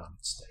attack the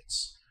United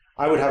States.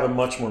 I would have a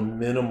much more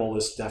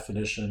minimalist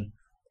definition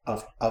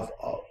of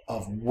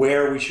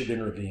where we should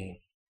intervene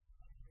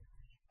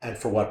and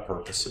for what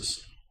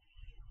purposes.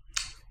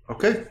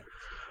 Okay.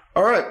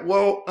 All right.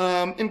 Well,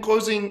 in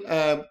closing,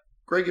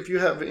 Greg, if you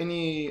have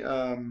any,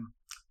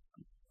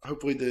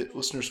 hopefully the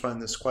listeners find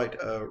this quite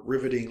a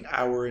riveting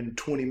hour and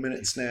 20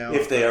 minutes now.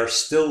 If they are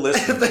still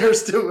listening. If they are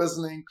still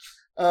listening.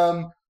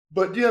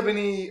 But do you have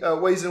any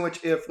ways in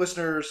which if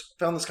listeners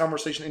found this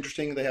conversation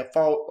interesting, they have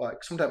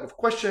some type of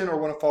question or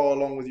want to follow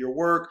along with your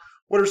work,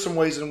 what are some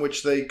ways in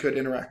which they could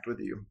interact with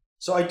you?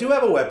 So I do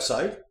have a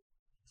website,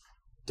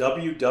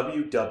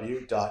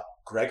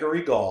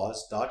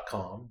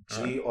 www.gregorygause.com,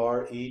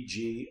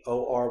 GREGORYGAUSE,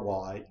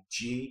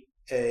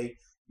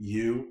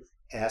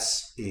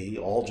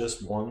 all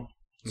just one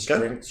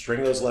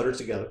string those letters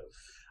together.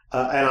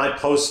 And I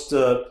post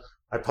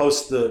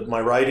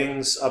my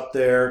writings up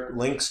there,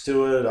 links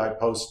to it. I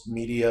post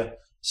media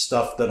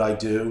stuff that I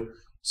do.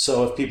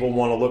 So if people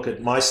want to look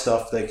at my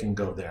stuff, they can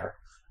go there.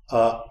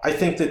 I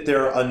think that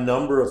there are a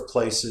number of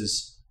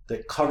places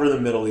that cover the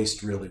Middle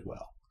East really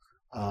well.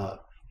 I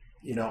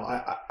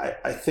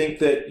think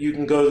that you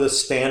can go to the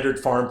standard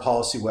foreign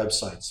policy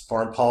websites,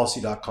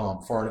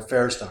 foreignpolicy.com,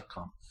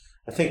 foreignaffairs.com.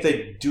 I think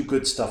they do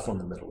good stuff on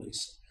the Middle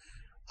East.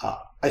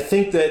 I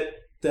think that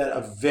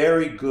a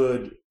very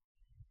good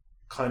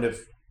kind of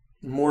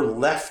more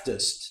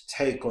leftist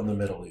take on the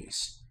Middle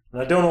East,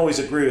 and I don't always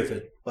agree with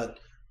it, but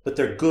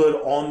they're good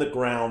on the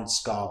ground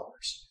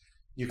scholars.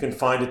 You can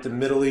find it the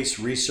Middle East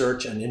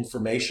Research and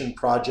Information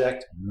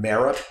Project,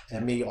 MERIP,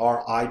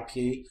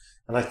 MERIP,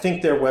 and I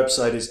think their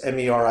website is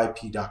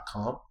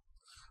merip.com.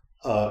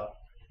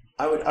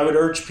 I would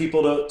urge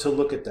people to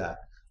look at that.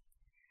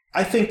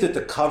 I think that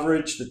the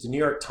coverage that the New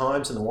York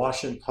Times and the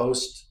Washington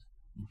Post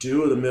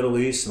do of the Middle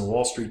East and the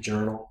Wall Street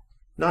Journal,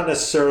 not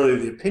necessarily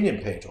the opinion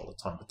page all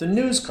the time, but the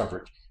news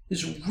coverage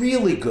is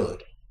really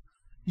good.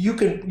 You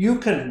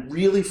can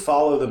really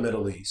follow the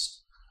Middle East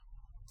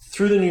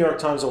through the New York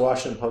Times, the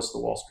Washington Post, the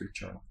Wall Street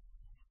Journal.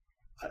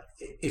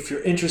 If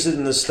you're interested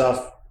in this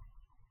stuff,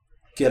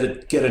 get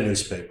a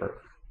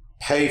newspaper.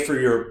 Pay for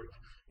your,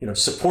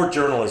 support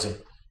journalism.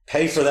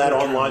 Pay for that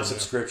online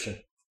subscription.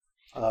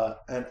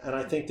 And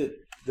I think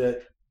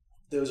that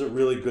those are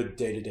really good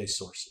day-to-day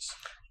sources.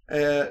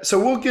 So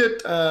we'll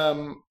get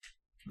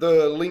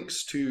the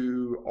links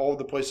to all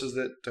the places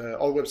that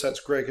all the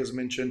websites Greg has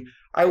mentioned.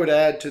 I would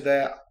add to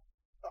that,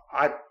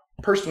 I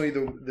personally,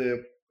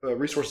 the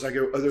resources I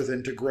go other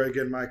than to Greg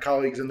and my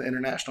colleagues in the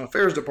International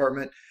Affairs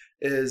Department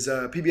is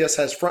PBS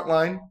has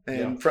Frontline,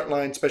 and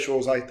Frontline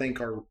specials I think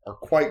are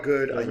quite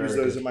good. I use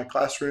those in my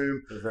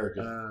classroom. They're very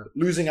good.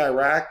 Losing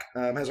Iraq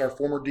has our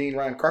former dean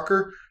Ryan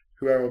Crocker,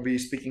 who I will be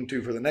speaking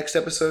to for the next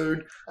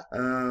episode,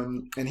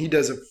 and he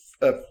does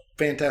a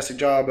fantastic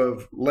job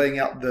of laying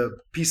out the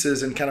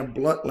pieces in kind of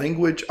blunt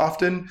language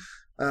often.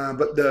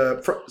 But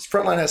the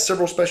Frontline has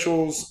several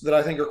specials that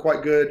I think are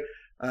quite good.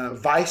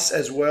 Vice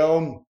as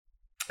well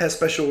has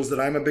specials that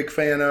I'm a big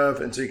fan of,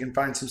 and so you can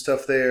find some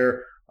stuff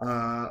there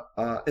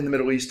in the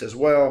Middle East as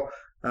well.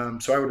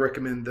 So I would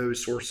recommend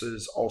those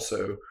sources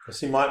also.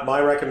 See, my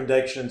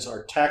recommendations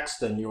are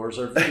text and yours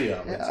are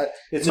video.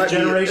 It's a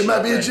generational thing. It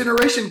might be a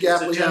generation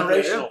gap. It's a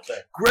generational thing.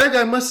 Greg,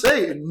 I must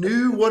say,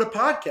 knew what a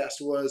podcast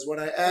was when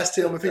I asked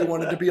him if he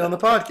wanted to be on the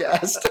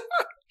podcast.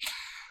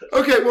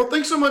 Okay, well,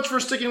 thanks so much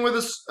for sticking with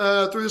us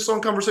through this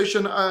long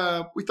conversation.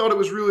 We thought it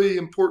was really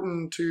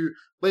important to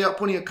lay out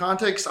plenty of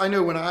context. I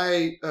know when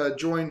I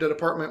joined a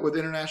department with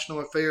International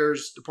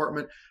Affairs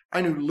Department, I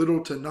knew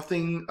little to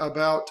nothing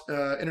about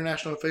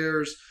international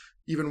affairs,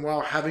 even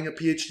while having a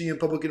PhD in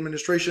public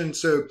administration.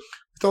 So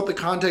I thought the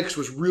context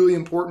was really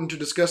important to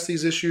discuss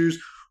these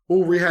issues.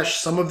 We'll rehash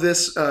some of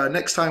this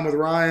next time with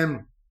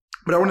Ryan.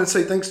 But I wanted to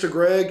say thanks to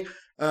Greg.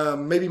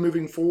 Maybe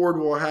moving forward,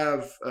 we'll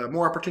have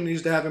more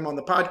opportunities to have him on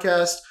the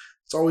podcast.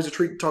 It's always a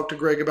treat to talk to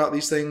Greg about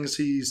these things.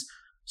 He's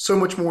so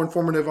much more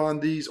informed on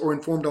these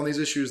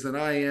issues than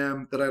I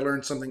am, that I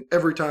learn something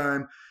every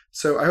time.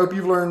 So I hope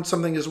you've learned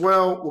something as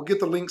well. We'll get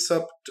the links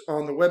up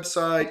on the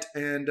website.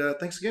 And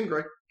thanks again,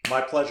 Greg.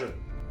 My pleasure.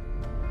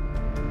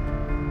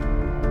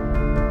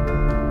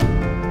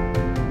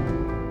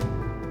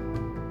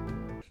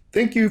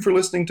 Thank you for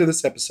listening to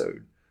this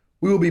episode.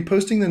 We will be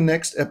posting the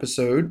next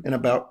episode in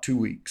about 2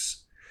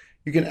 weeks.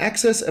 You can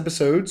access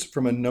episodes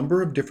from a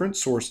number of different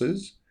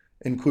sources,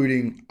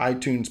 including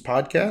iTunes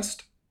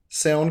Podcast,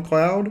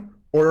 SoundCloud,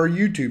 or our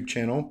YouTube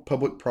channel,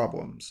 Public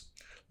Problems.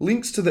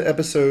 Links to the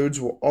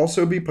episodes will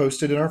also be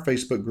posted in our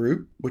Facebook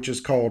group, which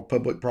is called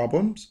Public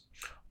Problems,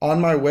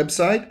 on my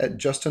website at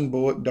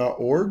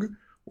justinbullock.org,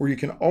 where you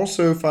can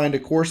also find a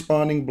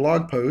corresponding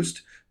blog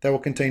post that will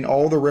contain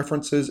all the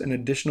references and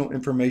additional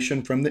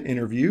information from the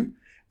interview,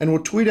 and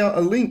we'll tweet out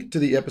a link to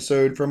the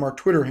episode from our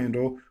Twitter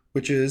handle,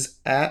 which is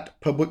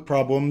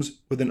 @publicproblems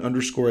with an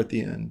underscore at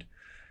the end.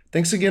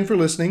 Thanks again for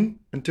listening.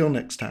 Until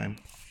next time.